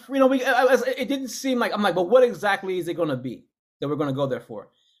here for free. It didn't seem like, I'm like, but what exactly is it going to be that we're going to go there for?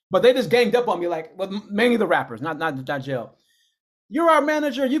 But they just ganged up on me, like, well, mainly the rappers, not Jail. You're our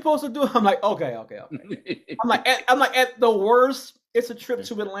manager. You supposed to do it. I'm like, okay. I'm like, at the worst, it's a trip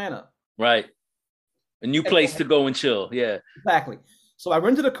to Atlanta. Right. A new place to go and chill. Yeah. Exactly. So I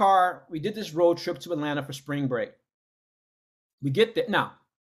rented a car. We did this road trip to Atlanta for spring break. We get there. Now,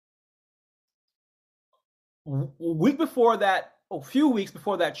 a few weeks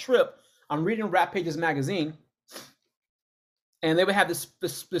before that trip, I'm reading Rap Pages magazine, and they would have this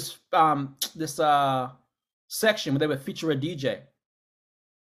section where they would feature a DJ.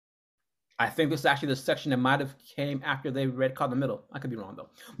 I think this is actually the section that might have came after they read Caught in the Middle. I could be wrong though.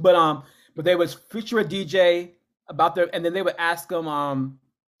 But they would feature a DJ about their, and then they would ask them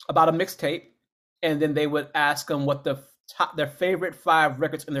about a mixtape, and then they would ask them what their favorite 5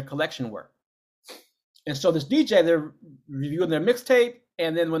 records in their collection were. And so this DJ, they're reviewing their mixtape,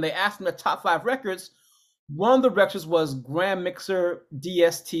 and then when they asked them the top 5 records, one of the records was Grand Mixer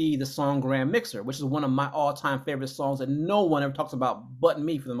DST, the song Grand Mixer, which is one of my all-time favorite songs that no one ever talks about but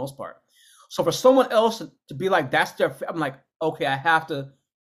me for the most part. So for someone else to be like, that's their, I'm like, okay, I have to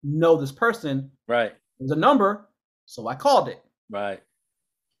know this person. Right. There's a number, so I called it. Right.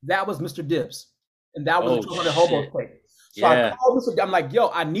 That was Mr. Dibs. And that was the Hobo tape. So yeah. I called Mr. I'm like, yo,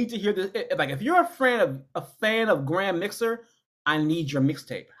 I need to hear this. Like, if you're a fan of Grand Mixer, I need your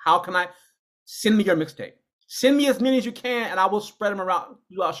mixtape. How can I send me your mixtape? Send me as many as you can, and I will spread them around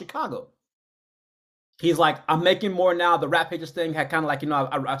throughout Chicago. He's like, I'm making more now. The Rap Pages thing had kind of like,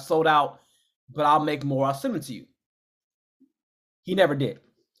 I sold out, but I'll make more. I'll send it to you. He never did.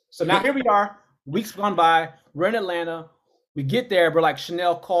 So now here we are. Weeks gone by. We're in Atlanta. We get there. We're like,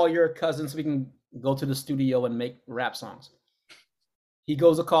 Chanel, call your cousin so we can go to the studio and make rap songs. He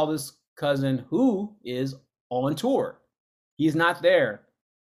goes to call this cousin who is on tour. He's not there.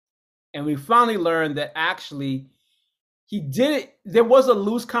 And we finally learned that actually he did it. There was a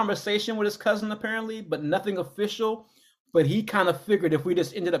loose conversation with his cousin apparently, but nothing official. But he kind of figured if we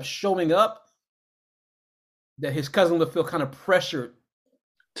just ended up showing up, that his cousin would feel kind of pressured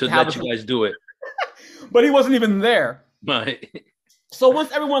to let you guys do it. But he wasn't even there. Right. So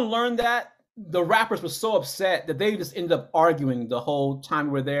once everyone learned that, the rappers were so upset that they just ended up arguing the whole time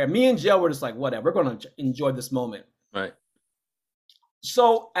we were there. Me and Joe were just like, whatever, we're going to enjoy this moment. Right.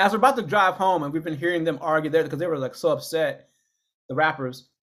 So as we're about to drive home, and we've been hearing them argue there because they were like so upset, the rappers.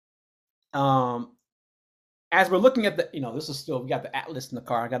 As we're looking at the, this is still, we got the Atlas in the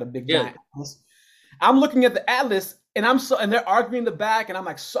car. I got a big giant Atlas. I'm looking at the Atlas, and and they're arguing in the back, and I'm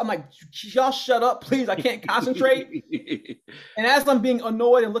like, y'all shut up, please. I can't concentrate. And as I'm being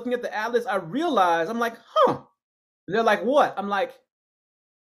annoyed and looking at the Atlas, I realize, I'm like, huh. And they're like, what? I'm like,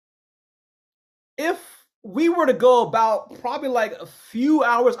 if we were to go about probably like a few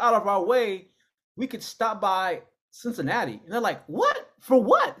hours out of our way, we could stop by Cincinnati. And they're like, what? For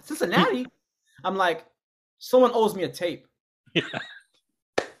what? Cincinnati? I'm like, someone owes me a tape.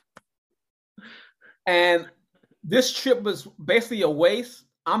 And this trip was basically a waste.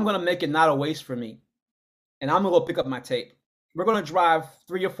 I'm going to make it not a waste for me. And I'm going to go pick up my tape. We're going to drive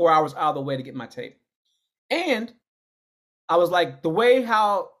 3 or 4 hours out of the way to get my tape. And I was like, the way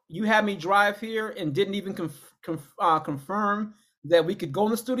how you had me drive here and didn't even confirm that we could go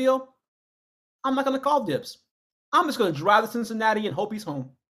in the studio, I'm not going to call Dibs. I'm just going to drive to Cincinnati and hope he's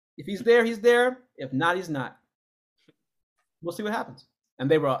home. If he's there, he's there. If not, he's not. We'll see what happens. And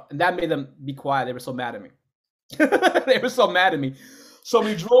that made them be quiet. They were so mad at me. They were so mad at me. So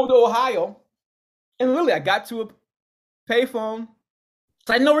we drove to Ohio, and literally I got to a payphone.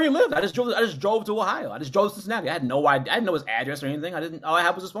 I didn't know where he lived. I just drove to Ohio. I just drove to Cincinnati. I had no idea. I didn't know his address or anything. All I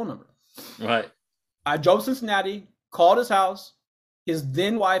had was his phone number. Right. I drove to Cincinnati, called his house. His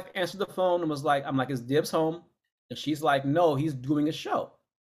then wife answered the phone and was like, I'm like, is Dibs home? And she's like, no, he's doing a show.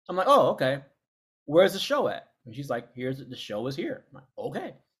 I'm like, oh, okay. Where's the show at? And she's like, the show is here. I'm like,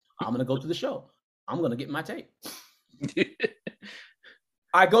 okay, I'm going to go to the show. I'm going to get my tape.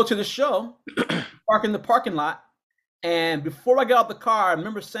 I go to the show, park in the parking lot. And before I get out the car, I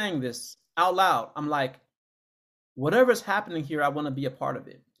remember saying this out loud. I'm like, whatever's happening here, I want to be a part of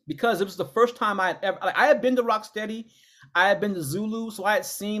it. Because it was the first time I had been to Rocksteady. I had been to Zulu. So I had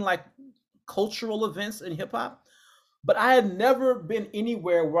seen like cultural events in hip hop. But I had never been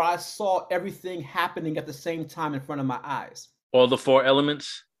anywhere where I saw everything happening at the same time in front of my eyes. All the 4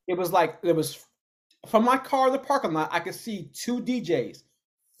 elements? It was from my car in the parking lot, I could see 2 DJs,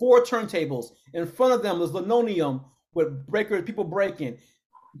 4 turntables. In front of them was linoleum with breakers, people breaking.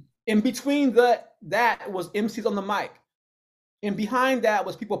 In between that was MCs on the mic. And behind that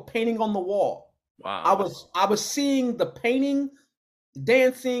was people painting on the wall. Wow. I was seeing the painting,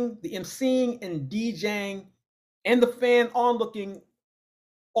 dancing, the MCing, and DJing, and the fan onlooking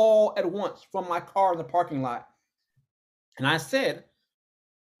all at once from my car in the parking lot. And I said,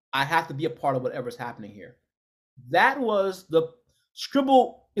 I have to be a part of whatever's happening here. That was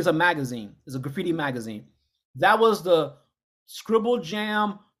Scribble is a magazine, is a graffiti magazine. That was the Scribble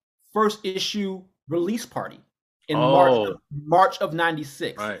Jam first issue release party in March of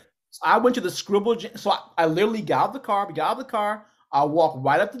 96. Right. So I went to the Scribble Jam. So I literally got out of the car. I walked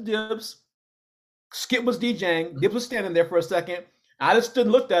right up to Dibs. Skip was DJing. Dibs was standing there for a second. I just stood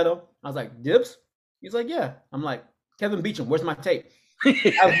and looked at him. I was like, Dibs? He's like, yeah. I'm like, Kevin Beacham, where's my tape?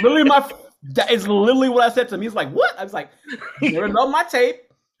 That's literally That is literally what I said to him. He's like, what? I was like, you never know my tape.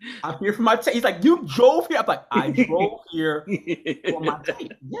 I'm here for my tape. He's like, you drove here? I'm like, I drove here for my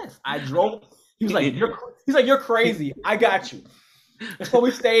tape. Yes, I drove. He was like, you're crazy. I got you. And so we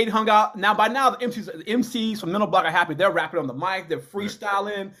stayed, hung out. Now, by now, the MCs from Mental Block are happy. They're rapping on the mic. They're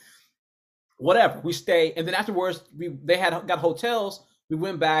freestyling. Whatever. We stay. And then afterwards, they had got hotels. We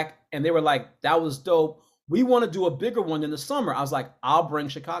went back, and they were like, that was dope. We want to do a bigger one in the summer. I was like, I'll bring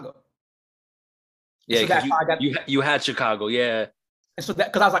Chicago. Yeah, because you had Chicago, yeah. And so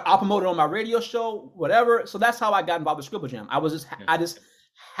that, because I was like, I'll promote it on my radio show, whatever. So that's how I got involved with Scribble Jam. I just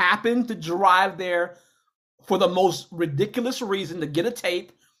happened to drive there for the most ridiculous reason to get a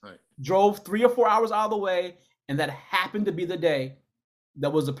tape. Right. Drove 3 or 4 hours out of the way, and that happened to be the day that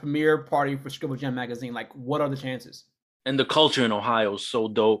was a premiere party for Scribble Jam magazine. Like, what are the chances? And the culture in Ohio is so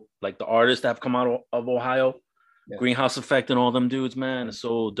dope. Like the artists that have come out of Ohio, Greenhouse Effect and all them dudes, man, it's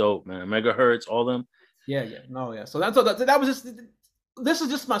so dope, man. Megahertz, all them. Yeah. So that was just. This is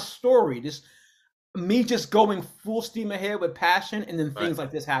just my story. Just me just going full steam ahead with passion, and then things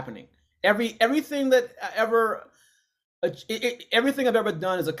like this happening. Everything I've ever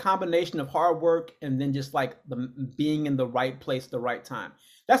done is a combination of hard work and then just like being in the right place at the right time.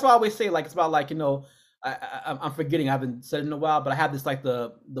 That's why I always say, like, it's about, like, I'm forgetting, I haven't said it in a while, but I have this, like,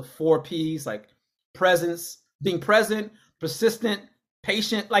 the 4 P's, like presence, being present, persistent,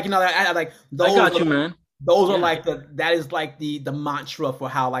 patient, like, I like those. I got you, man. Those are like that is like the mantra for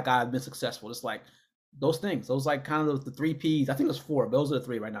how, like, I've been successful. It's like those things. Those, like, kind of the 3 P's. I think there's 4. Those are the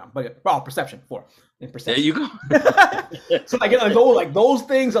 3 right now. But perception, 4. And perception. There you go. So like those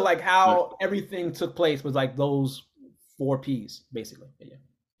things are like how everything took place, was like those 4 P's basically. Yeah.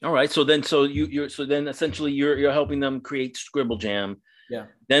 All right. So then essentially you're helping them create Scribble Jam. Yeah.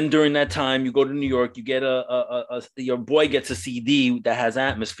 Then during that time, you go to New York. You get your boy gets a CD that has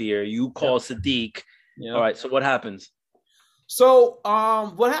Atmosphere. You call Sadiq. Yeah. All right. So what happens? So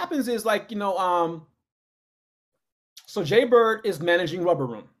what happens is, like, so Jay Bird is managing Rubber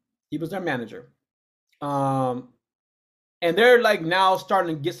Room. He was their manager. And they're, like, now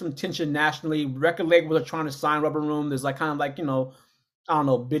starting to get some tension nationally. Record labels are trying to sign Rubber Room. There's, like, kind of like, I don't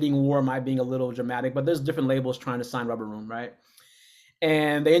know, bidding war might be a little dramatic, but there's different labels trying to sign Rubber Room, right?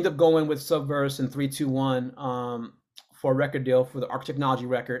 And they end up going with Subverse and 321 for a record deal for the Arc Technology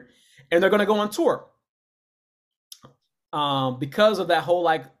record. And they're going to go on tour. Because of that whole,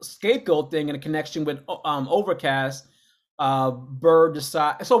 like, scapegoat thing and a connection with Overcast, Bird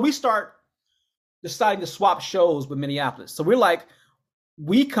decides. So we start deciding to swap shows with Minneapolis. So we're like,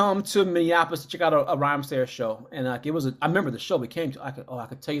 we come to Minneapolis to check out a Rhymesayers show, and like I remember the show we came to. I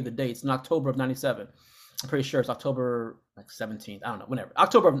could tell you the dates. In October of '97, I'm pretty sure it's October, like, 17th. I don't know, whenever.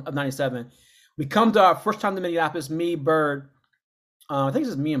 October of '97. We come to our first time to Minneapolis. Me, Bird. I think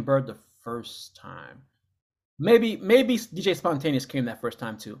this is me and Bird the first time. Maybe DJ Spontaneous came that first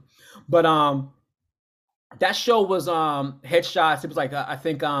time too, but that show was headshots. It was like I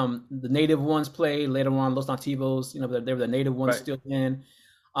think the native ones played later on, Los Nativos. They were the native ones still in,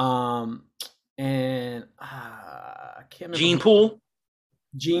 and I can't remember.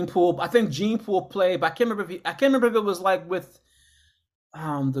 Gene Pool. I think Gene Pool played, but I can't remember if it was like with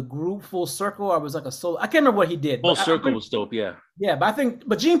the group Full Circle, or it was like a solo. I can't remember what he did. Full Circle was dope, yeah. Yeah,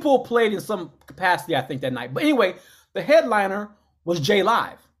 but Gene Pool played in some capacity, I think, that night. But anyway, the headliner was J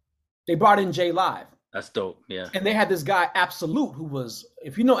Live. They brought in J Live. That's dope, yeah. And they had this guy Absolute, who was,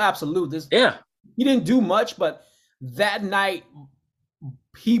 if you know Absolute, he didn't do much, but that night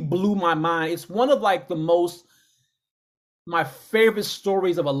he blew my mind. It's one of, like, my favorite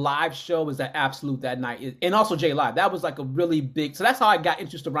stories of a live show is that Absolute that night, and also J Live. That was like a really big. So that's how I got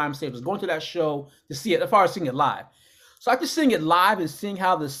interested in Rhymesayers, was going to that show to see it, as far as seeing it live. So after seeing it live and seeing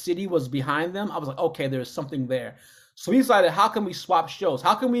how the city was behind them, I was like, okay, there's something there. So we decided, how can we swap shows?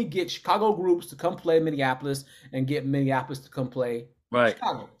 How can we get Chicago groups to come play Minneapolis and get Minneapolis to come play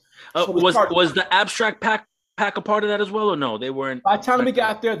Chicago? So was the Abstract Pack a part of that as well, or no? They weren't. By the time we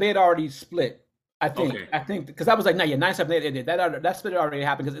got there, they had already split. I think because that was like 97. That split already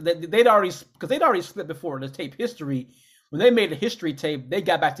happened because they'd already split before the tape History. When they made the History tape, they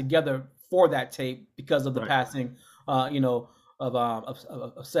got back together for that tape because of the passing, of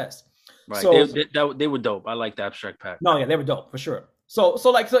Cess. Right. So they were dope. I like the Abstract Pack. No, yeah, they were dope for sure. So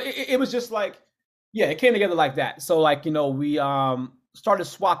it was just like, yeah, it came together like that. So, like, we started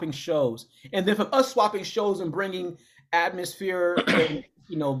swapping shows, and then from us swapping shows and bringing Atmosphere and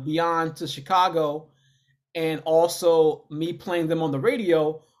beyond to Chicago, and also me playing them on the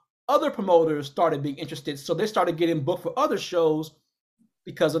radio, other promoters started being interested. So they started getting booked for other shows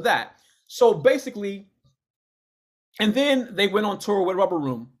because of that. So basically, and then they went on tour with Rubber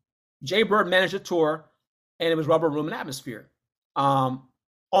Room. Jay Bird managed a tour, and it was Rubber Room and Atmosphere. On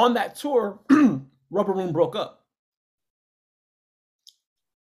that tour, Rubber Room broke up.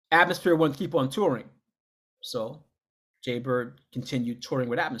 Atmosphere wanted to keep on touring, so Jay Bird continued touring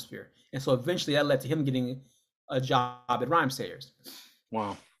with Atmosphere, and so eventually that led to him getting a job at Rhymesayers.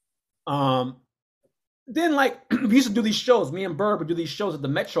 Wow. Then like we used to do these shows. Me and Bird would do these shows at the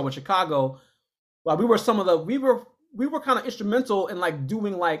Metro in Chicago. Well, we were kind of instrumental in like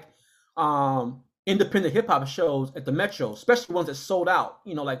doing like independent hip hop shows at the Metro, especially ones that sold out.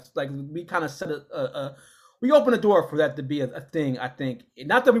 You know, like we kind of set we opened the door for that to be a thing. I think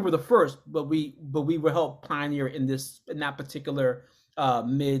not that we were the first, but we were helped pioneer in that particular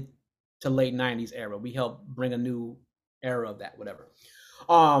mid to late '90s era. We helped bring a new era of that, whatever.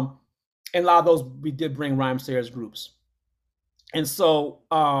 And a lot of those we did bring Rhymesayers groups, and so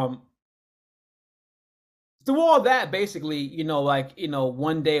through all that, basically, you know, like, you know,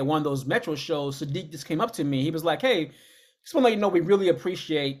 one day at one of those Metro shows, Sadiq just came up to me. He was like, "Hey, just want to let you know we really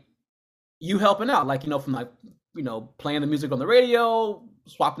appreciate you helping out. Like, you know, from like, you know, playing the music on the radio,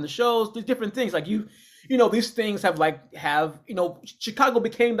 swapping the shows, these different things. Like you know, these things have you know, Chicago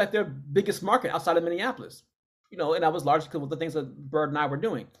became like their biggest market outside of Minneapolis. You know, and that was largely because of the things that Bird and I were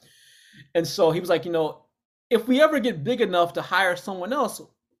doing. And so he was like, you know, if we ever get big enough to hire someone else,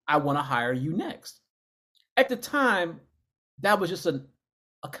 I want to hire you next." At the time, that was just a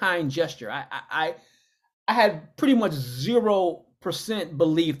kind gesture. I had pretty much 0%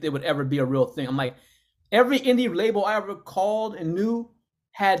 belief there would ever be a real thing. I'm like, every indie label I ever called and knew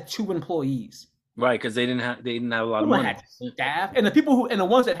had 2 employees. Right, because they didn't have a lot of money. Had staff, and the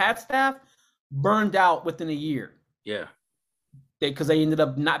ones that had staff burned out within a year. Yeah, because they ended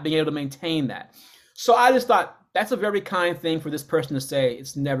up not being able to maintain that. So I just thought that's a very kind thing for this person to say.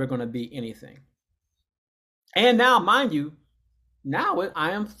 It's never going to be anything. And now, mind you,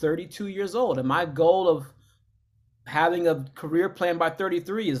 I am 32 years old, and my goal of having a career plan by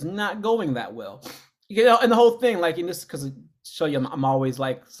 33 is not going that well. You know, and the whole thing, like in this, because to show you, I'm always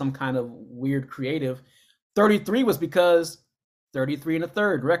like some kind of weird creative. 33 was because 33 and a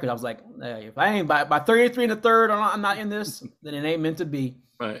third record. I was like, hey, if I ain't by 33 and a third, I'm not in this, then it ain't meant to be.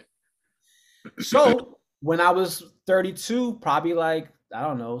 Right. So when I was 32, probably like, I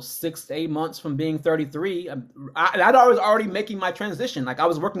don't know, 6 to 8 months from being 33, I'd already making my transition. Like I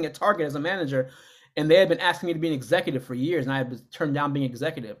was working at Target as a manager, and they had been asking me to be an executive for years, and I had turned down being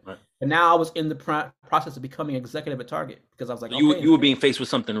executive. Right. And now I was in the process of becoming executive at Target because I was like, you were being faced with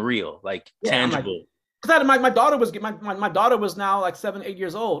something real, like tangible. Because my daughter was now like 7, 8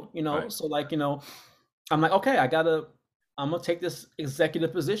 years old, you know. Right. So like, you know, I'm like, okay, I'm gonna take this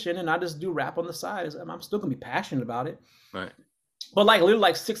executive position, and I just do rap on the side. I'm still gonna be passionate about it. Right. But like literally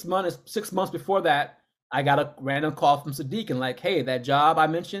like 6 months before that, I got a random call from Sadiq and like, hey, that job I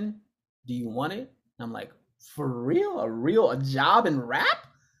mentioned, do you want it? And I'm like, for real? A job in rap?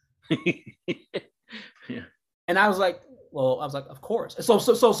 Yeah. And I was like, of course. So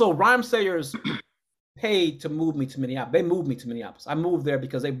Rhymesayers paid to move me to Minneapolis. They moved me to Minneapolis. I moved there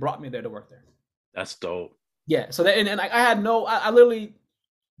because they brought me there to work there. That's dope. Yeah. So that, and I had I literally,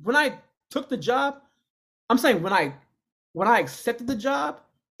 when I took the job, I'm saying when I accepted the job,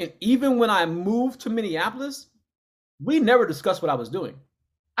 and even when I moved to Minneapolis, we never discussed what I was doing.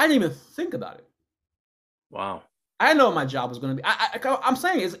 I didn't even think about it. Wow. I didn't know what my job was going to be. I'm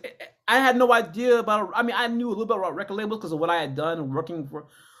saying I had no idea about. I mean, I knew a little bit about record labels because of what I had done and working for.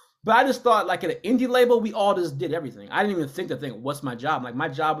 But I just thought, like at an indie label, we all just did everything. I didn't even think what's my job? Like my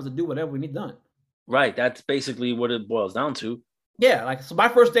job was to do whatever we need done. Right. That's basically what it boils down to. Yeah, like so my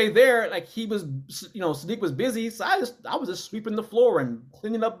first day there, like he was, you know, Sadiq was busy, so I was just sweeping the floor and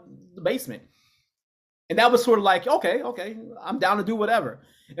cleaning up the basement, and that was sort of like, okay, I'm down to do whatever.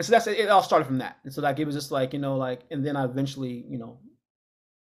 And so it all started from that. And so like it was just like, you know, like, and then I eventually, you know,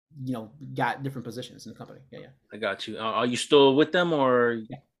 got different positions in the company. Yeah. I got you. Are you still with them or?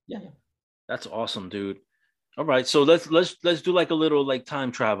 Yeah. That's awesome, dude. All right, so let's do like a little like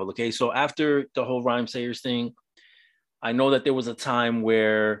time travel. Okay, so after the whole Rhymesayers thing, I know that there was a time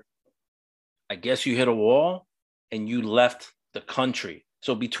where I guess you hit a wall and you left the country.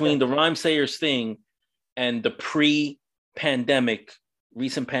 So between the Rhymesayers thing and the pre-pandemic,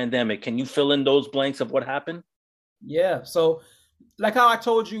 recent pandemic, can you fill in those blanks of what happened? Yeah. So like how I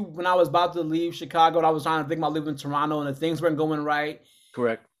told you when I was about to leave Chicago, and I was trying to think about living in Toronto and the things weren't going right.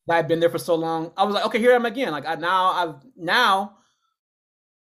 Correct. I'd been there for so long. I was like, okay, here I am again. Like now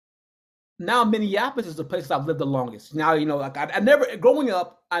Minneapolis is the place I've lived the longest. Now, you know, like I never, growing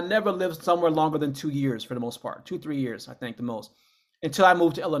up, I never lived somewhere longer than 2 years for the most part. 2-3 years, I think the most, until I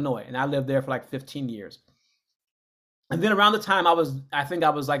moved to Illinois, and I lived there for like 15 years. And then around the time I think I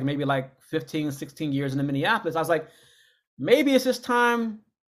was like maybe like 15, 16 years in Minneapolis, I was like, maybe it's just time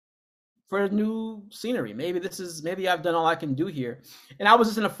for a new scenery. Maybe I've done all I can do here. And I was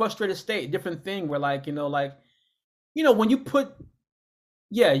just in a frustrated state, different thing where like, when you put,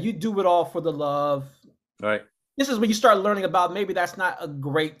 yeah, you do it all for the love. Right. This is when you start learning about maybe that's not a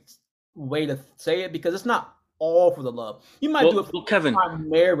great way to say it, because it's not all for the love. You might do it Kevin,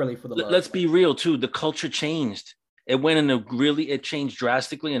 primarily for the love. Let's be real too. The culture changed. It changed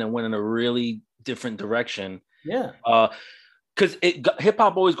drastically, and it went in a really different direction. Yeah. Because hip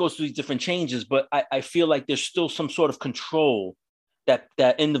hop always goes through these different changes, but I feel like there's still some sort of control that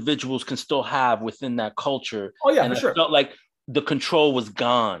individuals can still have within that culture. Oh yeah, and for sure. I felt like the control was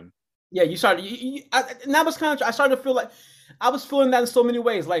gone. Yeah, you started, and that was kind of, I started to feel like I was feeling that in so many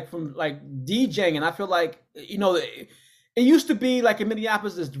ways, like from like DJing, and I feel like, it used to be like in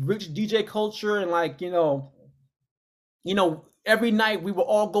Minneapolis, this rich DJ culture, and like, every night we were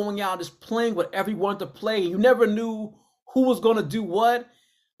all going out just playing whatever you wanted to play. You never knew who was going to do what,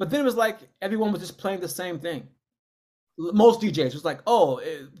 but then it was like everyone was just playing the same thing. Most DJs was like, oh,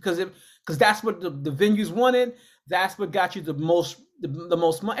 because that's what the venues wanted. That's what got you the most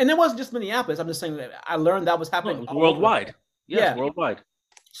money. And it wasn't just Minneapolis. I'm just saying that I learned that was happening worldwide. Yes, yeah, worldwide.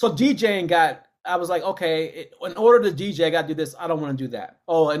 So DJing I was like, okay, in order to DJ, I got to do this. I don't want to do that.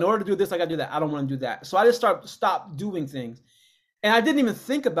 Oh, in order to do this, I got to do that. I don't want to do that. So I just stopped doing things. And I didn't even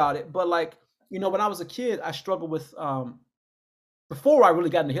think about it. But like, when I was a kid, I struggled with, before I really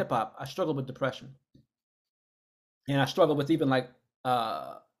got into hip hop, I struggled with depression. And I struggled with even like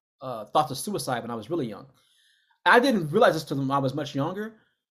thoughts of suicide when I was really young. I didn't realize this till I was much younger,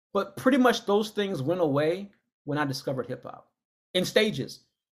 but pretty much those things went away when I discovered hip hop in stages.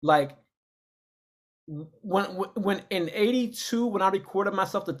 Like when in '82, when I recorded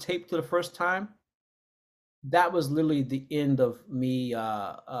myself the tape for the first time, that was literally the end of me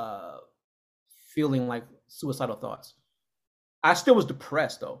feeling like suicidal thoughts. I still was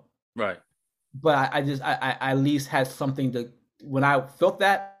depressed though. Right. But I at least had something to, when I felt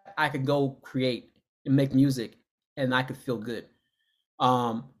that, I could go create and make music and I could feel good.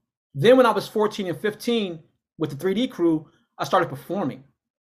 Then when I was 14 and 15 with the 3D crew, I started performing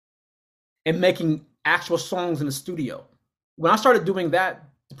and making actual songs in the studio. When I started doing that,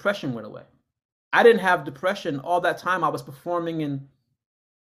 depression went away. I didn't have depression all that time. I was performing and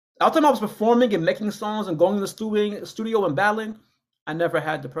making songs and going to the studio and battling. I never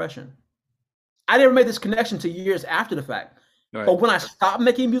had depression. I never made this connection to years after the fact. Right. But when I stopped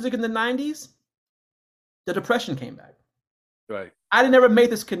making music in the 90s, the depression came back. Right. I never made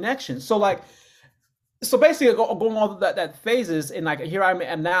this connection. So basically going all that phases, and like here I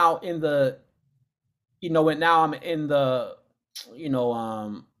am now in the, and now I'm in the,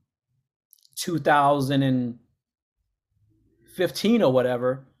 2015 or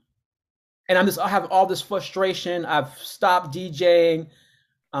whatever. And I have all this frustration. I've stopped DJing.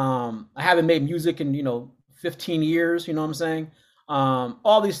 I haven't made music in, 15 years, you know what I'm saying?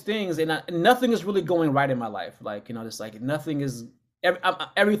 All these things, and nothing is really going right in my life. Like, just like nothing is,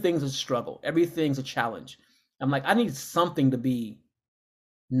 everything's a struggle. Everything's a challenge. I'm like, I need something to be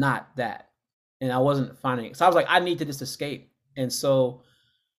not that. And I wasn't finding it. So I was like, I need to just escape. And so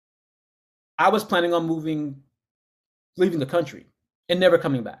I was planning on leaving the country and never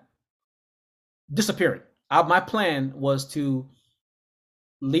coming back. Disappearing. My plan was to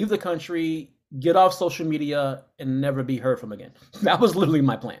leave the country, get off social media, and never be heard from again. That was literally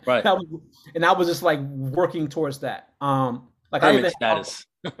my plan. Right. And I was just like working towards that. Like permit status.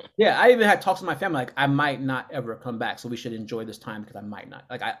 I even had talks with my family, like I might not ever come back, so we should enjoy this time because I might not.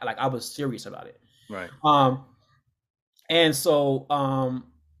 I was serious about it. Right. And so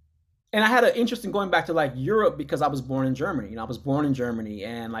and I had an interest in going back to like Europe because I was born in Germany. I was born in Germany,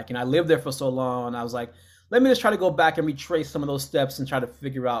 and I lived there for so long. And I was like, let me just try to go back and retrace some of those steps and try to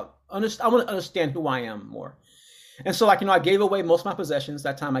figure out. I want to understand who I am more. And so I gave away most of my possessions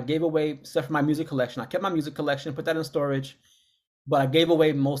that time. I gave away stuff from my music collection. I kept my music collection, put that in storage, but I gave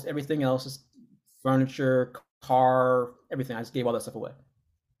away most everything else, just furniture, car, everything. I just gave all that stuff away,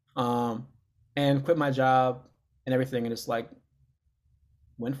 and quit my job and everything, and just like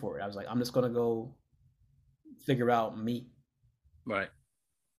went for it. I was like, I'm just gonna go figure out me. Right.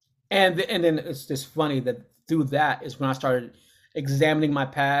 And then it's just funny that through that is when I started examining my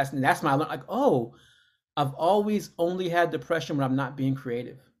past, and that's when I learned, like, oh, I've always only had depression when I'm not being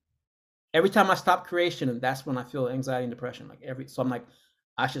creative. Every time I stop creation, and that's when I feel anxiety and depression. So I'm like,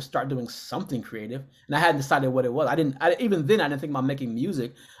 I should start doing something creative, and I hadn't decided what it was. Even then I didn't think about making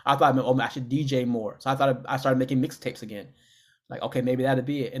music. I thought, I should DJ more. So I started making mixtapes again. Like, okay, maybe that'd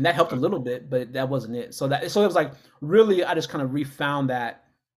be it. And that helped a little bit, but that wasn't it. So it was like really I just kind of refound that.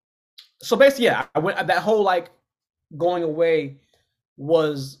 So basically, yeah, I went that whole like going away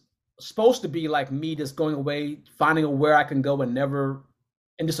was supposed to be like me just going away, finding where I can go and never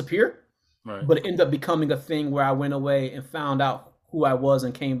and disappear. Right. But it ended up becoming a thing where I went away and found out who I was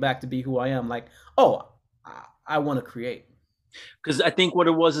and came back to be who I am. Like, oh, I want to create. Because I think what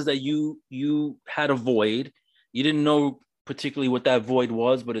it was is that you had a void. You didn't know particularly what that void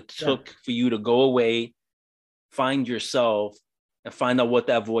was, but it took for you to go away, find yourself, and find out what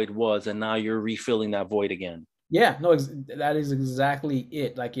that void was, and now you're refilling that void again. Yeah, no, that is exactly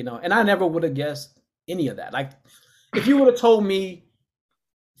it. Like, you know, and I never would have guessed any of that. Like, if you would have told me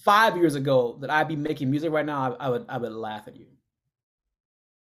 5 years ago that I'd be making music right now, I would laugh at you.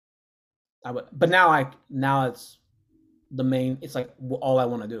 I would, but now it's the main. It's like all I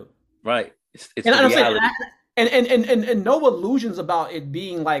want to do. Right. It's and the reality. And no illusions about it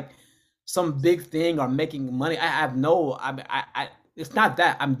being like some big thing or making money. I have no. I it's not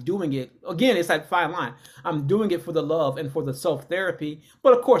that. I'm doing it again. It's that fine line. I'm doing it for the love and for the self therapy.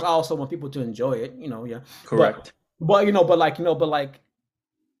 But of course, I also want people to enjoy it. You know, yeah. Correct. But even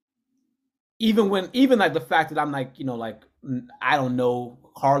like the fact that I'm like, you know, like I don't know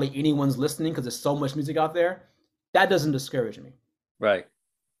hardly anyone's listening because there's so much music out there. That doesn't discourage me. Right.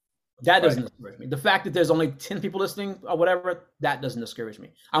 That doesn't discourage me. The fact that there's only 10 people listening or whatever, that doesn't discourage me.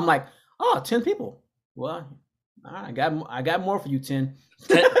 I'm like, oh, 10 people. Well, all right, I got more for you, 10.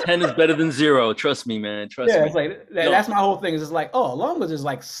 10 is better than 0. Trust me, man. Trust me. It's like that's my whole thing. Is it's like, oh, as long as there's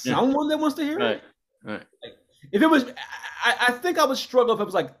like someone that wants to hear it. Right. Like, if it was, I think I would struggle if it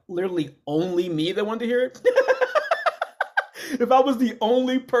was like literally only me that wanted to hear it. If I was the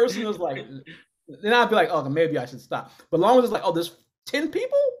only person who's like, then I'd be like, oh, maybe I should stop. But as long as it's like, oh, there's 10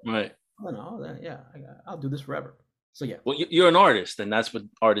 people? Right. Oh, no, yeah, I'll do this forever. So, yeah. Well, you're an artist, and that's what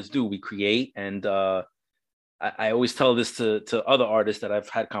artists do. We create. And I always tell this to other artists that I've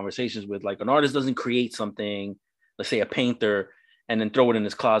had conversations with. Like, an artist doesn't create something, let's say a painter, and then throw it in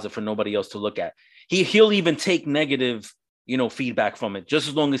his closet for nobody else to look at. He'll even take negative, you know, feedback from it, just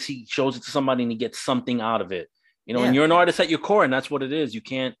as long as he shows it to somebody and he gets something out of it. You know, and you're an artist at your core, and that's what it is. You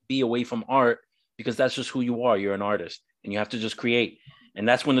can't be away from art because that's just who you are. You're an artist, and you have to just create. And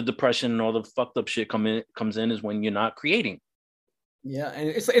that's when the depression and all the fucked up shit comes in is when you're not creating. Yeah, and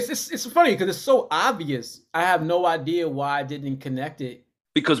it's funny because it's so obvious. I have no idea why I didn't connect it.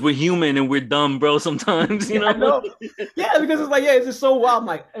 Because we're human and we're dumb, bro. Sometimes, you know. I know. Yeah, because it's like, it's just so wild. I'm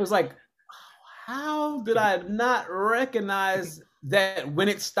like, it was like, how did I not recognize that when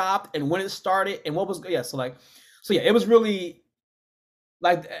it stopped and when it started and what was so it was really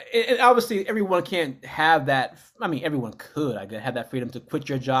like, and obviously everyone can't have that. I mean, everyone could, I guess, have that freedom to quit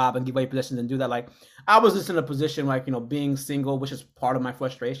your job and give away possessions and do that. Like, I was just in a position like, you know, being single, which is part of my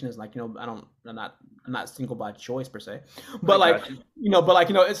frustration is like, you know, I'm not single by choice per se, but like,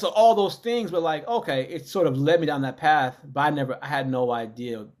 it's so all those things, but like, okay, it sort of led me down that path, but I had no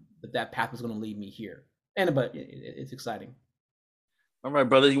idea that path was going to lead me here. But it's exciting. All right,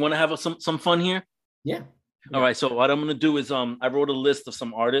 brother. You want to have some fun here? Yeah. All right. So what I'm going to do is I wrote a list of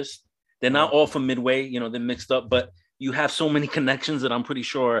some artists. They're not all from Midway, you know, they're mixed up, but you have so many connections that I'm pretty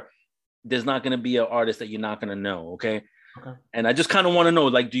sure there's not going to be an artist that you're not going to know. Okay. And I just kind of want to know,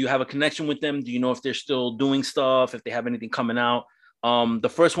 like, do you have a connection with them? Do you know if they're still doing stuff, if they have anything coming out? The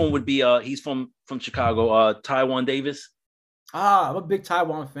first one would be he's from Chicago, Taiwan Davis. I'm a big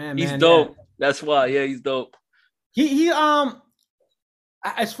Taiwan fan, man. He's dope. Yeah. That's why. Yeah, he's dope. He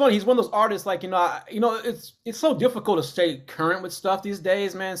it's funny. He's one of those artists, like, it's so difficult to stay current with stuff these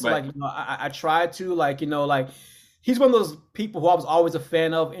days, man. So like, I try to, like, he's one of those people who I was always a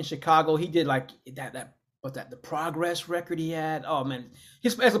fan of in Chicago. He did like the Progress record he had. Oh man,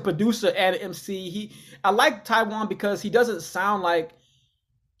 he's as a producer and an MC. I like Taiwan because he doesn't sound like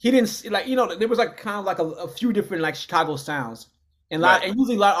he didn't like, there was like kind of like a few different like Chicago sounds, and and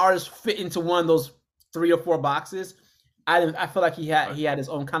usually a lot of artists fit into one of those 3 or 4 boxes. I feel like he had his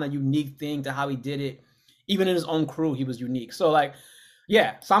own kind of unique thing to how he did it. Even in his own crew, he was unique. So like,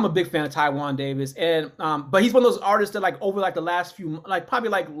 yeah. So I'm a big fan of Taiwan Davis, and but he's one of those artists that like over like the last few, like probably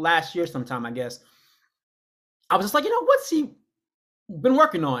like last year sometime, I guess, I was just like, what's he been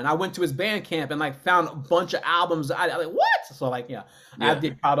working on? I went to his Bandcamp and like found a bunch of albums. I like, what? So like, I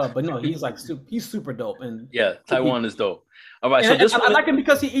did caught up, but no, he's like he's super dope. And yeah, Taiwan is dope. All right, so this I like him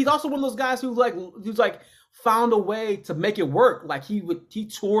because he's also one of those guys who's like found a way to make it work. Like he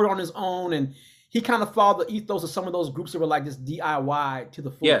toured on his own, and he kind of followed the ethos of some of those groups that were like just DIY to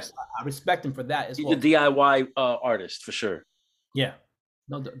the fullest. I respect him for that as well. He's a DIY artist for sure. Yeah.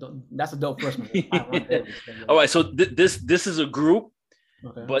 No, that's a dope first one. I want Davis. Yeah, All yeah, right, so this is a group, yeah.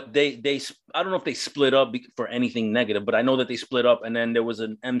 Okay. but they I don't know if they split up for anything negative, but I know that they split up, and then there was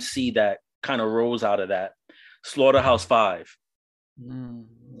an MC that kind of rose out of that. Slaughterhouse Five.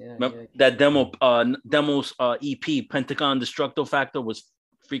 Yeah, yeah. That demo's EP Pentagon Destructo Factor was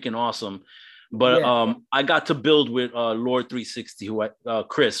freaking awesome. But Yeah. I got to build with Lord 360,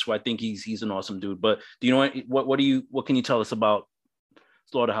 Chris, who I think he's an awesome dude. But do you know what can you tell us about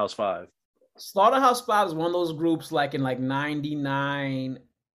Slaughterhouse Five? Slaughterhouse Five is one of those groups like in like 99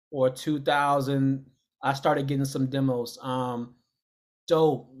 or 2000. I started getting some demos.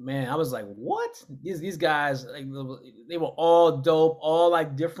 Dope, man. I was like, what? These guys, like, they were all dope, all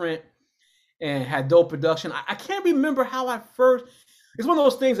like different, and had dope production. I can't remember how I first. It's one of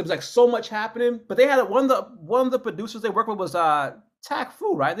those things. It was like so much happening, but they had one of the producers they worked with was Tak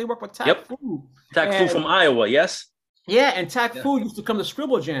Fu, right? They worked with Tak Fu. Tak Fu from Iowa, yes. Yeah, and Tak Fu used to come to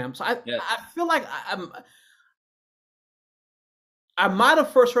Scribble Jam. So I feel like I might have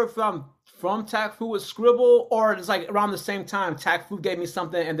first heard from Tak Fu with Scribble, or it's like around the same time Tak Fu gave me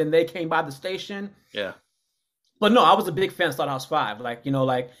something, and then they came by the station. Yeah. But no, I was a big fan of Slaughterhouse Five. Like, you know,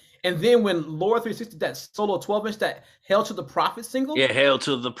 like, and then when Lord 360, that solo 12-inch, that Hail to the Prophet single. Yeah, Hail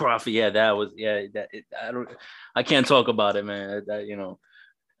to the Prophet. Yeah, that was I can't talk about it, man.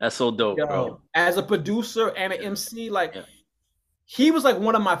 That's so dope, bro. As a producer and an MC, like he was like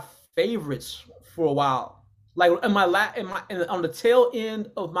one of my favorites for a while. Like on the tail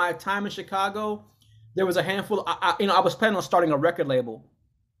end of my time in Chicago, there was a handful. I was planning on starting a record label,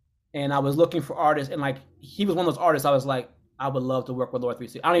 and I was looking for artists, and like he was one of those artists. I was like, I would love to work with Lord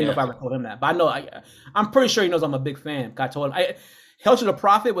 360. I don't even know if I ever told him that, but I know I'm pretty sure he knows I'm a big fan. I told him. Hail to the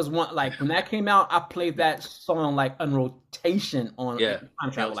Prophet was one, like when that came out, I played that song like on rotation on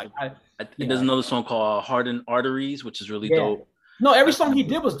time travel. Like there's another song called Hardened Arteries, which is really dope. No, every song he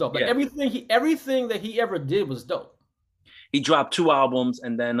did was dope. Like everything that he ever did was dope. He dropped 2 albums,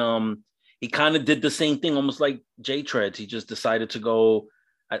 and then he kind of did the same thing, almost like J Treads. He just decided to go.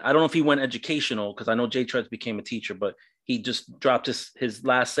 I don't know if he went educational, because I know J Treads became a teacher, but he just dropped his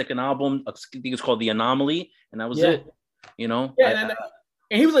last second album. I think it's called The Anomaly, and that was it. You know, and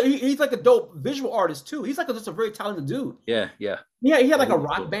he's like a dope visual artist too. He's like just a very talented dude. Yeah. He had like a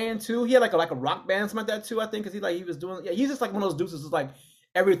rock band too. He had like a rock band, something like that too. I think because he was doing. Yeah, he's just like one of those dudes. Is like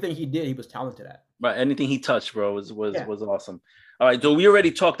everything he did, he was talented at. Right, anything he touched, bro, was awesome. All right, so we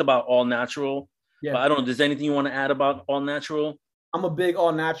already talked about All Natural. Yeah, but I don't know. Is anything you want to add about All Natural? I'm a big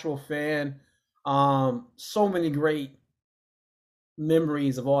All Natural fan. So many great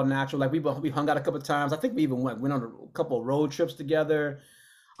memories of All Natural. Like we hung out a couple of times. I think we even went on a couple of road trips together.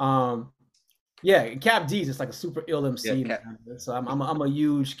 Cap D's just like a super ill MC. So I'm a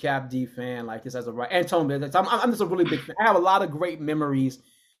huge Cap D fan. Like this as a right, and Tone. I'm just a really big fan. I have a lot of great memories.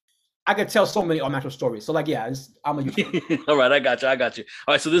 I could tell so many All Natural stories. So like, I'm a huge fan. All right, I got you.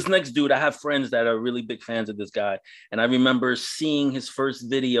 All right, so this next dude, I have friends that are really big fans of this guy, and I remember seeing his first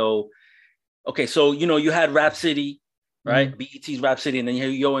video. Okay, so you had Rap City, right? BET's Rap City, and then you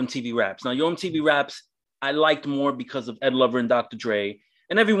had Yo MTV Raps. Now, Yo MTV Raps, I liked more because of Ed Lover and Dr. Dre.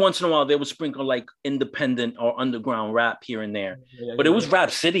 And every once in a while, they would sprinkle like independent or underground rap here and there. But it was Rap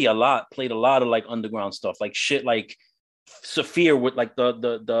City a lot, played a lot of like underground stuff, like shit like Saphir with like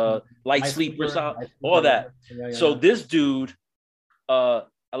the Light Sleepers out, all that. So this dude, a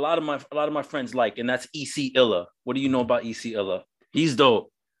lot of my friends like, and that's EC Illa. What do you know about EC Illa? He's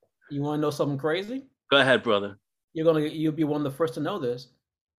dope. You want to know something crazy? Go ahead, brother. You'll be one of the first to know this.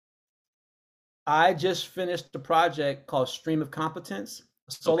 I just finished the project called Stream of Competence,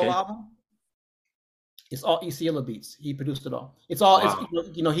 a solo album. It's all EC Illa beats. He produced it all. It's all,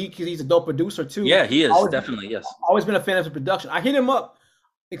 he's a dope producer too. Yeah, he is, definitely, yes. Always been a fan of his production. I hit him up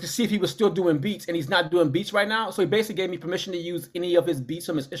to see if he was still doing beats, and he's not doing beats right now. So he basically gave me permission to use any of his beats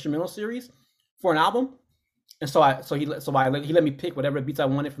from his instrumental series for an album. And he let me pick whatever beats I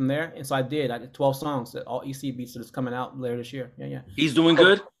wanted from there. And so I did. I did 12 songs, all EC beats that is coming out later this year. Yeah. He's doing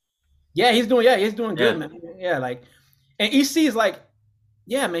good? Yeah, he's doing good, man. Yeah, like, and EC is like,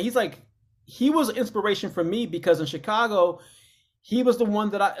 yeah, man, he's like, he was an inspiration for me because in Chicago, he was the one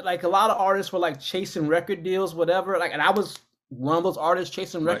that I like. A lot of artists were like chasing record deals, whatever. Like, and I was one of those artists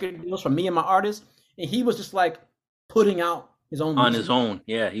chasing record deals for me and my artists. And he was just like putting out his own music. On his own.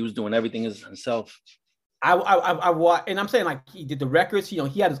 Yeah, he was doing everything himself. And I'm saying like he did the records. He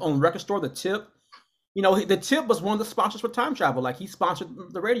had his own record store, The Tip. The Tip was one of the sponsors for Time Travel. Like he sponsored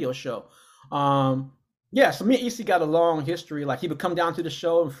the radio show. So me and EC got a long history. Like he would come down to the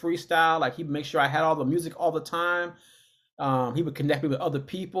show and freestyle. Like he would make sure I had all the music all the time. He would connect me with other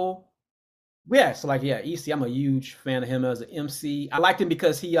people. Yeah, so like yeah, EC, I'm a huge fan of him as an MC. I liked him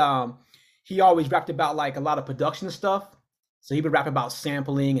because he always rapped about like a lot of production stuff. So he would rap about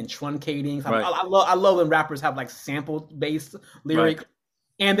sampling and truncating. Right, I love when rappers have like sample based right, lyric.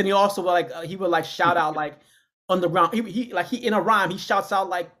 And then he also like he would like shout out like underground. He in a rhyme he shouts out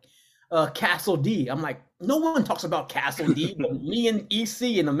like Castle D. I'm like no one talks about Castle D but me and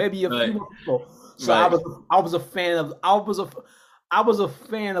EC and maybe a few right, more people. So right, I was a fan of I was a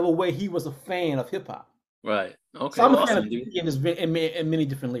fan of the way he was a fan of hip hop. right. So Okay, I'm a fan of awesome, dude. in, his, in many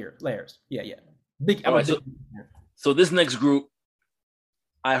different layers. Yeah, yeah. Big. All I'm a right, big. so this next group,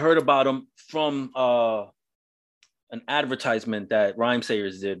 I heard about them from an advertisement that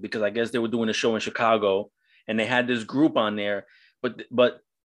Rhymesayers did because I guess they were doing a show in Chicago and they had this group on there, but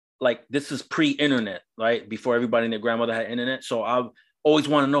like this is pre-internet, right? Before everybody and their grandmother had internet. So I always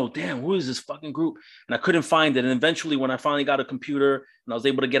want to know, damn, who is this fucking group? And I couldn't find it. And eventually when I finally got a computer and I was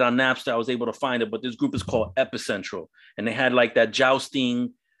able to get on Napster, I was able to find it. But this group is called Epicentral. And they had like that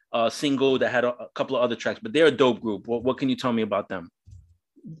jousting single that had a couple of other tracks, but they're a dope group. What can you tell me about them?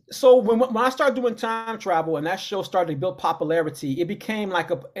 So when I started doing time travel and that show started to build popularity, it became like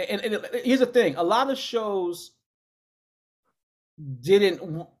a. And here's the thing: a lot of shows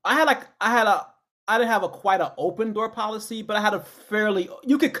didn't. I didn't have a quite an open door policy, but I had a fairly.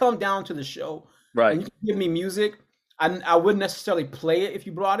 You could come down to the show and Right. you could give me music. I wouldn't necessarily play it if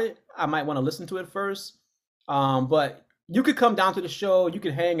you brought it. I might want to listen to it first. But you could come down to the show. You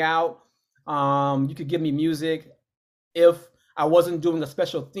could hang out. You could give me music. If I wasn't doing a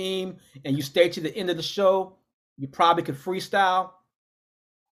special theme and you stayed to the end of the show, you probably could freestyle.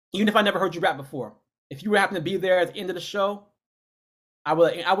 Even if I never heard you rap before. If you happen to be there at the end of the show, I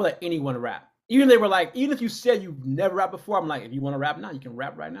would let anyone rap. Even if they were like, even if you said you've never rapped before, I'm like, if you want to rap now, you can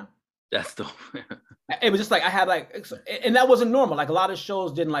rap right now. That's dope. It was just like I had like, and that wasn't normal. Like a lot of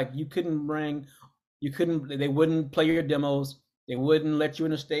shows didn't like you couldn't bring, you couldn't, they wouldn't play your demos, they wouldn't let you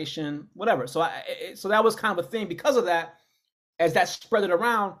in the station, whatever. So that was kind of a thing because of that. As that spread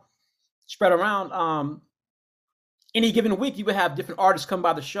around, any given week you would have different artists come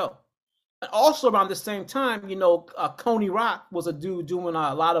by the show. And also around the same time, Coney Rock was a dude doing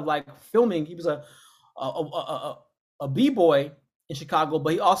a lot of like filming. He was a b-boy in Chicago,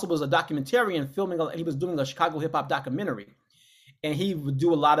 but he also was a documentarian filming. He was doing a Chicago hip hop documentary, and he would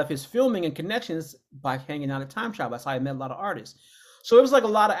do a lot of his filming and connections by hanging out at Time Travel. That's how I met a lot of artists. So it was like a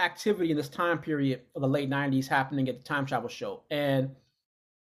lot of activity in this time period of the late '90s happening at the Time Travel show, and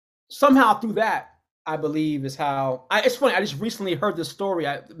somehow through that, I believe is how. It's funny. I just recently heard this story.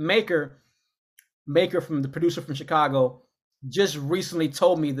 Maker from the producer from Chicago just recently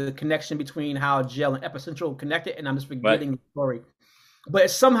told me the connection between how Gel and Epicentral connected, and I'm just forgetting Right. the story. But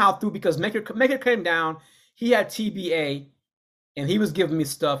it's somehow through because Maker came down, he had TBA, and he was giving me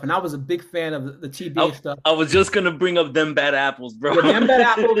stuff, and I was a big fan of the TBA stuff. I was just gonna bring up them bad apples, bro. Yeah, Them Bad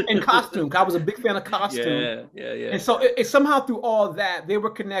Apples and Costume. I was a big fan of Costume. Yeah. And so it somehow through all that, they were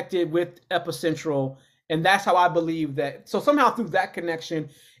connected with Epicentral. And that's how I believe that. So somehow through that connection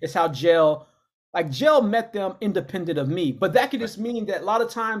is how Gel met them independent of me. But that could just mean that a lot of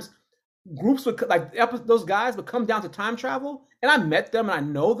times groups would like those guys would come down to Time Travel and I met them and I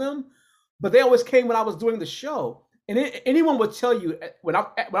know them, but they always came when I was doing the show. And anyone would tell you when I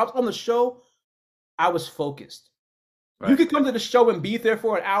was on the show, I was focused. Right. You could come to the show and be there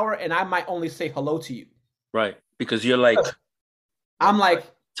for an hour and I might only say hello to you. Right. Because you're like, I'm like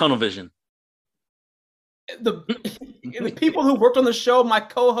tunnel vision. The people who worked on the show, my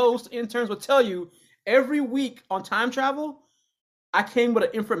co-hosts, interns would tell you every week on Time Travel, I came with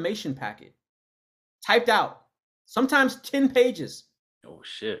an information packet typed out, sometimes 10 pages. Oh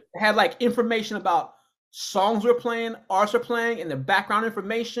shit. It had like information about songs we're playing, artists we're playing, and the background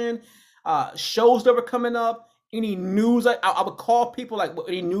information, shows that were coming up, any news. I would call people like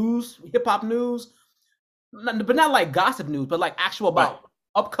any news, hip hop news, but not like gossip news, but like actual about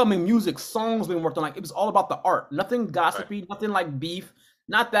upcoming music, songs being worked on. Like it was all about the art, nothing gossipy, nothing like beef,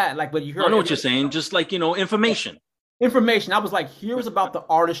 not that. Like what you heard. I know what you're saying. Just like information. Information. I was like, here's about the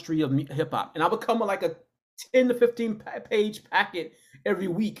artistry of hip hop, and I would come with like a 10 to 15 page packet every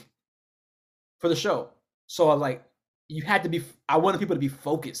week for the show. So I was like, you had to be. I wanted people to be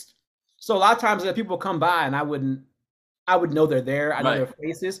focused. So a lot of times people would come by, and I would know they're there. I know their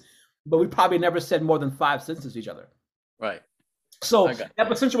faces, but we probably never said more than 5 sentences to each other. Right. So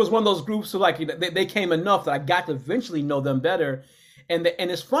Epicentral was one of those groups who like they came enough that I got to eventually know them better, and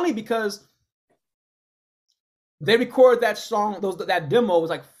it's funny because they recorded that song. That demo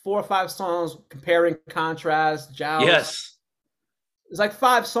was like 4 or 5 songs, comparing, contrast, Giles. Yes, it's like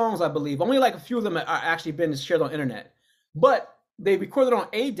 5 songs, I believe. Only like a few of them are actually been shared on the internet. But they recorded on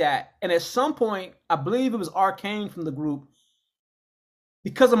ADAT, and at some point, I believe it was Arcane from the group.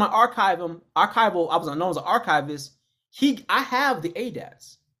 Because of my archival, I was known as an archivist. I have the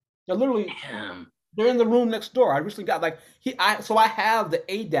ADATs. They're literally Damn. they're in the room next door. I recently got so I have the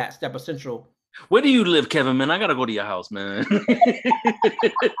ADAT Step Essential. Where do you live, Kevin? Man, I gotta go to your house, man.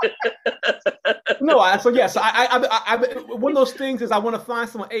 No, I one of those things is I want to find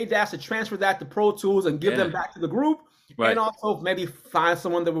someone ADAS to transfer that to Pro Tools and give them back to the group, right. And also maybe find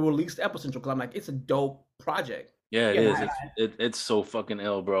someone that will release the Epicentral because I'm like, it's a dope project. Yeah, it is. It's so fucking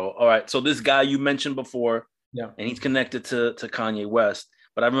ill, bro. All right, so this guy you mentioned before, and he's connected to Kanye West,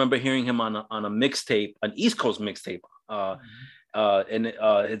 but I remember hearing him on a mixtape, an East Coast mixtape, and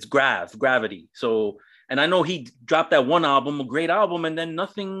it's Gravity. So, and I know he dropped that one album, a great album, and then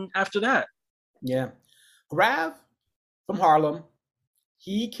nothing after that. Yeah. Grav from Harlem,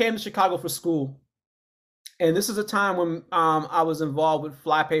 he came to Chicago for school. And this is a time when I was involved with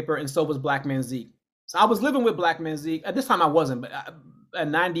Flypaper, and so was Black Man Zeke. So I was living with Black Man Zeke. At this time I wasn't, but at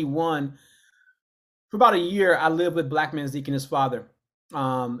 91, for about a year, I lived with Black Man Zeke and his father.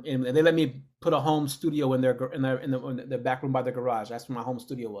 And they let me put a home studio in their back room by their garage. That's where my home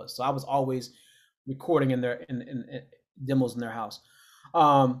studio was. So I was always recording in demos in their house.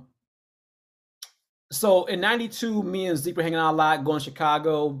 So in 92, me and Zeke were hanging out a lot, going to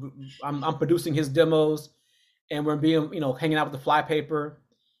Chicago. I'm producing his demos, and we're hanging out with the Flypaper.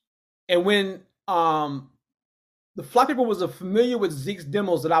 And when the Flypaper was familiar with Zeke's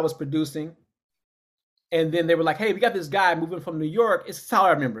demos that I was producing, and then they were like, hey, we got this guy moving from New York. It's how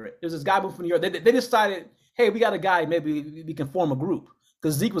I remember it. There's this guy moving from New York. They decided, hey, we got a guy, maybe we can form a group.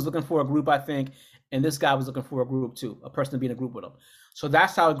 Because Zeke was looking for a group, I think, and this guy was looking for a group too, a person to be in a group with him. So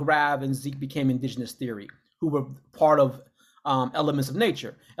that's how Grav and Zeke became Indigenous Theory, who were part of Elements of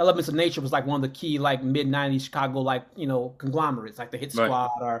Nature. Elements of Nature was like one of the key mid-90s Chicago conglomerates, like the Hit Squad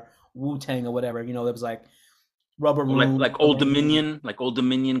or Wu-Tang or whatever. There was like Rubber Room. Like Old Dominion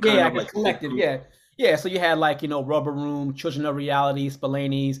kind of like collective, Yeah, so you had Rubber Room, Children of Reality,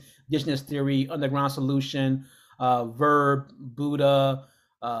 Spillani's, Indigenous Theory, Underground Solution, Verb, Buddha,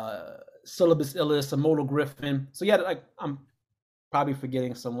 Syllabus Illis, Immortal Griffin. So yeah, I'm probably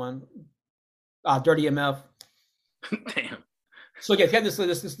forgetting someone. Dirty MF. Damn. So yeah, you had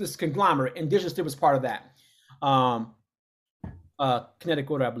this conglomerate. Indigenous Theory was part of that. Kinetic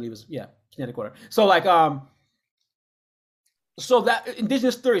Order, I believe Kinetic Order. So so that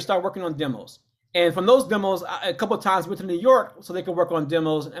Indigenous Theory started working on demos. And from those demos, a couple of times we went to New York so they could work on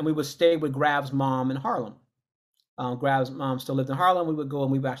demos, and we would stay with Grav's mom in Harlem. Grav's mom still lived in Harlem. We would go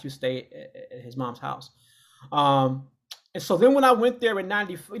and we would actually stay at his mom's house. And so then when I went there in I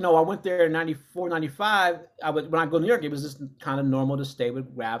went there in 94, 95, when I go to New York, it was just kind of normal to stay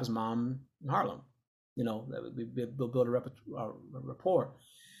with Grav's mom in Harlem. We build a rapport.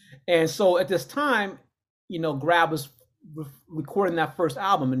 And so at this time, Grav was recording that first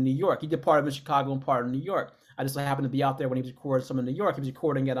album in New York. He did part of it in Chicago and part in New York. I just happened to be out there when he was recording some in New York. He was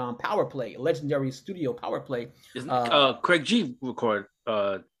recording at Power Play, a legendary studio, Power Play. Craig G record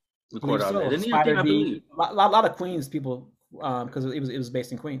out there, didn't he? I believe. A lot of Queens people, because it was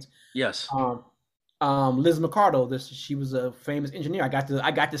based in Queens. Yes. Liz Mercado, she was a famous engineer. I got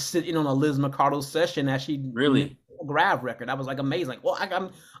to sit in on a Liz Mercado session as she really a Grav record. I was amazing. Well,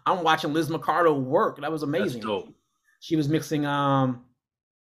 I'm watching Liz Mercado work. That was amazing. That's dope. She was mixing.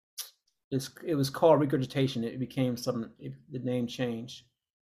 It was called Regurgitation. It became something. The name changed.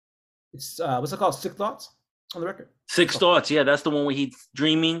 It's what's it called? Sick Thoughts on the record. Sick Thoughts. Yeah, that's the one where he's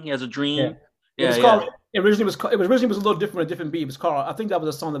dreaming. He has a dream. Yeah. It was called. It originally was a little different, a different beat. It was called. I think that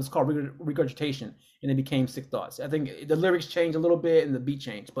was a song that was called Regurgitation, and it became Sick Thoughts. I think the lyrics changed a little bit and the beat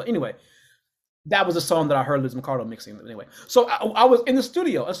changed. But anyway, that was a song that I heard Liz Mercado mixing. Anyway, so I was in the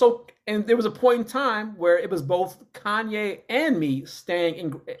studio, and there was a point in time where it was both Kanye and me staying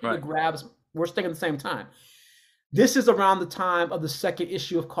in Grav's. We're staying at the same time. This is around the time of the second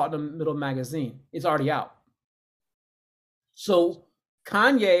issue of Caught in the Middle magazine. It's already out. So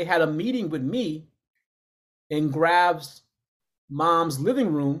Kanye had a meeting with me in Grav's mom's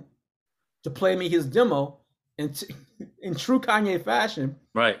living room to play me his demo, and in true Kanye fashion,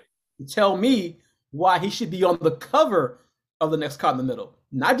 right, to tell me why he should be on the cover of the next Caught in the Middle,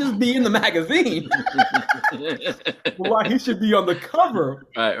 not just be in the magazine, but why he should be on the cover.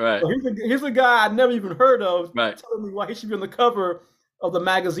 Right. So here's a guy I never even heard of, telling me why he should be on the cover of the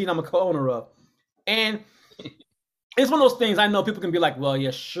magazine I'm a co-owner of. And it's one of those things I know people can be like, well,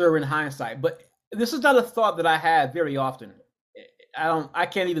 yeah, sure, in hindsight, but this is not a thought that I had very often. I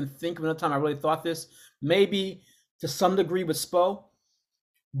can't even think of another time I really thought this. Maybe to some degree with Spo,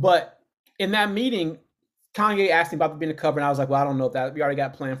 but in that meeting, Kanye asked me about being the cover, and I was like, well, I don't know if that we already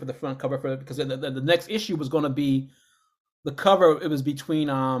got planned for the front cover for it, because the next issue was going to be the cover. It was between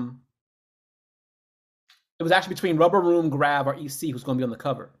it was actually between Rubber Room, Grav, or EC who's going to be on the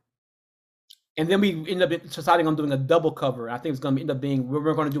cover. And then we ended up deciding on doing a double cover. I think it's going to end up being,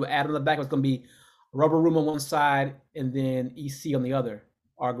 we're going to do an ad on the back. It's going to be Rubber Room on one side and then EC on the other,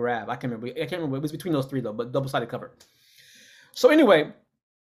 or Grav. I can't remember. It was between those three though, but double-sided cover. So anyway,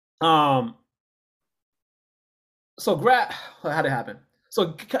 so Grav, how'd it happen?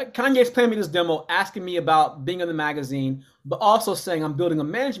 So Kanye's playing me this demo, asking me about being in the magazine, but also saying I'm building a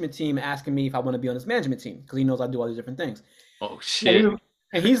management team, asking me if I want to be on this management team, because he knows I do all these different things. Oh, shit.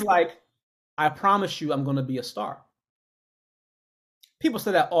 And he's like, I promise you I'm going to be a star. People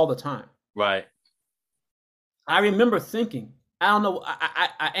say that all the time. Right. I remember thinking, I don't know,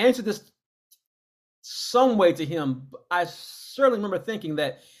 I answered this some way to him, but I certainly remember thinking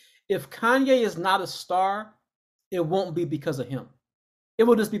that if Kanye is not a star, it won't be because of him. It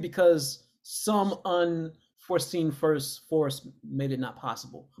will just be because some unforeseen first force made it not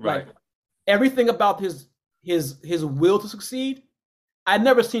possible. Right. Like everything about his will to succeed, I'd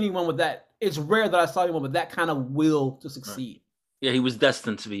never seen anyone with that. It's rare that I saw anyone with that kind of will to succeed. Right. Yeah, he was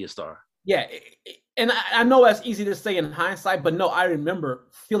destined to be a star. Yeah, and I know that's easy to say in hindsight, but no, I remember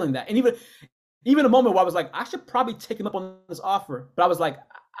feeling that. And even a moment where I was like, I should probably take him up on this offer, but I was like,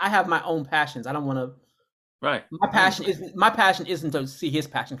 I have my own passions. I don't want to. Right. My passion isn't to see his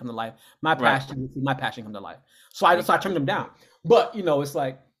passion come to life. My passion is to see my passion come to life. So I turned him down. But it's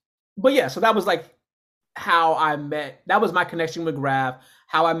like, but yeah. So that was like how I met. That was my connection with Grav.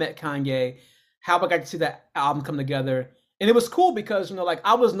 How I met Kanye. How I got to see that album come together. And it was cool because like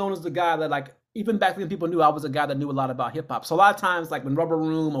I was known as the guy that, like, even back then people knew I was a guy that knew a lot about hip hop. So a lot of times, like when Rubber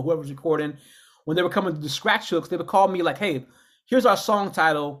Room or whoever was recording, when they were coming to the scratch hooks, they would call me like, "Hey, here's our song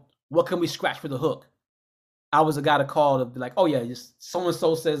title. What can we scratch for the hook?" I was a guy to call to be like, "Oh yeah, just so and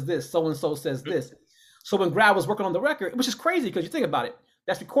so says this, so and so says this." So when Grav was working on the record, which is crazy because you think about it,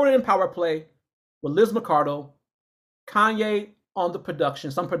 that's recorded in Power Play with Liz McCardle, Kanye on the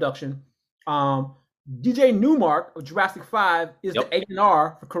production, some production. DJ Newmark of Jurassic 5 is the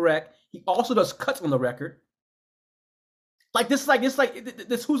A&R for Correct. He also does cuts on the record. Like this,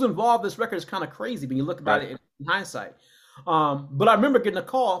 this who's involved. This record is kind of crazy when you look about it in hindsight. But I remember getting a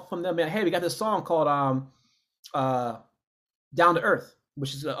call from them. Hey, we got this song called Down to Earth,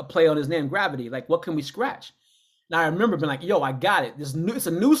 which is a play on his name, Gravity. Like, what can we scratch? And I remember being like, yo, I got it. It's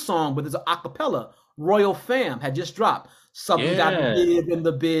a new song, but it's an acapella. Royal Fam had just dropped. Something got big in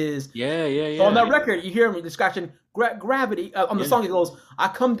the biz. Yeah. So on that record, you hear me scratching Gravity. On the song, he goes, I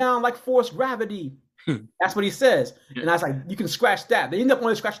come down like force gravity. That's what he says. And I was like, you can scratch that. They ended up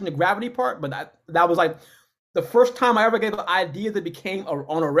only scratching the gravity part, but that was like the first time I ever gave an idea that became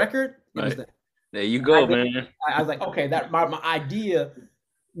on a record. It was that. There you go, man. I was like, okay, that my idea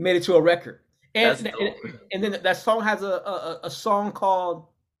made it to a record. And then that song has a song called,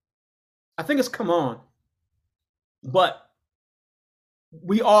 I think it's Come On. But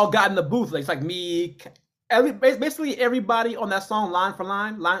we all got in the booth. It's like me, basically everybody on that song, line for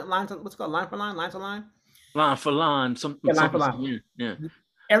line, what's it called? Line for line, line to line? Line for line. Line for line. Yeah.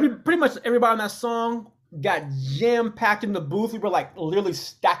 Pretty much everybody on that song got jam-packed in the booth. We were like literally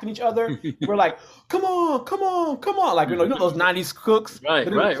stacking each other. We were like, come on. Like, those 90s cooks. Right.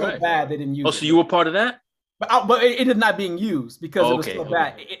 So bad they didn't use it. So you were part of that? But it is not being used because it was so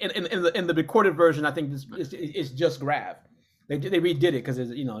bad. In the recorded version, I think it's just Grav. They redid it because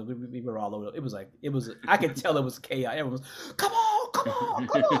we were all over. It was I could tell it was chaos. Everyone was, come on.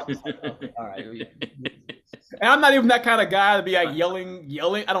 Like, okay, all right. And I'm not even that kind of guy to be like yelling.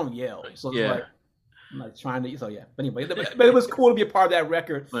 I don't yell. So it's like, I'm not trying to. So yeah. But anyway, but it was cool to be a part of that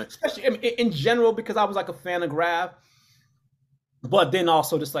record, especially in general because I was like a fan of Grav. But then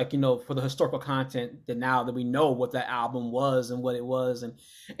also just like, for the historical content that now that we know what that album was and what it was. And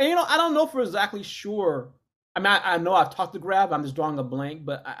I don't know if we're exactly sure. I mean, I know I've talked to Grav. I'm just drawing a blank,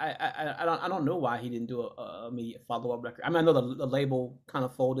 but I don't know why he didn't do a immediate follow-up record. I mean, I know the label kind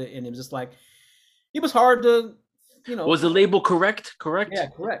of folded and it was just like, it was hard to, Was the label Correct? Yeah,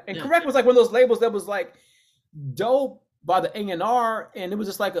 Correct. And Correct was like one of those labels that was like dope by the A&R. And it was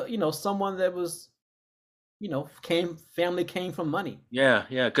just like, someone that was, family came from money. Yeah.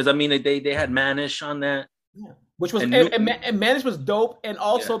 Because I mean, they had Manish on that. Yeah. Which was, and Manish was dope. And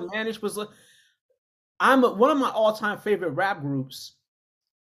also Manish was, one of my all-time favorite rap groups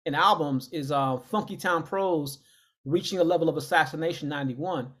and albums is Funky Town Pros, Reaching a Level of Assassination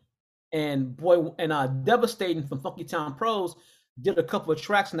 91. And Devastating from Funky Town Pros did a couple of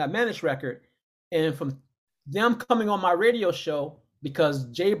tracks on that Manish record. And from them coming on my radio show, because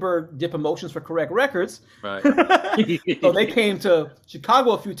Jaybird did promotions for Correct Records. Right. So they came to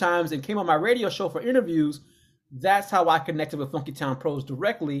Chicago a few times and came on my radio show for interviews. That's how I connected with Funky Town Pros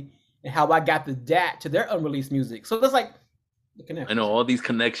directly, and how I got the DAT to their unreleased music. So that's like the connection. I know all these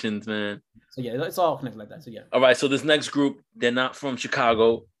connections, man. So yeah, it's all connected like that. So yeah. All right. So this next group, they're not from Chicago,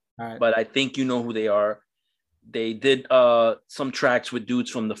 All right. but I think you know who they are. They did some tracks with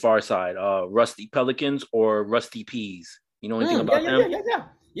dudes from the Far Side, Rusty Pelicans or Rusty Peas. You know anything about them?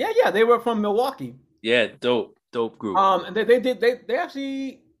 Yeah. They were from Milwaukee. Yeah, dope group. And they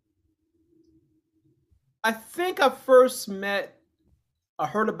actually, I think I first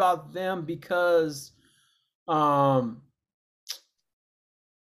heard about them because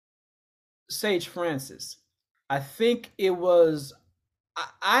Sage Francis. I think it was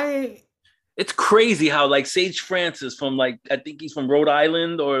It's crazy how like Sage Francis from like I think he's from Rhode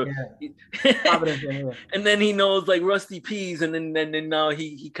Island or and then he knows like Rusty Peas and then now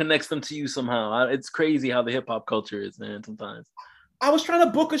he connects them to you somehow. It's crazy how the hip hop culture is, man. Sometimes I was trying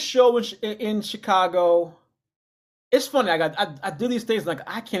to book a show in Chicago. It's funny. I do these things like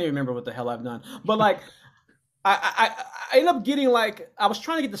I can't even remember what the hell I've done, but like I ended up getting like I was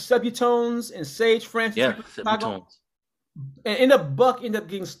trying to get the Subutones and Sage Francis. Yeah, Subutones. And ended up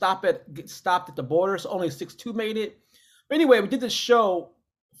getting stopped at the border, so only 6'2" made it. But anyway, we did this show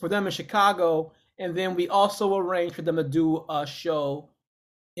for them in Chicago, and then we also arranged for them to do a show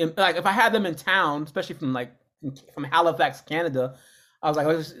in like if I had them in town, especially from Halifax, Canada, I was like,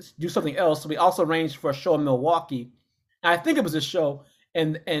 let's do something else. So we also arranged for a show in Milwaukee. And I think it was a show,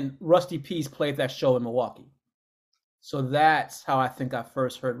 and Rusty Peas played that show in Milwaukee. So that's how I think I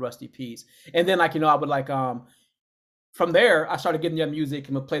first heard Rusty Peas. And then like, I would like from there, I started getting their music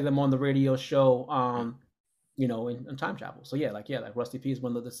and would play them on the radio show, in Time Travel. So like Rusty Peas,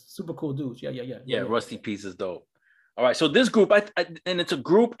 one of the super cool dudes. Yeah. Rusty Peas is dope. All right, so this group, and it's a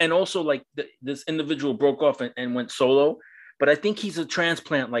group, and also like this individual broke off and went solo, but I think he's a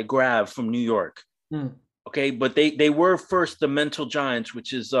transplant like Grav from New York. Okay, but they were first the Mental Giants,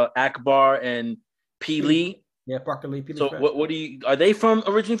 which is Akbar and P. Lee. Yeah, Parker Lee. So what are they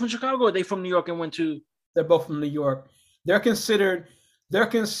originally from Chicago, or are they from New York and went to? They're both from New York. They're considered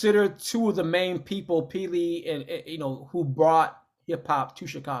two of the main people, P. Lee and who brought hip hop to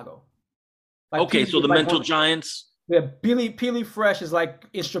Chicago. Like okay, so the like Mental Giants. Yeah, P. Lee Fresh is like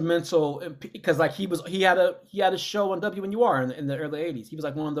instrumental because like he had a show on WNUR in the early '80s. He was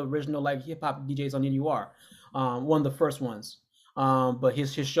like one of the original like hip hop DJs on NUR, one of the first ones. But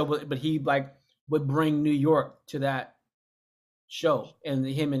his show, but he like would bring New York to that show, and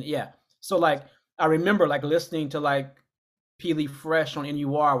him and So like I remember like listening to like P. Lee Fresh on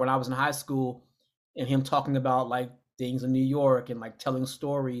NUR when I was in high school, and him talking about like things in New York and like telling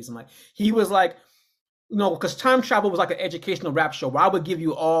stories, and like he was like. Because Time Travel was like an educational rap show where I would give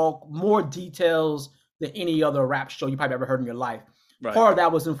you all more details than any other rap show you probably ever heard in your life. Right. Part of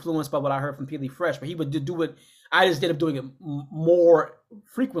that was influenced by what I heard from P. Lee Fresh, but he would do it. I just ended up doing it more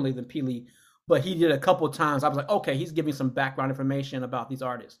frequently than P. Lee, but he did a couple of times. I was like, okay, he's giving some background information about these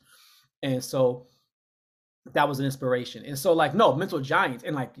artists. And so that was an inspiration. And so like, no, Mental Giants.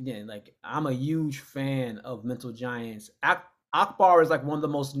 And like, again, like I'm a huge fan of Mental Giants. Akbar is like one of the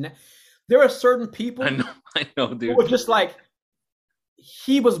most... There are certain people I know, dude. Who were just like,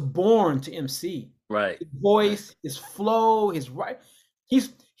 he was born to MC. Right. His voice, his flow, his right.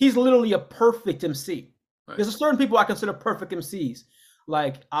 He's literally a perfect MC. Right. There's a certain people I consider perfect MCs,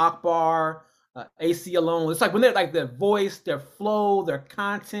 like Akbar, AC Alone. It's like when they're like their voice, their flow, their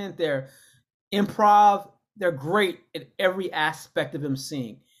content, their improv, they're great at every aspect of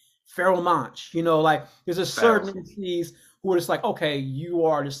MCing. Pharoah Monch, like there's a certain MCs who are just like, okay, you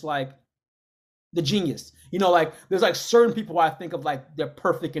are just like the genius, like there's like certain people I think of like they're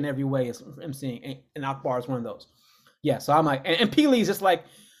perfect in every way as MCing, and Akbar is one of those. Yeah, so I'm like, and P. Lee's just like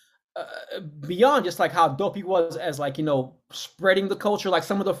beyond just like how dope he was as like spreading the culture. Like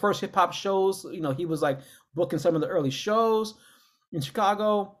some of the first hip hop shows, he was like booking some of the early shows in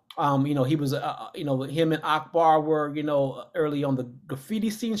Chicago. He was him and Akbar were early on the graffiti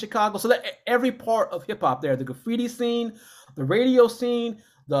scene in Chicago. So that every part of hip hop there, the graffiti scene, the radio scene,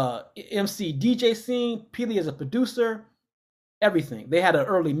 the MC DJ scene, P. Lee as a producer, everything. They had an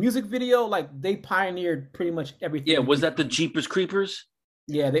early music video, like they pioneered pretty much everything. Yeah, was that the Jeepers Creepers?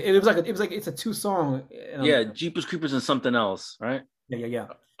 Yeah, it was like it's a 2-song. Yeah, Jeepers Creepers and something else, right? Yeah.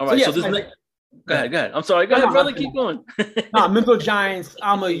 All right, so this next. Go ahead. I'm sorry. Go ahead, brother. Keep going. Mental Giants.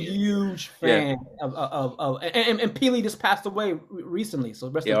 I'm a huge fan of and P. Lee just passed away recently.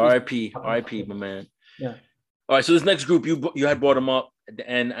 So R.I.P. R.I.P. My man. Yeah. All right. So this next group, you had brought them up.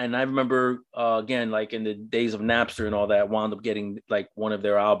 and I remember again, like in the days of Napster and all that, wound up getting like one of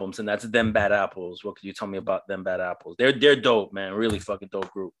their albums, and that's Them Bad Apples. What could you tell me about Them Bad Apples? They're dope, man. Really fucking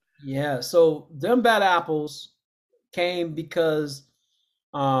dope group. Yeah. So Them Bad Apples came because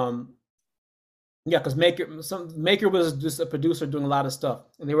yeah, because Maker was just a producer doing a lot of stuff,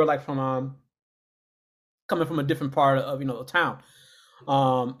 and they were like from coming from a different part of town,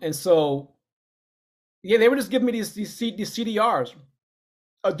 and so yeah, they were just giving me these CDRs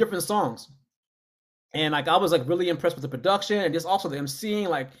of different songs, and like I was like really impressed with the production and just also the MCing.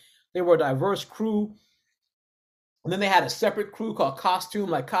 Like they were a diverse crew. And then they had a separate crew called Costume,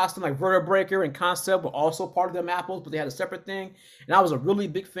 like Vertebreaker and Concept were also part of them apples, but they had a separate thing. And I was a really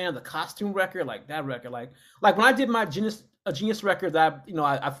big fan of the Costume record, like that record. Like when I did my Genius record that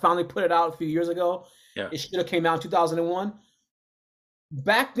I finally put it out a few years ago. Yeah. It should have came out in 2001.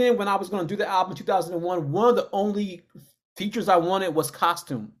 Back then, when I was going to do the album in 2001, one of the only features I wanted was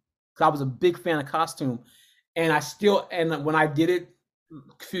Costume. Because I was a big fan of Costume. And when I did it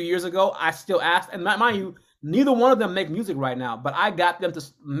a few years ago, I still asked, and mind you, neither one of them make music right now, but I got them to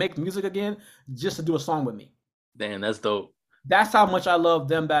make music again just to do a song with me. Damn, that's dope. That's how much I love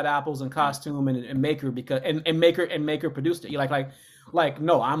Them Bad Apples and Costume and Maker because and Maker produced it. Like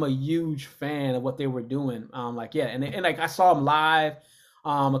no, I'm a huge fan of what they were doing. Like yeah, and like I saw them live.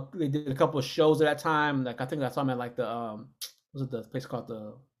 They did a couple of shows at that time. Like I think I saw them at like the was it the place called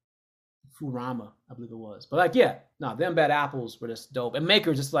the Furama, I believe it was. But like yeah, no, Them Bad Apples were just dope. And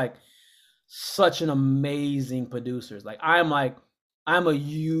Maker just like such an amazing producer. Like I'm a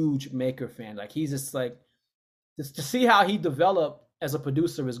huge Maker fan. Like he's just like just to see how he developed as a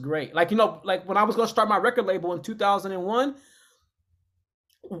producer is great. Like like when I was gonna start my record label in 2001,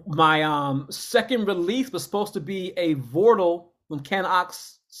 my second release was supposed to be a Vortal from Ken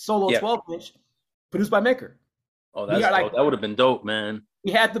Ox solo 12-inch produced by Maker. Oh, that's dope. That would have been dope, man.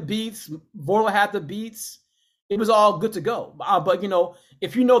 We had the beats. Vortal had the beats. It was all good to go. But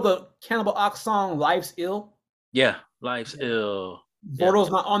if you know the Cannibal Ox song "Life's Ill," yeah, "Life's Ill."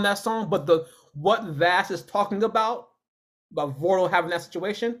 Vortal's not on that song, but what Vass is talking about Vortal having that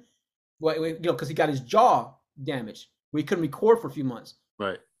situation, because he got his jaw damaged, where he couldn't record for a few months.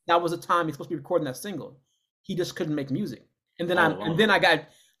 Right. That was the time he's supposed to be recording that single. He just couldn't make music, and then I got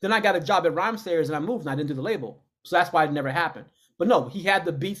a job at Rhymesayers, and I moved, and I didn't do the label, so that's why it never happened. But no, he had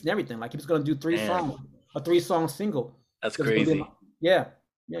the beats and everything. Like he was going to do 3 songs. A 3-song single. That's crazy. Yeah.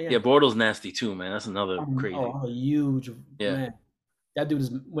 Vortal's nasty too, man. That's another crazy. Oh, huge man. That dude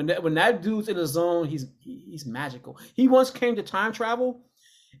is when that dude's in the zone, he's magical. He once came to Time Travel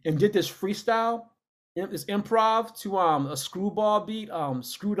and did this freestyle, this improv to a Screwball beat,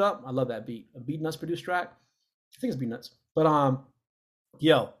 Screwed Up. I love that beat. A Beat Nuts produced track. I think it's Beat Nuts. But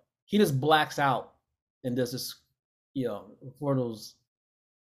he just blacks out and does this, Vortal's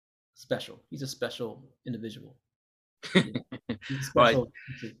special. He's a special individual. Special. Right.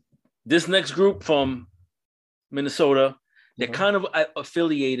 This next group from Minnesota, they're kind of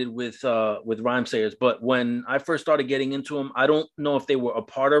affiliated with Rhymesayers, but when I first started getting into them, I don't know if they were a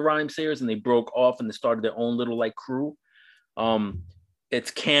part of Rhymesayers and they broke off and they started their own little like crew. It's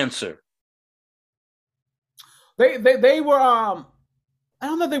Cancer. They were I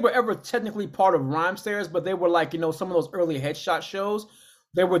don't know if they were ever technically part of Rhymesayers, but they were like some of those early headshot shows.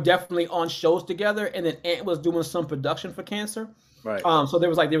 They were definitely on shows together, and then Ant was doing some production for Cancer. Right. So there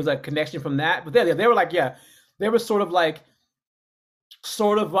was a connection from that. But they were like, they were sort of at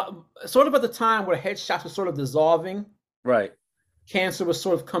the time where headshots were sort of dissolving. Right. Cancer was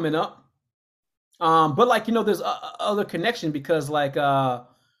sort of coming up. But like there's other connection because like one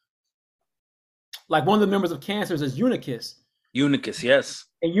of the members of Cancer is Unicus. Unicus, yes.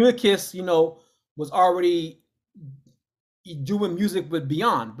 And Unicus, was already doing music with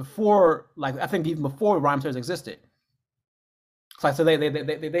Beyond before, like I think even before Rhymesayers existed. So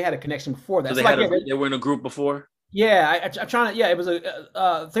they had a connection before that. So they were in a group before. Yeah, I'm trying to. Yeah, it was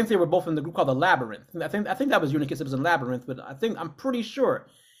I think they were both in the group called the Labyrinth. I think that was Unicus. It was in Labyrinth, but I'm pretty sure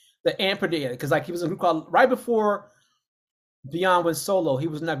that Ant predicted because like he was in a group called right before Beyond went solo. He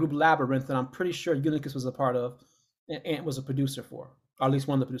was in that group Labyrinth, and I'm pretty sure Unicus was a part of. And Ant was a producer for, or at least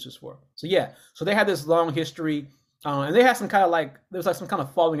one of the producers for. So yeah, so they had this long history. And they had some kind of like there was like some kind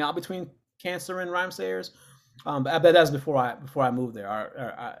of falling out between Cancer and Rhymesayers, but I bet that's before I moved there,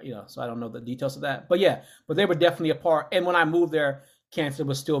 or so I don't know the details of that. But yeah, but they were definitely a part. And when I moved there, Cancer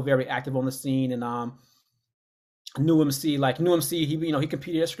was still very active on the scene, and New MC he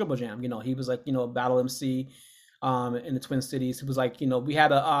competed at Scribble Jam. He was like a battle MC in the Twin Cities. It was like we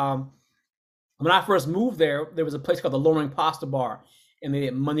had a when I first moved there was a place called the Lowering Pasta Bar, and they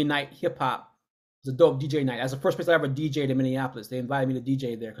did Monday Night Hip Hop was a dope DJ night. That's the first place I ever DJ'd in Minneapolis. They invited me to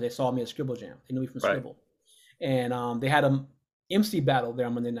DJ there because they saw me at Scribble Jam. They knew me from Right. Scribble. And they had a MC battle there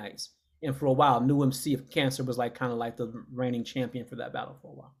on Monday nights. And for a while, New MC of Cancer was like kind of like the reigning champion for that battle for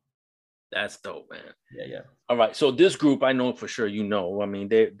a while. That's dope, man. Yeah. All right. So this group, I know for sure, you know, I mean,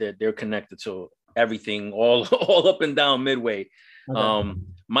 they're connected to everything, all up and down Midway. Okay.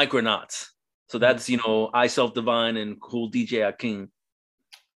 Micronauts. So that's, you know, I Self Divine and Cool DJ Akeem.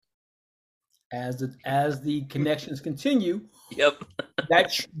 As the connections continue. Yep.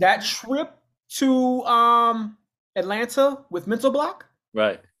 that trip to Atlanta with Mental Block.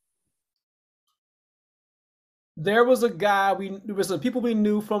 Right. There was a guy there was some people we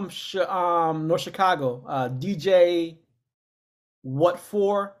knew from North Chicago. DJ What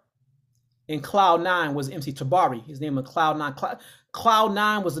For and Cloud 9 was MC Tabari. His name was Cloud 9. Cloud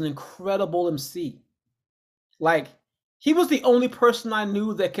 9 was an incredible MC. Like, he was the only person I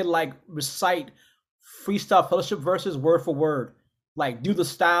knew that could like recite Freestyle Fellowship verses word for word, like do the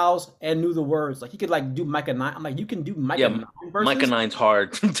styles and knew the words. Like he could like do Micah 9. I'm like, you can do Micah 9 verses. Micah 9's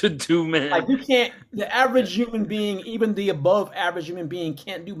hard to do, man. Like you can't. The average human being, even the above average human being,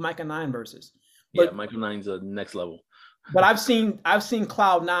 can't do Micah 9 verses. But Micah 9's a next level. But I've seen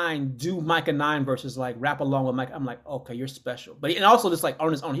Cloud 9 do Micah 9 verses, like rap along with Micah. I'm like, okay, you're special. But and also just like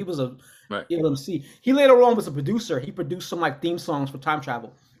on his own, he was a MC. He later on was a producer. He produced some like theme songs for Time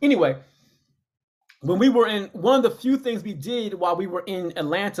Travel. Anyway, when we were in, one of the few things we did while we were in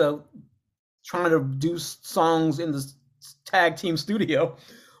Atlanta trying to do songs in the tag team studio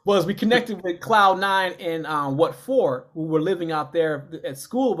was we connected with Cloud 9 and What For, who were living out there at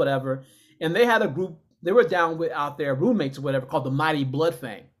school or whatever. And they had a group they were down with out there, roommates or whatever, called the Mighty Blood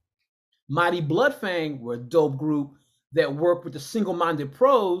Fang. Mighty Blood Fang were a dope group that worked with the Single Minded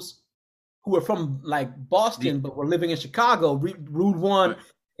Pros who were from like Boston, but were living in Chicago, Rude One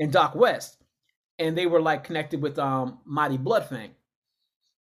and Doc West. And they were like connected with Mighty Blood Fang.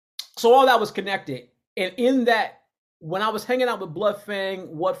 So all that was connected. And in that, when I was hanging out with Blood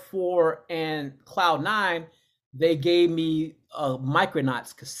Fang, What For, and Cloud 9, they gave me a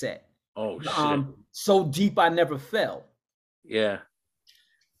Micronauts cassette. Oh, shit. So Deep I Never Fell. Yeah.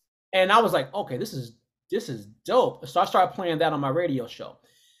 And I was like, okay, this is dope. So I started playing that on my radio show.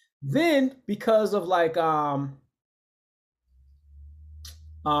 Then because of like time,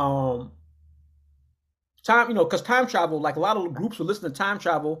 because Time Travel, like a lot of groups would listen to Time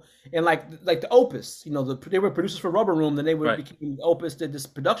Travel, and like the Opus, they were producers for Rubber Room, then they would become Opus, did this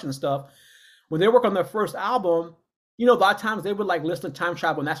production stuff. When they work on their first album, a lot of times they would like listen to Time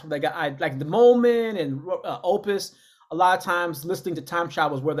Travel, and that's where they got like The Moment and Opus. A lot of times listening to Time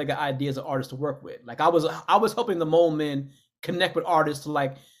Travel is where they got ideas of artists to work with. Like I was helping the Moment connect with artists to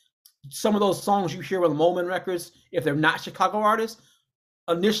like some of those songs you hear on the Moment records, if they're not Chicago artists.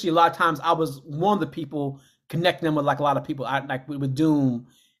 Initially, a lot of times I was one of the people connecting them with like a lot of people. I like with Doom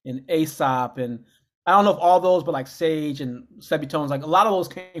and Aesop, and I don't know if all those, but like Sage and Sebby Tones, like a lot of those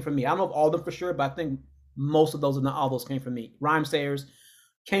came from me. I don't know if all of them for sure, but I think most of those, and not all those, came from me. Rhyme Sayers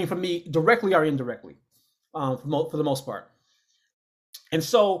came from me directly or indirectly, for the most part. And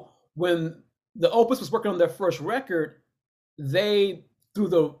so when the Opus was working on their first record, they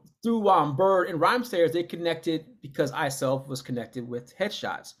through Bird and Rhyme Sayers, they connected because I Self was connected with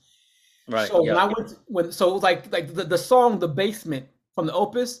Headshots. Right. So when it was like the song The Basement from the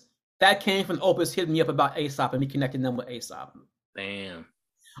Opus, that came from the Opus hitting me up about Aesop and me connecting them with Aesop. Damn.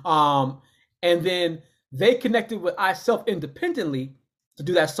 And then they connected with I Self independently to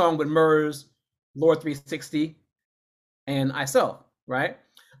do that song with Murs, Lord 360, and I Self, right?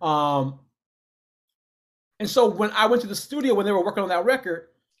 And so when I went to the studio when they were working on that record,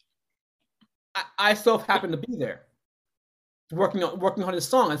 I Self happened to be there working on his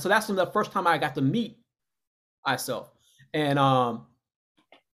song. And so that's the first time I got to meet I Self. And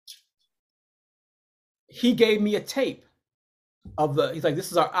he gave me a tape he's like,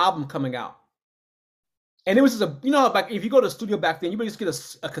 this is our album coming out. And it was just like if you go to the studio back then, you would just get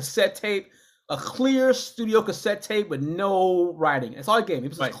a cassette tape, a clear studio cassette tape with no writing. That's all it gave me.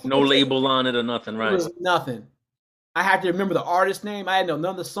 It was no label on it or nothing, right? It was nothing. I had to remember the artist name. I had none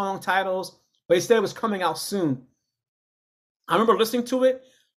of the song titles, but he said it was coming out soon. I remember listening to it,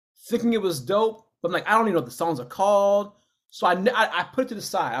 thinking it was dope, but I'm like, I don't even know what the songs are called. So I put it to the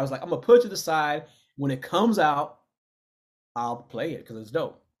side. I was like, I'm going to put it to the side. When it comes out, I'll play it because it's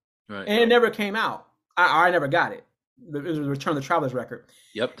dope. Right. And it never came out. I never got it. It was a Return of the Travelers record.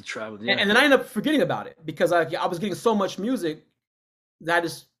 Yep, the Travelers. Yeah. And then I ended up forgetting about it because I was getting so much music that I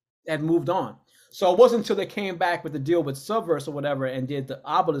just had moved on. So it wasn't until they came back with the deal with Subverse or whatever and did the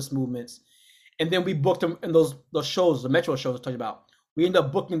Obelisk movements. And then we booked them in those shows, the Metro shows I was talking about. We ended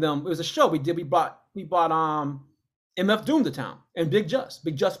up booking them. It was a show we did. We bought MF Doom to town and Big Just.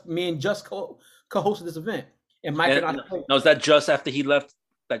 Me and Just co-hosted this event. And Mike and I played. Now, is that just after he left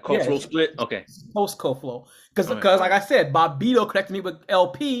that co-flow split? Okay. Post co-flow. Because like I said, Bobito connected me with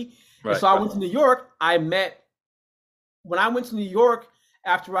LP. Right. So I went to New York. When I went to New York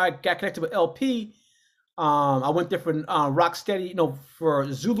after I got connected with LP, I went there for Rocksteady,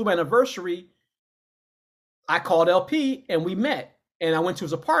 for Zulu anniversary. I called LP and we met. And I went to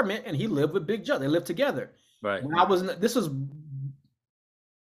his apartment and he lived with Big Joe. They lived together. Right. This was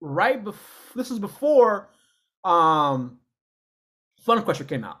before Fun Crusher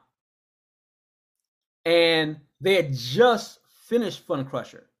came out. And they had just finished Fun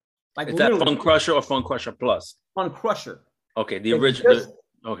Crusher. Like, is that Fun Crusher or Fun Crusher Plus? Fun Crusher. Okay, the original.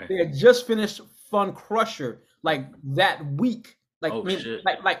 Okay. They had just finished Fun Crusher like that week. Like,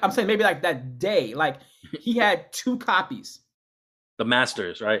 like I'm saying, maybe like that day. Like, he had 2 copies. The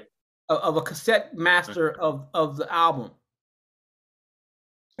masters, right? Of a cassette master of the album.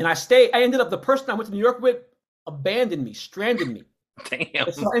 And I ended up, the person I went to New York with abandoned me, stranded me. Damn.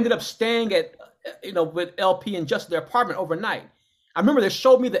 And so I ended up staying at, with LP and just their apartment overnight. I remember they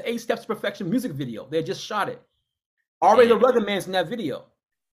showed me the 8 Steps to Perfection music video. They had just shot it. Already the Rugged Man's in that video.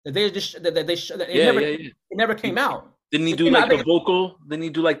 It never came out. Didn't he do like the vocal? Didn't he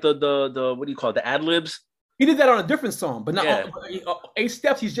do like the what do you call it, the ad libs? He did that on a different song, but not 8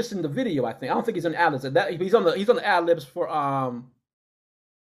 Steps. He's just in the video. I think. I don't think he's on ad libs. He's on the ad libs for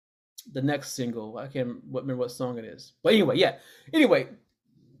the next single. I can't remember what song it is. But anyway, yeah. Anyway,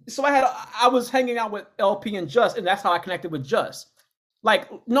 so I was hanging out with LP and Just, and that's how I connected with Just. I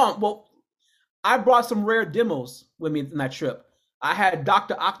brought some rare demos with me in that trip. I had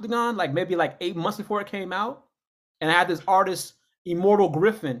Dr. Octagon, maybe 8 months before it came out. And I had this artist, Immortal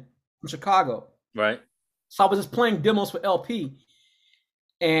Griffin, from Chicago. Right. So I was just playing demos for LP.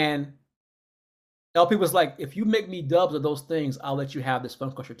 And LP was like, if you make me dubs of those things, I'll let you have this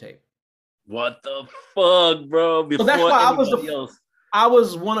Fun Crusher tape. What the fuck, bro? So that's why I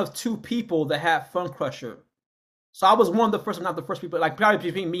was one of 2 people that had Fun Crusher. So I was one of the first, not the first people,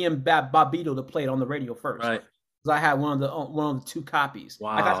 probably between me and Bobito to play it on the radio first. Right. Because I had one of the 2 copies.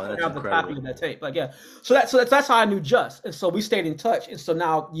 Wow, that's have the copy of that tape. So that's how I knew Just, and so we stayed in touch. And so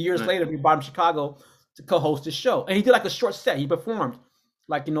now years later, we brought him to Chicago to co-host the show, and he did a short set. He performed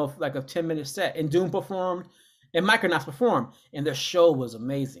a 10-minute set, and Doom performed, and Micronauts performed, and their show was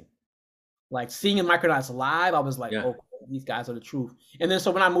amazing. Seeing Micronauts live, I was like, oh, these guys are the truth. And then so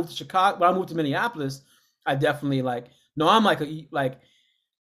when I moved to Minneapolis, I definitely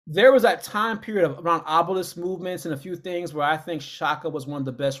there was that time period of around obelisk movements and a few things where I think Shaka was one of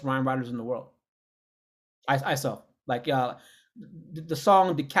the best rhyme writers in the world. I saw the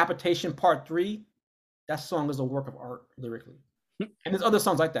song Decapitation Part 3. That song is a work of art lyrically, and there's other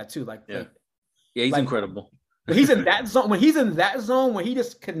songs like that too. He's incredible. When he's in that zone, when he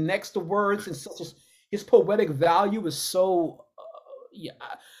just connects the words and his poetic value is so.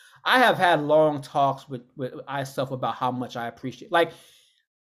 I have had long talks with myself about how much I appreciate.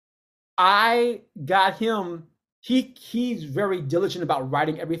 I got him. He's very diligent about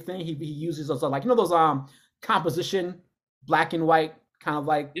writing everything. He uses those those composition black and white kind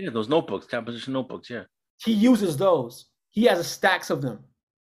of those notebooks, composition notebooks. Yeah, he uses those. He has stacks of them.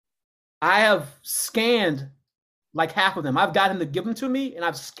 I have scanned half of them. I've got him to give them to me, and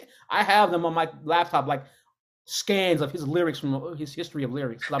I have them on my laptop scans of his lyrics from his history of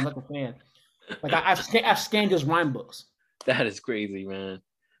lyrics. I'm a fan. I've scanned his rhyme books. That is crazy, man.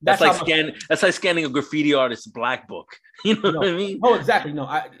 That's like scanning a graffiti artist's black book. You know what I mean? Oh, exactly. No,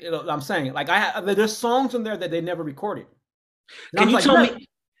 I'm saying there's songs in there that they never recorded. Can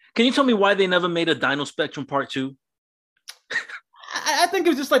you tell me why they never made a Dino Spectrum Part 2? I think it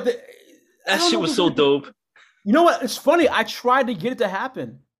was just that shit was so dope. You know what? It's funny. I tried to get it to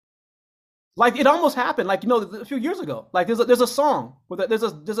happen. It almost happened. A few years ago. There's a song there's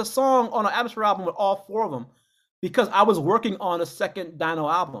a song on an Atmosphere album with all 4 of them. Because I was working on a second Dino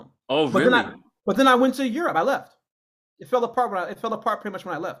album. Oh, really? But then I went to Europe. I left. It fell apart pretty much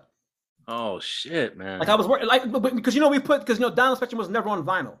when I left. Oh shit, man! I was working because Dino Spectrum was never on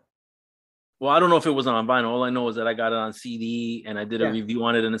vinyl. Well, I don't know if it was on vinyl. All I know is that I got it on CD and I did a review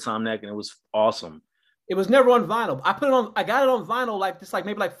on it in Insomniac, and it was awesome. It was never on vinyl. I got it on vinyl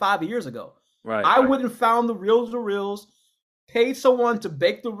maybe 5 years ago. Right. I went and found the reels, paid someone to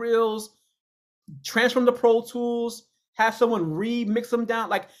bake the reels, transform the Pro Tools, have someone remix them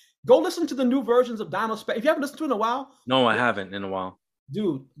down. Go listen to the new versions of Dino Spectrum. If you haven't listened to it in a while. No, I haven't in a while.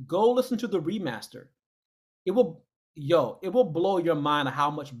 Dude, go listen to the remaster. It will blow your mind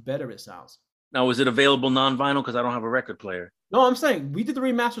how much better it sounds. Now, is it available non-vinyl? Because I don't have a record player. No, I'm saying we did the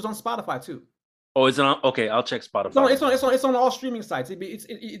remasters on Spotify too. Oh, is it on? Okay, I'll check Spotify. It's on all streaming sites. It's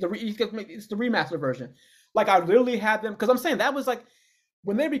the remaster version. Like I literally had them because I'm saying that was like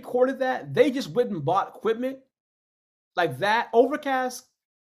when they recorded that, they just went and bought equipment like that, Overcast,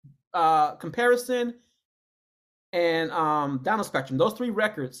 Comparison, and Down Spectrum. Those 3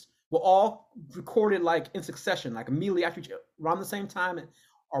 records were all recorded like in succession, like immediately after around the same time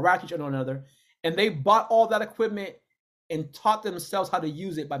or around each other. And they bought all that equipment and taught themselves how to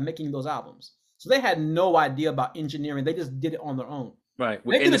use it by making those albums. So they had no idea about engineering. They just did it on their own. Right.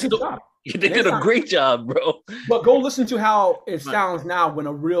 They did a good job. They did a great job, bro. But go listen to how it sounds now when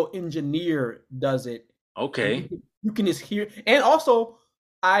a real engineer does it. Okay. You can just hear. And also,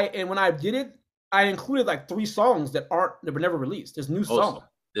 when I did it, I included like 3 songs that were never released. There's new songs.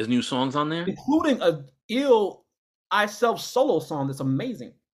 There's new songs on there? Including a ill I Self solo song that's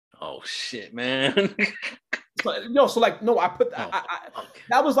amazing. Oh, shit, man. I put that. Okay.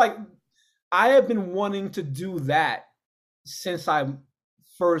 That was like, I have been wanting to do that since I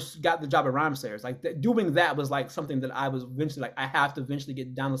first got the job at Rhymesayers. Like doing that was like something that I was eventually like, I have to eventually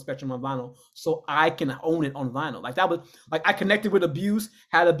get Down the Spectrum on vinyl so I can own it on vinyl. Like that was like, I connected with Abuse,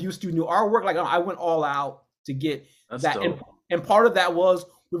 had Abuse do new artwork. Like I went all out to get that. And part of that was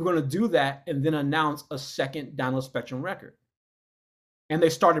we were going to do that and then announce a second Down the Spectrum record. And they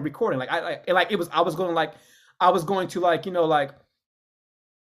started recording. I was going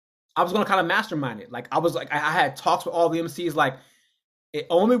to kind of mastermind it. Like I had talks with all the MCs. Like it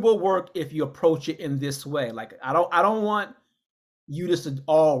only will work if you approach it in this way. Like I don't want you just to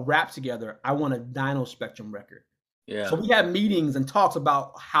all rap together. I want a Dino Spectrum record. Yeah. So we had meetings and talks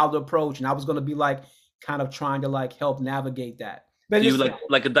about how to approach, and I was going to be like kind of trying to like help navigate that. But you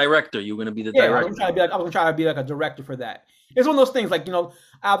like a director. You're going to be the director. I was going to try to be like a director for that. It's one of those things like, I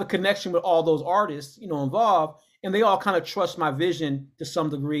have a connection with all those artists, involved, and they all kind of trust my vision to some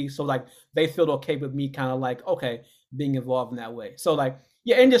degree. So like they feel okay with me kind of like, okay, being involved in that way. So like,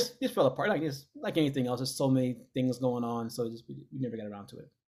 yeah, and just fell apart. Like it's like anything else. There's so many things going on. So we never got around to it.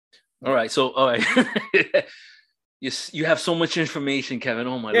 All right. So, all right. You have so much information, Kevin.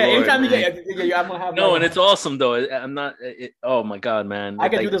 Oh my Lord. Anytime I'm gonna have. No, and it's awesome though. I'm not. Oh my God, man. I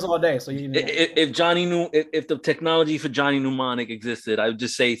can do this all day. So if the technology for Johnny Mnemonic existed, I would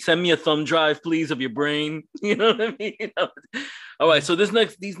just say, send me a thumb drive, please, of your brain. You know what I mean? All right. So these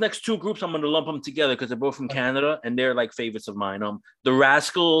next 2 groups, I'm gonna lump them together because they're both from Canada and they're like favorites of mine. The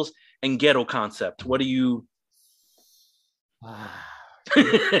Rascals and Ghetto Concept. What do you?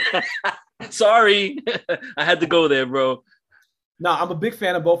 Sorry, I had to go there, bro. No, I'm a big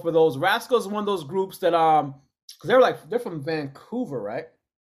fan of both of those. Rascals is one of those groups that because they're from Vancouver, right?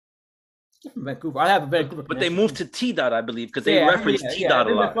 They're from Vancouver. I have a Vancouver, but they moved to T Dot, I believe, because they referenced T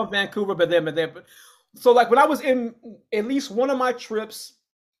Dot a lot. They're from Vancouver, but so like when I was in at least one of my trips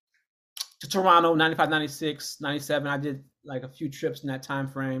to Toronto, 95, 96, 97, I did like a few trips in that time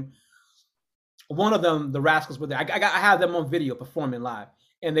frame. One of them, the Rascals were there. I had them on video performing live.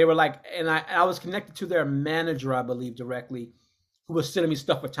 And they were like, and I was connected to their manager, I believe, directly, who was sending me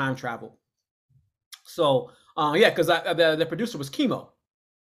stuff for time travel. So, because the producer was Chemo.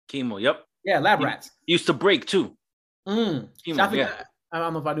 Chemo, yep. Yeah, Lab Rats. He used to break too. Chemo, I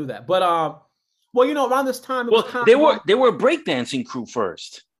don't know if I knew that, but around this time, they were a breakdancing crew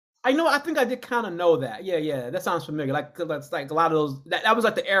first. I think I did kind of know that. Yeah, that sounds familiar. Like that's like a lot of those. That was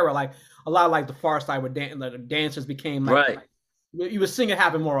like the era, like a lot of like the Far Side where the dancers became like. Right. You were seeing it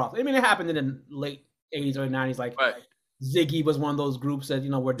happen more often. I mean, it happened in the late 80s or 90s. Like Ziggy was one of those groups that,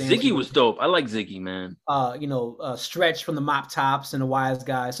 were dancing. Ziggy was dope. I like Ziggy, man. Stretch from the Mop Tops and the Wise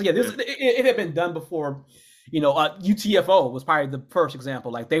Guys. So yeah, it had been done before. UTFO was probably the first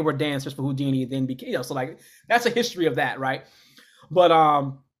example. Like they were dancers for Houdini, then became, so like that's a history of that, right? But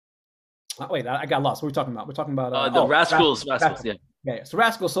wait, I got lost. What are we talking about? We're talking about the Rascals. Yeah. So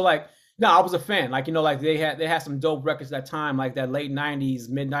Rascals. So like. No, I was a fan. Like, like they had some dope records at that time, like that late 90s,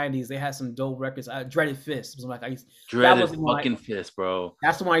 mid 90s. They had some dope records. Dreaded Fist was like Fist, bro.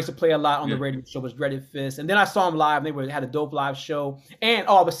 That's the one I used to play a lot on the radio show was Dreaded Fist. And then I saw them live. They had a dope live show. And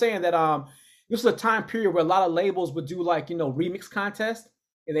I was saying that this was a time period where a lot of labels would do like remix contests.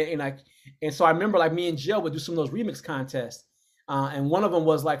 And so I remember like me and Jill would do some of those remix contests. And one of them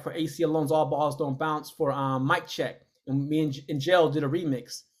was like for AC Alone's All Balls Don't Bounce for Mic Check. And me and Jill did a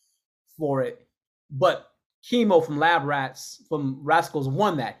remix for it, but Chemo from Lab Rats from Rascals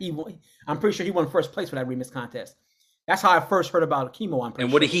won that. I'm pretty sure he won first place for that remix contest. That's how I first heard about Chemo.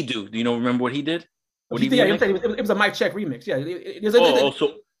 And what did he do? Do you remember what he did? It was a Mic Check remix. Yeah.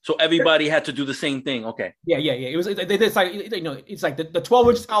 So everybody had to do the same thing. Okay. Yeah. It was. It's like it's like the 12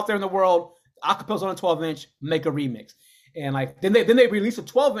 inches out there in the world. acapellas on a 12-inch, make a remix. And like then they released a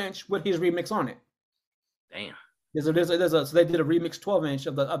 12-inch with his remix on it. Damn. So they did a remix 12-inch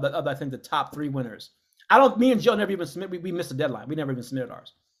of the I think the top 3 winners. Me and Joe never even submit. We missed the deadline. We never even submitted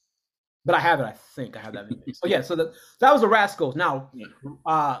ours. But I have it. I think I have that remix. So yeah. So that was the Rascals. Now,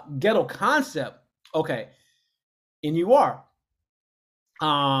 Ghetto Concept. Okay, in UR.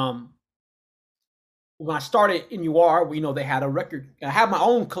 When I started in UR, they had a record. I had my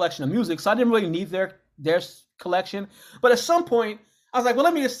own collection of music, so I didn't really need their collection. But at some point, I was like, well,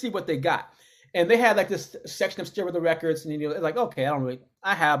 let me just see what they got. And they had like this section of stereo records, and like, okay,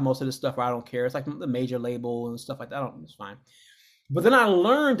 I have most of this stuff, or I don't care. It's like the major label and stuff like that. It's fine. But then I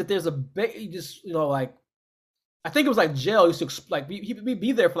learned that there's like, I think it was like Jail used to like he'd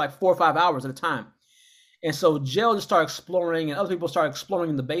be there for like 4 or 5 hours at a time. And so Jail just started exploring, and other people started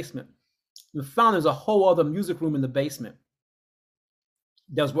exploring in the basement. We found there's a whole other music room in the basement.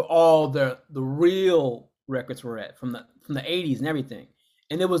 That's where all the real records were at from the 80s and everything.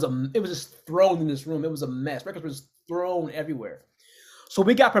 And it was just thrown in this room. It was a mess. Records were just thrown everywhere. So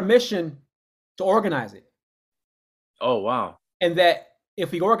we got permission to organize it. Oh, wow. And that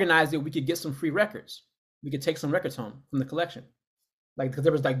if we organized it, we could get some free records. We could take some records home from the collection. Like, because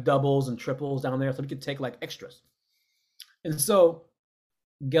there was like doubles and triples down there. So we could take like extras. And so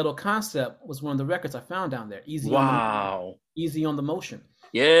Ghetto Concept was one of the records I found down there. Easy on the Motion.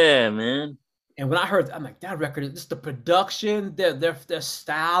 Yeah, man. And when I heard, I'm like, that record, just the production, their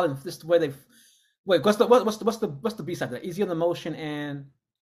style, and just the way they. Wait, what's the B side? Easy on the Motion and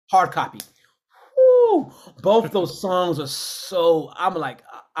Hard Copy. Woo! Both those songs are so.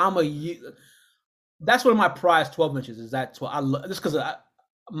 That's one of my prized 12 inches. Is that 12? I love just because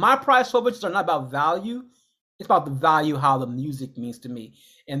my prized 12 inches are not about value. It's about the value how the music means to me.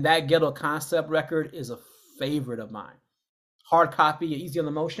 And that Ghetto Concept record is a favorite of mine. Hard Copy, Easy on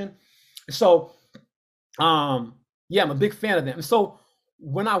the Motion. So, I'm a big fan of them. And so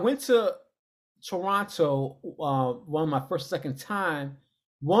when I went to Toronto, one of my second time,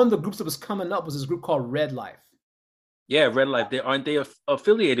 one of the groups that was coming up was this group called Red Life. Yeah, Red Life. Aren't they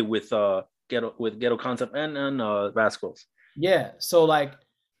affiliated with Ghetto Concept and Rascals? Yeah. So like,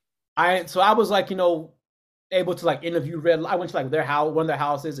 I was like, able to like interview Red Life. I went to like their house, one of their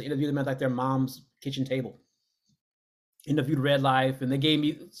houses, and interviewed them at like their mom's kitchen table. Interviewed Red Life, and they gave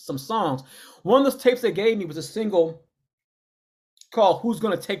me some songs. One of the tapes they gave me was a single called "Who's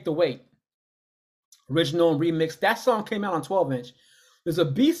Gonna Take the Weight," original and remix. That song came out on 12-inch. There's a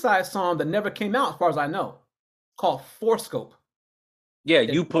B-side song that never came out, as far as I know, called "Four Scope." Yeah,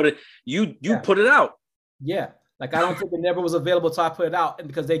 you put it. You put it out. Yeah, like I don't think it never was available, so I put it out, and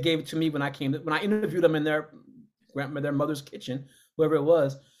because they gave it to me when I interviewed them in their mother's kitchen, whoever it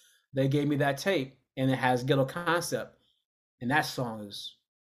was, they gave me that tape, and it has Ghetto Concept. And that song is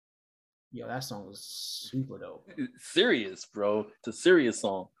super dope. It's serious, bro. It's a serious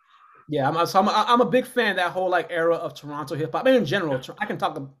song. Yeah, I'm a big fan of that whole like era of Toronto hip hop. I mean, in general, I can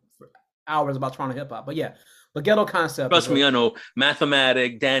talk for hours about Toronto hip hop, but yeah, but Ghetto Concept. Trust me, I know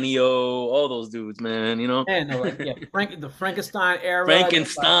Mathematic, Danny O, all those dudes, man. Yeah, no, like, yeah, the Frankenstein era.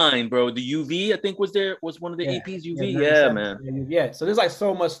 Frankenstein, bro. The UV, I think was one of the EPs. UV, yeah, man. Yeah, so there's like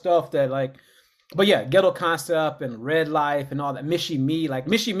so much stuff that like. But yeah, Ghetto Concept and Red Life and all that. Mishi Me, like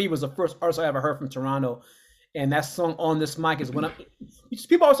Mishi Me was the first artist I ever heard from Toronto, and that song On This Mic is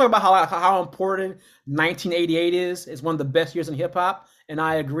people always talk about how important 1988 is. It's one of the best years in hip hop, and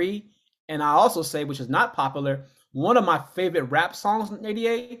I agree. And I also say, which is not popular, one of my favorite rap songs in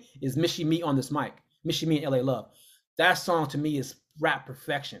 '88 is Mishi Me On This Mic. Mishi Me and LA Love. That song to me is rap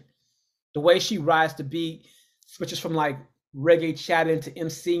perfection. The way she rides the beat, switches from like reggae chatting to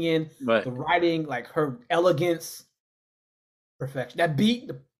MCing, right. The writing, like her elegance, perfection. That beat,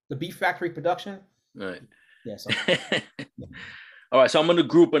 the Beat Factory production. Right. Yeah. So. All right. So I'm gonna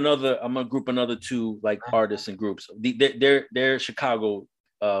group another two like artists and groups. They're Chicago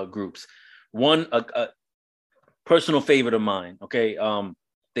groups. One a personal favorite of mine. Okay.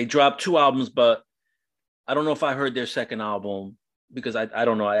 They dropped 2 albums, but I don't know if I heard their second album. Because I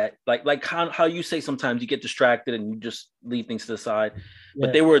don't know, I like how you say sometimes you get distracted and you just leave things to the side. Yeah.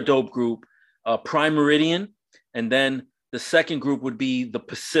 But they were a dope group, Prime Meridian, and then the second group would be the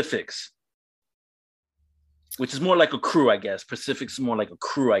Pacifics, which is more like a crew, I guess. Pacifics is more like a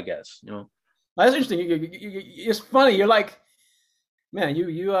crew, I guess. That's interesting. It's funny. You're like, man,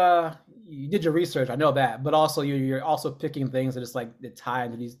 you did your research. I know that, but also you're also picking things that it's like that tie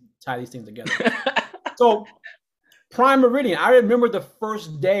these things together. So. Prime Meridian. I remember the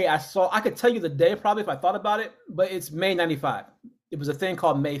first day I could tell you the day probably if I thought about it, but it's May 95. It was a thing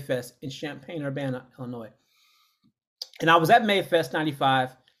called Mayfest in Champaign-Urbana, Illinois. And I was at Mayfest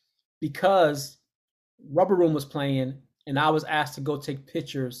 95, because Rubber Room was playing, and I was asked to go take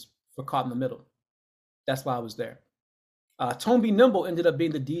pictures for Caught in the Middle. That's why I was there. Tone B. Nimble ended up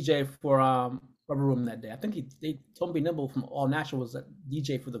being the DJ for Rubber Room that day. I think Tone B. Nimble from All Natural was the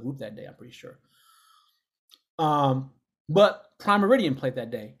DJ for the group that day. I'm pretty sure. But Prime Meridian played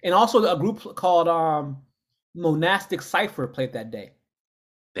that day, and also a group called Monastic Cipher played that day.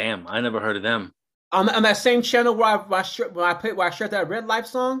 Damn, I never heard of them. On that same channel where I shared that Red Life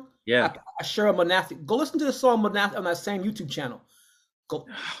song, yeah, I share a Monastic. Go listen to the song Monastic on that same YouTube channel.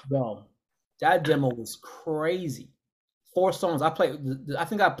 Bro, that demo was crazy. 4 songs I played. I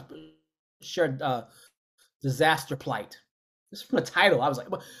think I shared Disaster Plight. This is from the title. I was like,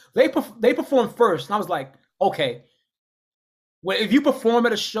 they performed first, and I was like, okay, well, if you perform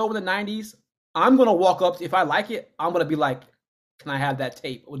at a show in the 90s, I'm gonna walk up. If I like it, I'm gonna be like, can I have that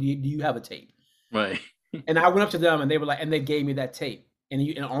tape? Or do you have a tape? Right. And I went up to them, and they were like, and they gave me that tape.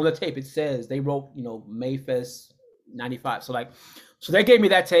 And on the tape it says they wrote, Mayfest '95. So they gave me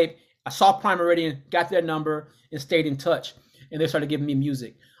that tape. I saw Prime Meridian, got their number, and stayed in touch. And they started giving me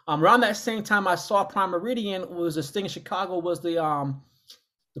music. Around that same time I saw Prime Meridian was this thing in Chicago was the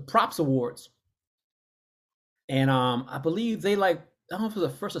Props Awards. And I believe they I don't know if it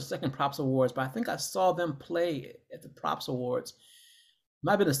was the first or second Props Awards, but I think I saw them play at the Props Awards.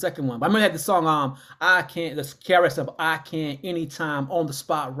 Might have been the second one. But I remember they had the song I Can't, the KRS of I Can't Anytime on the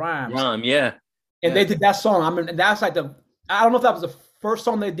Spot Rhymes. Yeah. And they did that song. I mean, that's like I don't know if that was the first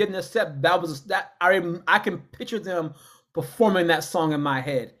song they did in the set. I can picture them performing that song in my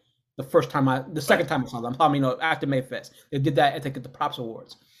head the second time I saw them. After Mayfest. They did that, I think, at the Props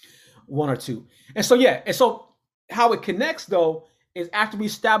Awards, 1 or 2. And so how it connects though is after we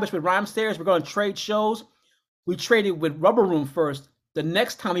established with Rhymesayers, we're going to trade shows. We traded with Rubber Room first. The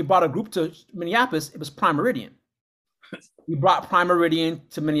next time we brought a group to Minneapolis, it was Prime Meridian. We brought Prime Meridian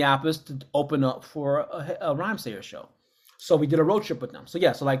to Minneapolis to open up for a Rhymesayer show. So we did a road trip with them. So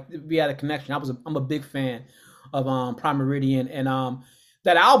we had a connection. I'm a big fan of Prime Meridian, and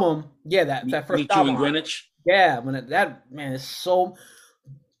that album, that first Meet album, You in Greenwich. Yeah, it's so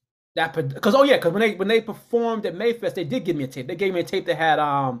because when they performed at Mayfest, they did give me a tape. They gave me a tape that had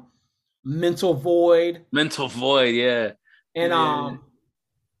Mental Void. Mental Void, yeah. And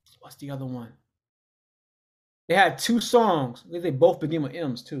what's the other one? They had 2 songs. They both begin with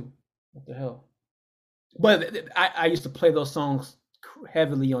M's too. What the hell? But I used to play those songs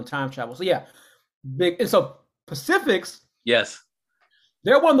heavily on Time Travel. So yeah, big. And so Pacifics. Yes.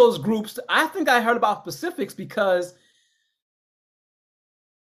 They're one of those groups. I think I heard about Pacifics because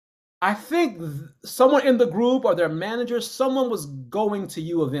I think someone in the group or their manager, someone was going to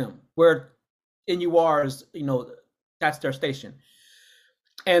U of M, where NUR is, that's their station.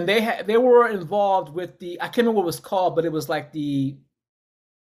 And they were involved with I can't remember what it was called, but it was like the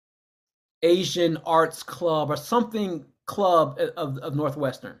Asian Arts Club or something club of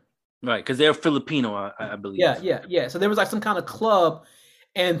Northwestern. Right, because they're Filipino, I believe. Yeah. So there was like some kind of club,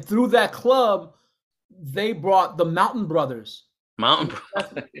 and through that club, they brought the Mountain Brothers. So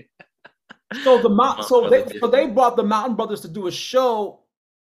they brought the Mountain Brothers to do a show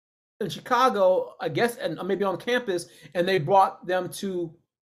in Chicago, I guess, and maybe on campus, and they brought them to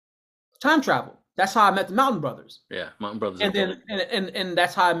Time Travel. That's how I met the Mountain Brothers. Yeah, Mountain Brothers. And then and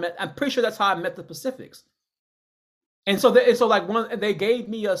that's how I met. I'm pretty sure that's how I met the Pacifics. And so they gave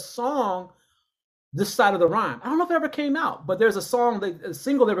me a song, This Side of the Rhyme. I don't know if it ever came out, but there's a song, a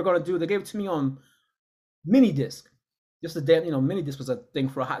single they were going to do. They gave it to me on mini disc. Just a damn, mini disc was a thing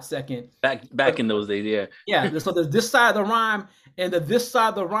for a hot second. Back in those days, yeah. Yeah. So there's This Side of the Rhyme, and the This Side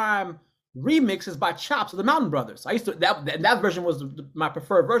of the Rhyme remix is by Chops of the Mountain Brothers. I used to that version was my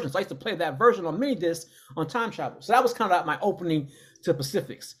preferred version. So I used to play that version on mini disc on Time Travel. So that was kind of my opening to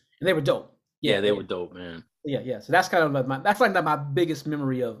Pacifics, and they were dope. Yeah, they were dope, man. Yeah. So that's kind of my biggest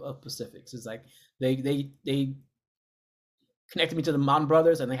memory of Pacifics. Is like they connected me to the Mountain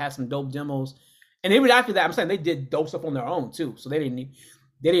Brothers, and they had some dope demos. And even after that, I'm saying they did dope stuff on their own too. So they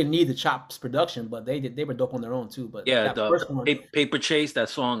didn't need the Chops production, but they were dope on their own too. But yeah, the Paper Chase, that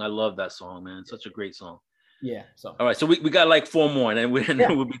song, I love that song, man. Such a great song. Yeah. So all right, so we got like 4 more, and then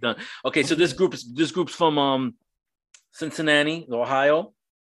we'll be done. Okay, so this group's from Cincinnati, Ohio.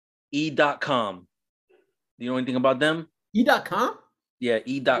 E.com. Do you know anything about them? E.com? Yeah,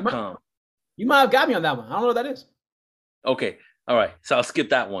 E.com. You might have got me on that one. I don't know what that is. Okay, all right. So I'll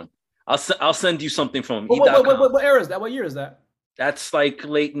skip that one. I'll send you something from what era is that? What year is that? That's like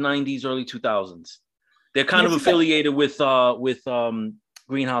late 90s, early 2000s. They're kind of affiliated with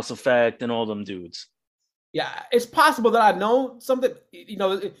Greenhouse Effect and all them dudes. Yeah, it's possible that I know something.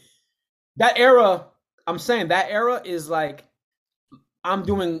 That era. I'm saying that era is like I'm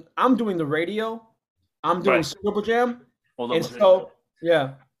doing the radio. I'm doing Right. Scribble Jam, Hold and on. so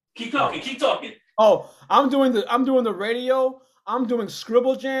yeah. Keep Oh, talking. Keep talking. oh, I'm doing the radio. I'm doing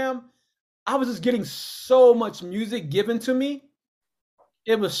Scribble Jam. I was just getting so much music given to me.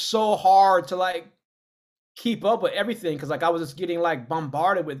 It was so hard to like keep up with everything because like I was just getting like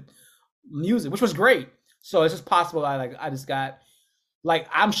bombarded with music, which was great. So it's just possible I just got like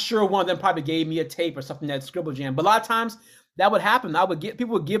I'm sure one of them probably gave me a tape or something that Scribble Jam. But a lot of times that would happen. I would get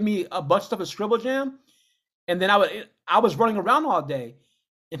people would give me a bunch of stuff at Scribble Jam, and then I was running around all day,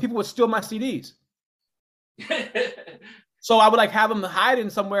 and people would steal my CDs. So I would like have them hiding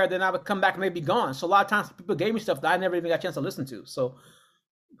somewhere. Then I would come back and they'd be gone. So a lot of times people gave me stuff that I never even got a chance to listen to. So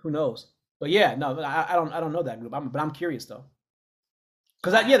who knows? But yeah, no, I don't know that group. But I'm curious though,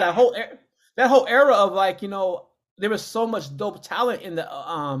 because yeah, that whole era of like there was so much dope talent in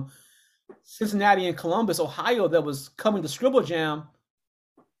the Cincinnati and Columbus, Ohio that was coming to Scribble Jam.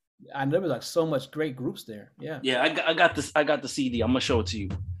 And there was like so much great groups there. Yeah. Yeah, I got this. I got the CD. I'm gonna show it to you.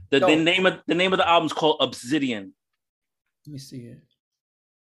 The Yo, name of the album is called Obsidian. let me see it.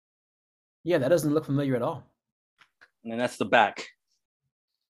 Yeah, that doesn't look familiar at all. And that's the back.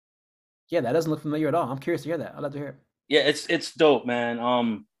 Yeah, that doesn't look familiar at all. I'm curious to hear that. I'd love to hear it. Yeah, it's dope,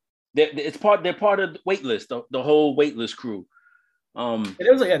 man. They're part of the Waitlist, the whole Waitlist crew.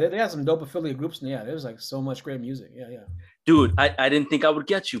 It was like, yeah, they had some dope affiliate groups, and yeah, there was like so much great music. Yeah, yeah. Dude, I didn't think I would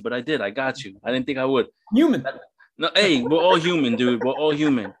get you, but I did. I got you. I didn't think I would. Human. No, hey, we're all human, dude. We're all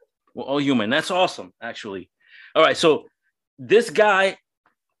human. We're all human. That's awesome, actually. All right, so this guy,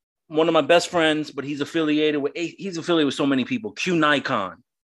 one of my best friends, but he's affiliated with so many people. Q Nikon.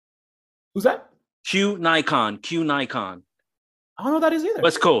 Who's that? Q Nikon. I don't know what that is either.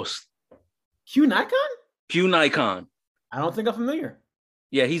 West Coast. Q Nikon? Q Nikon. I don't think I'm familiar.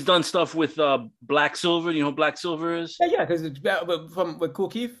 Yeah, he's done stuff with Black Silver. You know who Black Silver is? Yeah, because it's with Cool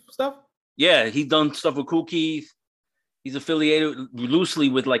Keith stuff. Yeah, he's done stuff with Kool Keith. He's affiliated loosely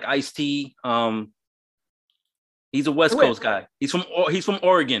with like Ice-T. He's a West Coast guy. He's from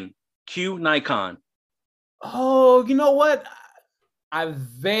Oregon. Q Nikon. Oh, you know what? I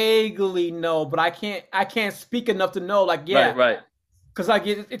vaguely know, but I can't speak enough to know. Like, yeah, Right. because like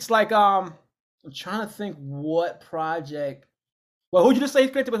it's like I'm trying to think what project. Well, who'd you just say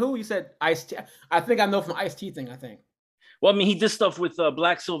he's connected with? Who you said Ice-T? I think I know from Ice-T thing. I think. Well, I mean, he did stuff with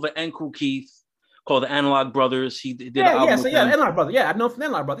Black Silver and Kool Keith called the Analog Brothers. He did an album with them. Analog Brother. Yeah, I know from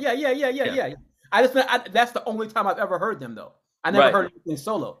Analog Brother. Yeah. That's the only time I've ever heard them though. I never heard anything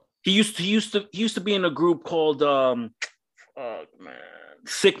solo. He used to be in a group called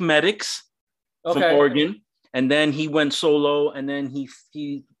Sick Medics from Oregon, and then he went solo, and then he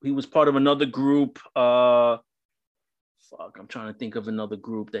was part of another group. I'm trying to think of another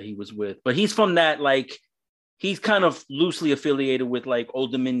group that he was with, but he's from that like he's kind of loosely affiliated with like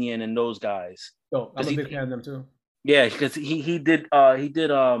Old Dominion and those guys. Oh, I'm a big fan of them too. Yeah, because he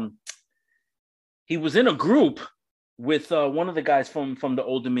was in a group with one of the guys from the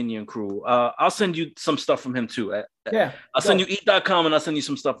Old Dominion crew. I'll send you some stuff from him too. Yeah. I'll send you eat.com and I'll send you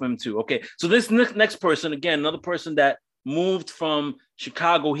some stuff from him too. Okay. So this next person, again, another person that moved from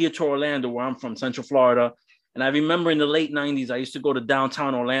Chicago here to Orlando, where I'm from, Central Florida. And I remember in the late 90s, I used to go to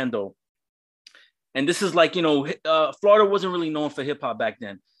downtown Orlando. And this is like, Florida wasn't really known for hip hop back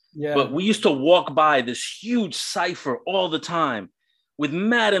then. Yeah. But we used to walk by this huge cypher all the time with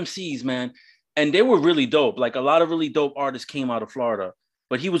mad MCs, man. And they were really dope. Like a lot of really dope artists came out of Florida.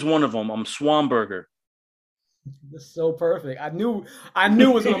 But he was one of them. Swamburger. That's so perfect. I knew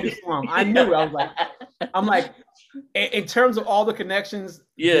it was gonna be Swam. I knew it. I'm like, in terms of all the connections.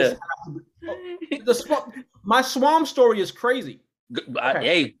 Yeah. My Swam story is crazy.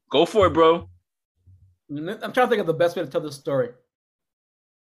 Hey, go for it, bro. I'm trying to think of the best way to tell this story.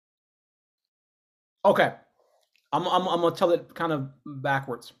 Okay, I'm gonna tell it kind of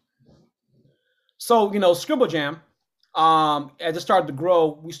backwards. So Scribble Jam, as it started to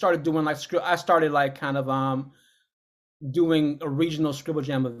grow, we started doing I started like kind of doing a regional Scribble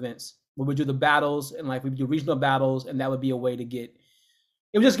Jam events where we do the battles and like we do regional battles, and that would be a way to get.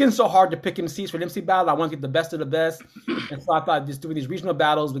 It was just getting so hard to pick MCs for an MC battle. I wanted to get the best of the best, and so I thought just doing these regional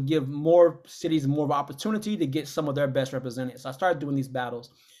battles would give more cities more of an opportunity to get some of their best represented. So I started doing these battles,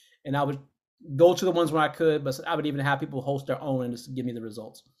 and I would go to the ones when I could, but I would even have people host their own and just give me the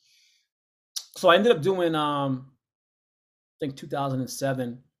results. So I ended up doing, I think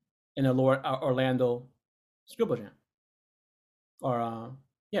 2007 in Orlando Scribble Jam.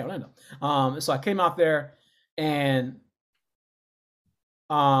 Orlando. So I came out there and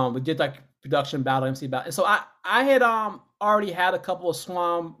we did like production battle, MC battle. And so I had already had a couple of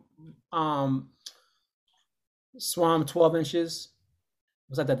Swam 12 inches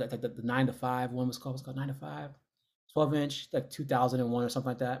was that the 9 to 5 one was called? Was called 9 to 5, 12-inch, like 2001 or something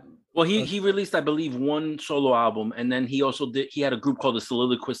like that. Well, he released, I believe, one solo album, and then he had a group called the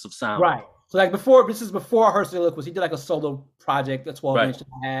Soliloquist of Sound. Right. So like this is before I heard Soliloquist. He did like a solo project, a 12-inch that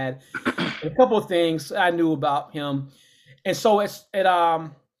I had. A couple of things I knew about him. And so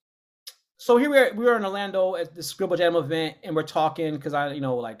so here we are in Orlando at the Scribble Jam event, and we're talking because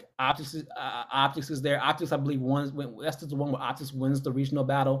like Optics is there. Optics, I believe, that's the one where Optics wins the regional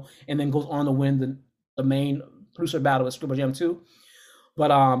battle and then goes on to win the main producer battle at Scribble Jam 2.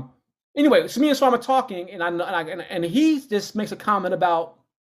 But anyway, so me and Swam are talking, and he just makes a comment about,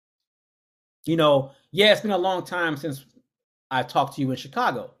 yeah, it's been a long time since I talked to you in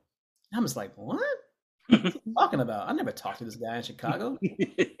Chicago. And I'm just like, what? What are you talking about? I never talked to this guy in Chicago.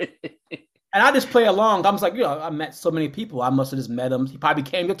 And I just play along. I'm just like, I met so many people. I must have just met him. He probably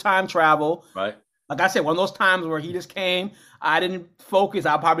came to time travel. Right. Like I said, one of those times where he just came. I didn't focus.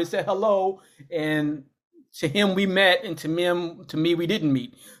 I probably said hello. And to him, we met. And to me, we didn't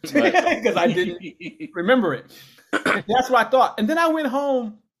meet. Because I didn't remember it. And that's what I thought. And then I went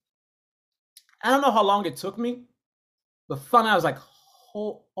home. I don't know how long it took me. But finally, I was like,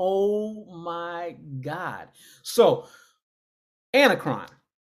 oh my God. So, Anacron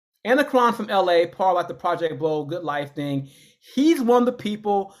from LA, part of like the Project Blow, Good Life thing. He's one of the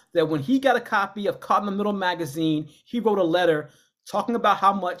people that when he got a copy of Caught in the Middle magazine, he wrote a letter talking about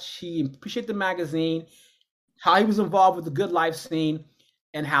how much he appreciated the magazine, how he was involved with the Good Life scene,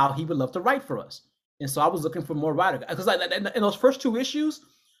 and how he would love to write for us. And so I was looking for more writers. Because in those first 2 issues,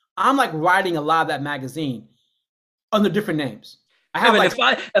 I'm like writing a lot of that magazine under different names.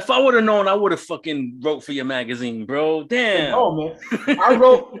 If I would have known, I would have fucking wrote for your magazine, bro. Damn. Oh man,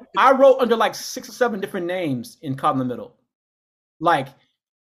 I wrote under like 6 or 7 different names in Caught in the Middle, like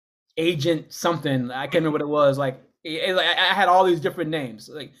Agent something. I can't remember what it was. Like I had all these different names,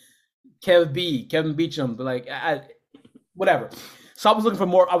 like Kevin Beacham, but like whatever. So I was looking for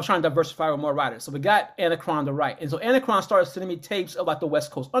more. I was trying to diversify with more writers. So we got Anacron to write, and so Anacron started sending me tapes of like the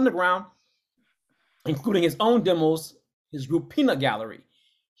West Coast Underground, including his own demos. His group Peanut Gallery.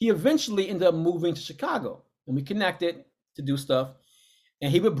 He eventually ended up moving to Chicago, and we connected to do stuff.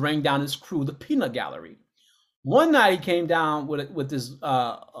 And he would bring down his crew, the Peanut Gallery. One night he came down with this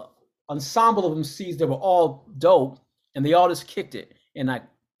ensemble of MCs that were all dope, and they all just kicked it. And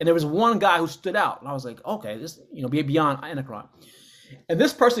there was one guy who stood out, and I was like, okay, this be beyond Anacron. And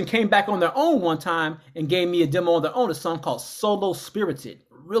this person came back on their own one time and gave me a demo on their own, a song called Solo Spirited,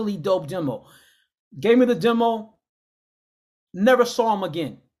 really dope demo. Gave me the demo. Never saw him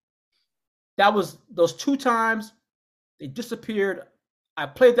again. That was those 2 times. They disappeared. I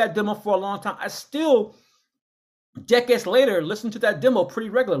played that demo for a long time. I still, decades later, listen to that demo pretty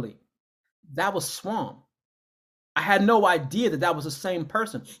regularly. That was Swam. I had no idea that was the same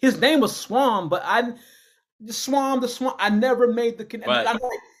person. His name was Swam, but the Swam. I never made the connection. Right.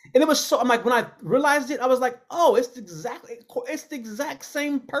 And it was so. I'm like, when I realized it, I was like, oh, it's the exact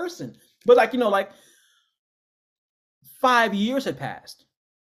same person. But like 5 years had passed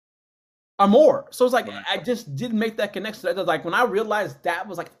or more. So it's like, I just didn't make that connection. Like when I realized that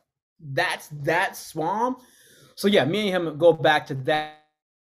was like, that's that Swam. So yeah, me and him go back to that.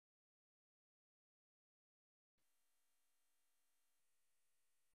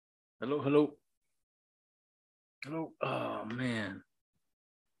 Hello. Oh man.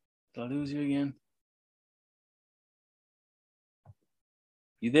 Did I lose you again?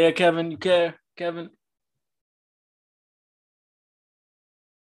 You there, Kevin? You care, Kevin?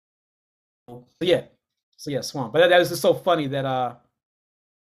 So yeah, Swamp. But that was just so funny that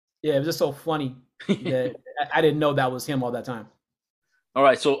it was just so funny that I didn't know that was him all that time. All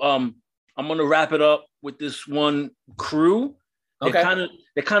right, so I'm gonna wrap it up with this one crew. Okay.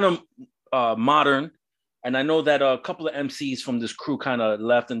 They're kind of modern, and I know that a couple of MCs from this crew kind of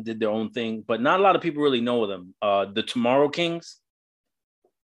left and did their own thing, but not a lot of people really know them. The Tomorrow Kings.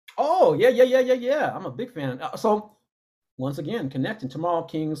 Oh yeah. I'm a big fan. So. Once again, connecting Tomorrow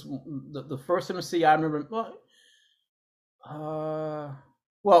Kings, the first MC I remember. The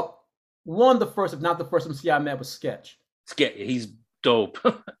first, if not the first MC I met was Sketch. He's dope.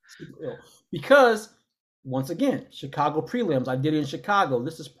 Because once again, Chicago prelims. I did it in Chicago.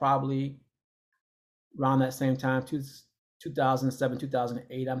 This is probably around that same time, 2007,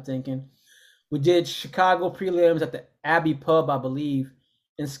 2008. I'm thinking we did Chicago prelims at the Abbey Pub, I believe,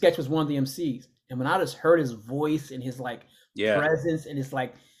 and Sketch was one of the MCs. And when I just heard his voice and his presence, and it's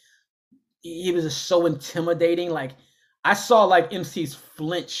like he was just so intimidating. Like I saw like MCs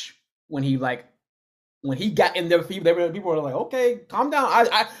flinch when he like when he got in there, people were like, "Okay, calm down."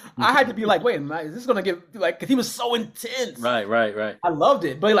 I had to be like, "Wait a minute, is this gonna get like?" Because he was so intense. Right, right, right. I loved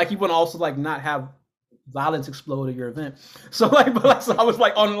it, but like he wouldn't also like not have violence explode at your event. So like, but like, so I was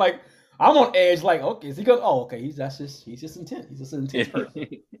like on like I'm on edge. Like, okay, is he going? Oh, okay, he's just intense. He's just an intense person.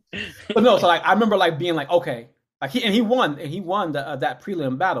 But no, so like I remember like being like, okay, like he won the, that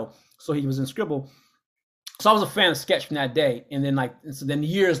prelim battle. So he was in Scribble. So I was a fan of Sketch from that day, and then like so then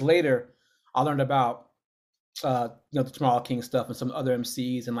years later, I learned about the Tomorrow King stuff and some other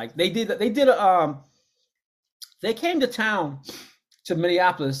MCs, and like they came to town to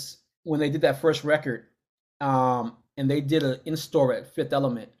Minneapolis when they did that first record, and they did an in store at Fifth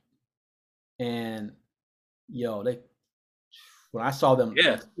Element, and they when I saw them,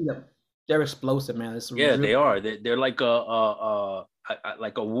 Yeah, they're explosive, man. It's yeah, really, they are. They're like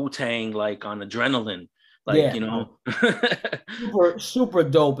like a Wu-Tang, like on adrenaline, like yeah, you know. super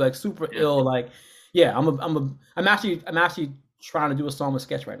dope, like super Yeah, ill, like yeah. I'm actually trying to do a song with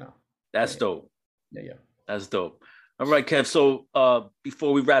Sketch right now. that's Yeah, dope. yeah, yeah. That's dope. All right, Kev. So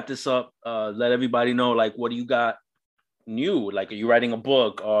before we wrap this up, let everybody know, like, what do you got new? Like, are you writing a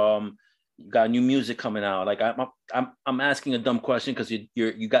book? You got new music coming out. Like, I'm asking a dumb question because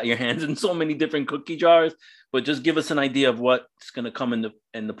you got your hands in so many different cookie jars, but just give us an idea of what's gonna come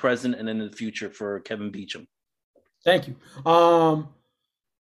in the present and in the future for Kevin Beacham. Thank you.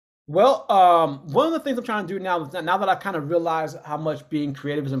 Well, one of the things I'm trying to do now that I kind of realize how much being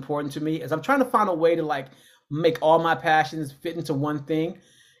creative is important to me, is I'm trying to find a way to like make all my passions fit into one thing.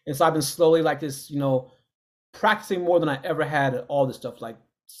 And so I've been slowly like this, practicing more than I ever had at all this stuff, like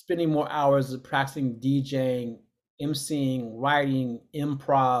spending more hours practicing DJing, MCing, writing,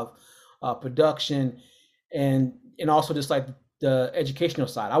 improv, production, and also just like the educational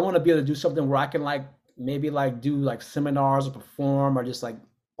side. I want to be able to do something where I can like maybe like do like seminars or perform or just like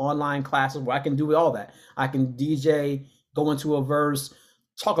online classes where I can do all that. I can DJ, go into a verse,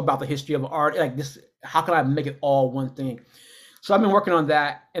 talk about the history of art, like this. How can I make it all one thing? So I've been working on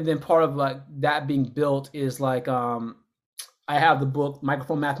that, and then part of like that being built is like I have the book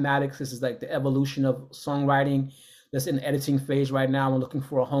Microphone Mathematics. This is like the evolution of songwriting. That's in the editing phase right now. I'm looking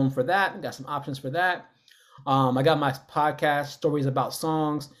for a home for that. I got some options for that. I got my podcast, Stories About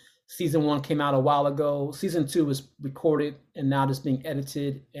Songs. Season 1 came out a while ago. Season 2 is recorded and now just being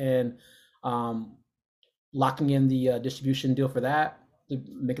edited and locking in the distribution deal for that, to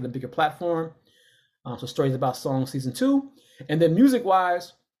make it a bigger platform. So Stories About Songs Season 2. And then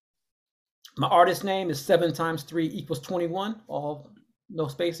music-wise, my artist name is 7 times 3 equals 21, all no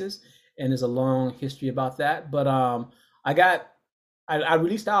spaces. And there's a long history about that. But I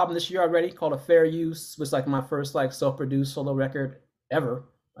released an album this year already called A Fair Use, which was like my first like self-produced solo record ever,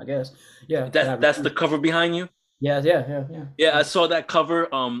 I guess. Yeah. That's the cover behind you. Yeah. I saw that cover.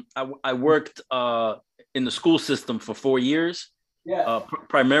 I worked in the school system for 4 years. Yeah.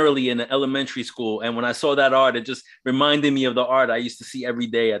 Primarily in an elementary school, and when I saw that art, it just reminded me of the art I used to see every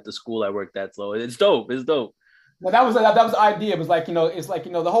day at the school I worked at. So it's dope. It's dope. Well, that was the idea. It was like it's like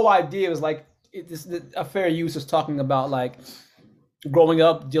the whole idea was like A Fair Use is talking about like growing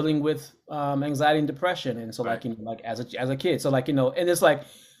up dealing with anxiety and depression, and so like Right. like as a kid, so like and it's like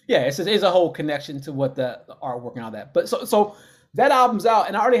it's a whole connection to what the artwork and all that. But so that album's out,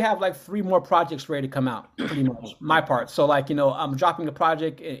 and I already have like 3 more projects ready to come out, pretty much my part. So like I'm dropping a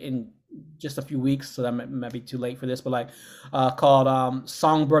project in just a few weeks, so that might be too late for this, but like called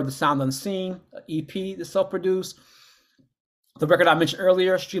Songbird: The Sound Unseen, EP, the self-produced. The record I mentioned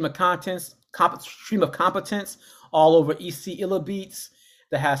earlier, Stream of Competence, all over EC Illa Beats,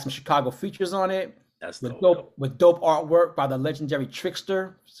 that has some Chicago features on it. That's With dope. dope artwork by the legendary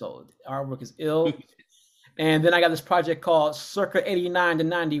Trickster. So the artwork is ill. And then I got this project called Circa 89 to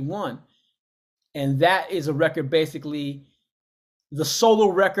 91. And that is a record, basically the solo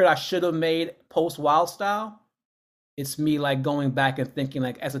record I should have made post Wild Style. It's me like going back and thinking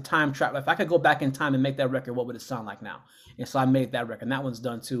like as a time travel, if I could go back in time and make that record, what would it sound like now? And so I made that record. And that one's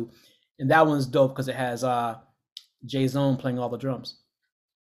done too. And that one's dope because it has Jay Zone playing all the drums.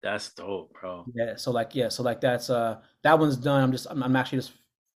 That's dope, bro. So like that's that one's done. I'm actually just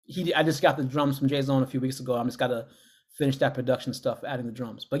I just got the drums from Jay Zone a few weeks ago. I'm just gotta finish that production stuff, adding the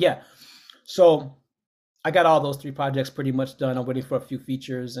drums. But yeah, so I got all those 3 projects pretty much done. I'm waiting for a few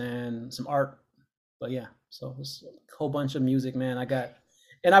features and some art. But yeah, so it's a whole bunch of music, man.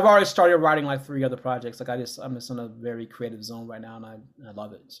 And I've already started writing like 3 other projects. Like I'm just in a very creative zone right now, and I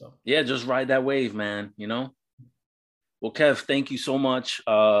love it. So Yeah, just ride that wave, man. Well, Kev, thank you so much.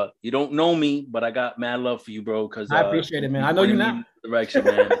 You don't know me, but I got mad love for you, bro. Because I appreciate it, man. you I know you pointed me in now. the direction,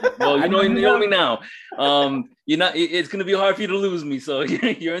 man. Well, I know you you know now. me now. You're not. It's gonna be hard for you to lose me. So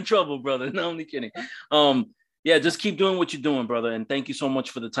you're in trouble, brother. No, I'm only kidding. Yeah, just keep doing what you're doing, brother. And thank you so much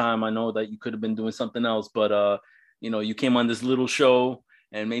for the time. I know that you could have been doing something else, but you came on this little show,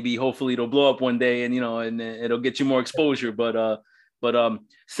 and maybe hopefully it'll blow up one day, and and it'll get you more exposure. But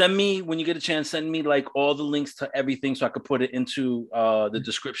send me when you get a chance. Send me like all the links to everything so I could put it into the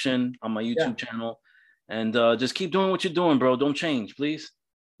description on my YouTube channel. And just keep doing what you're doing, bro. Don't change, please.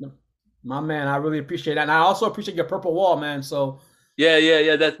 My man, I really appreciate that, and I also appreciate your purple wall, man. So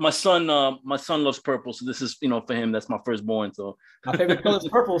yeah. That's my son. My son loves purple, so this is for him. That's my firstborn. So my favorite color is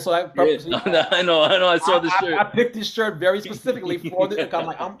purple. So I know. I saw this shirt. I picked this shirt very specifically for this. I'm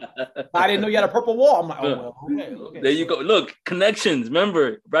like, I didn't know you had a purple wall. I'm like, oh well, okay. There you go. Look, connections.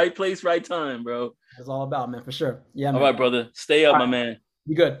 Remember, right place, right time, bro. That's all about, man, for sure. Yeah. All right, brother. Stay up, my man.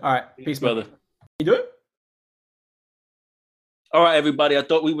 You good? All right. Peace, brother. You do it? All right, everybody. I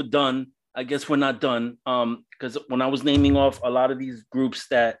thought we were done. I guess we're not done. Because when I was naming off a lot of these groups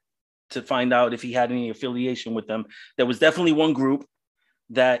to find out if he had any affiliation with them, there was definitely one group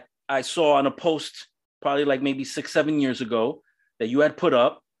that I saw on a post probably like maybe 6-7 years ago that you had put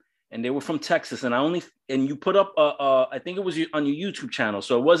up, and they were from Texas. And you put up I think it was on your YouTube channel,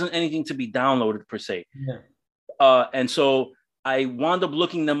 so it wasn't anything to be downloaded per se. Yeah. And so I wound up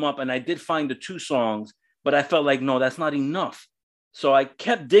looking them up, and I did find the 2 songs, but I felt like no, that's not enough. So I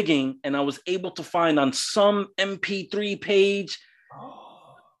kept digging, and I was able to find on some MP3 page.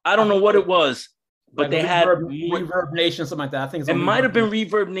 I don't know what it was, but like they had Reverb Nation, something like that. I think it might have been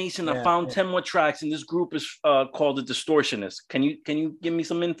Reverb Nation. I found 10 more tracks, and this group is called the Distortionists. Can you give me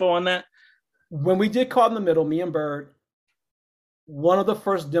some info on that? When we did Caught in the Middle, me and Bird, one of the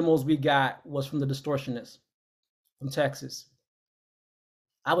first demos we got was from the Distortionists from Texas.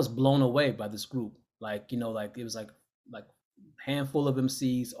 I was blown away by this group. Like, it was like handful of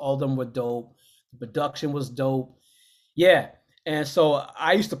MCs, all of them were dope. The production was dope. Yeah. And so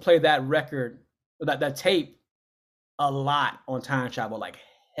I used to play that record, that tape a lot on Time Travel, like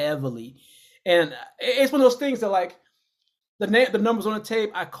heavily. And it's one of those things that like the numbers on the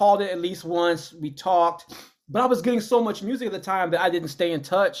tape, I called it at least once, we talked, but I was getting so much music at the time that I didn't stay in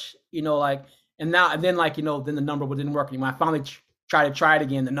touch, then the number didn't work anymore. I finally tried it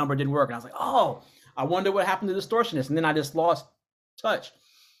again. The number didn't work. And I was like, oh, I wonder what happened to Distortionists. And then I just lost touch.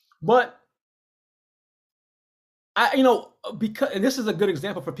 But because, and this is a good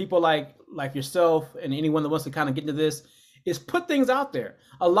example for people like yourself and anyone that wants to kind of get into this, is put things out there.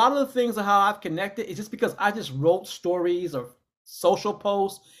 A lot of the things of how I've connected is just because I just wrote stories or social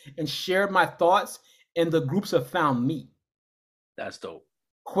posts and shared my thoughts, and the groups have found me. That's dope.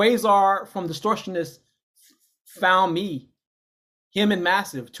 Quasar from Distortionists found me. Him and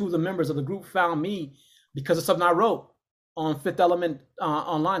Massive, 2 of the members of the group, found me because of something I wrote on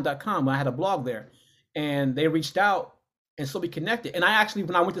fifthelementonline.com. I had a blog there, and they reached out, and so we connected. And I actually,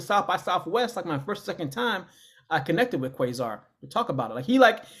 when I went to South by Southwest, like my second time, I connected with Quasar to talk about it.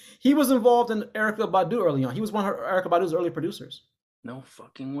 He was involved in Erykah Badu early on. He was one of Erykah Badu's early producers. No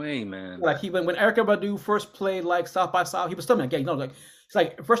fucking way, man. Like when Erykah Badu first played like South by South, he was telling me, it's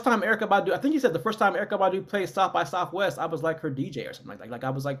like first time Erykah Badu. I think he said the first time Erykah Badu played South by Southwest, I was like her DJ or something like that. Like I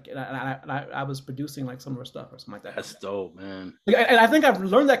was like, and I was producing like some of her stuff or something like that. That's dope, man. And I think I've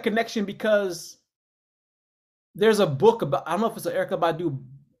learned that connection because there's a book about, I don't know if it's an Erykah Badu.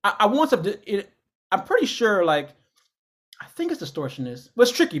 I'm pretty sure, like, I think it's Distortionist. But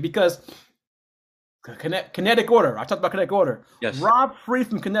it's tricky because Kinetic Order. I talked about Kinetic Order. Yes. Rob Free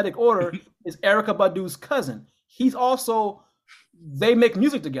from Kinetic Order is Erykah Badu's cousin. He's also, they make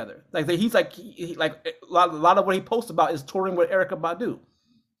music together. Like he's like, a lot of what he posts about is touring with Erykah Badu.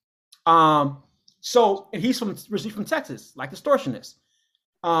 So, and he's originally from Texas, like Distortionist.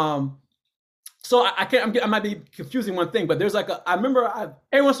 So I might be confusing one thing, but there's like I remember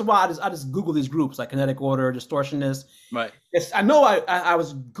every once in a while I just Google these groups like Kinetic Order, Distortionist. Right. I know I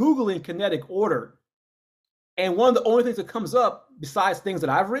was Googling Kinetic Order, and one of the only things that comes up besides things that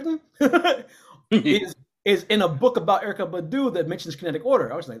I've written is in a book about Erykah Badu that mentions Kinetic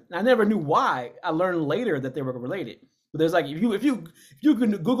Order. I was like, I never knew why. I learned later that they were related. But there's like if you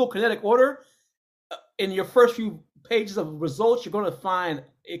can Google Kinetic Order, in your first few pages of results, you're going to find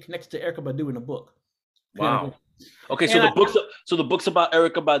it connects to Erykah Badu in the book. Wow. Okay, so the book's about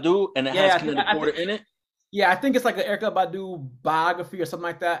Erykah Badu, and it has Kinetic Order in it. Yeah, I think it's like an Erykah Badu biography or something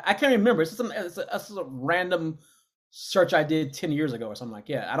like that. I can't remember. It's a random search I did 10 years ago or something like.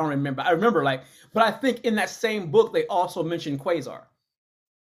 Yeah, I don't remember. I remember but I think in that same book they also mentioned Quasar.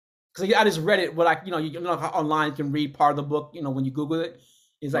 because I just read it. What you know how online you can read part of the book. You know, when you Google it,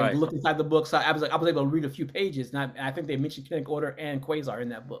 is like Right. you look inside the book. So I was able to read a few pages, and I think they mentioned kinetic order and quasar in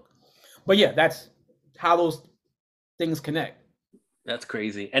that book. But yeah, that's how those things connect. That's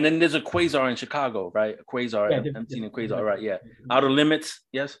crazy. And then there's a quasar in Chicago, right? A quasar. Yeah, I'm seeing a quasar, right? Yeah. Outer Limits.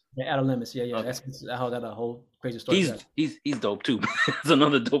 Yes. yeah, Outer Limits. Yeah, yeah. Okay. That's how that a whole crazy story. He's dope too. It's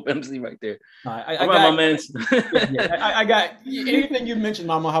another dope MC right there. I All right, got, my man. I got anything you mentioned,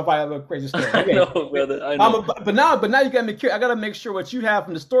 Mama. How about a crazy story? Okay. I know, brother. I know. But now you got me curious. I got to make sure what you have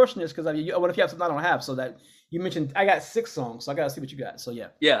from Distortionist, because what if you have something I don't have? So that you mentioned, I got 6 songs, so I got to see what you got. So yeah.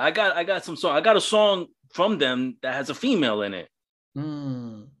 Yeah, I got some song. I got a song from them that has a female in it.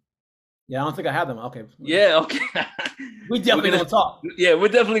 Yeah, I don't think I have them. Okay. Yeah, okay. We definitely gonna talk. Yeah, we're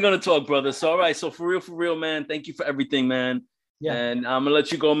definitely gonna talk, brother. So all right, so for real, man. Thank you for everything, man. Yeah. And I'm gonna let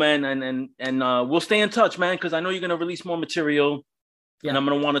you go, man. And we'll stay in touch, man, because I know you're gonna release more material. Yeah. And I'm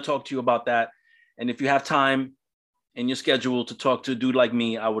gonna want to talk to you about that. And if you have time in your schedule to talk to a dude like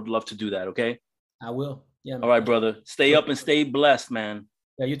me, I would love to do that. Okay. I will. Yeah. Man. All right, brother. Stay up and stay blessed, man.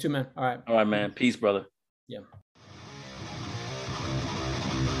 Yeah, you too, man. All right. All right, man. Peace, brother. Yeah.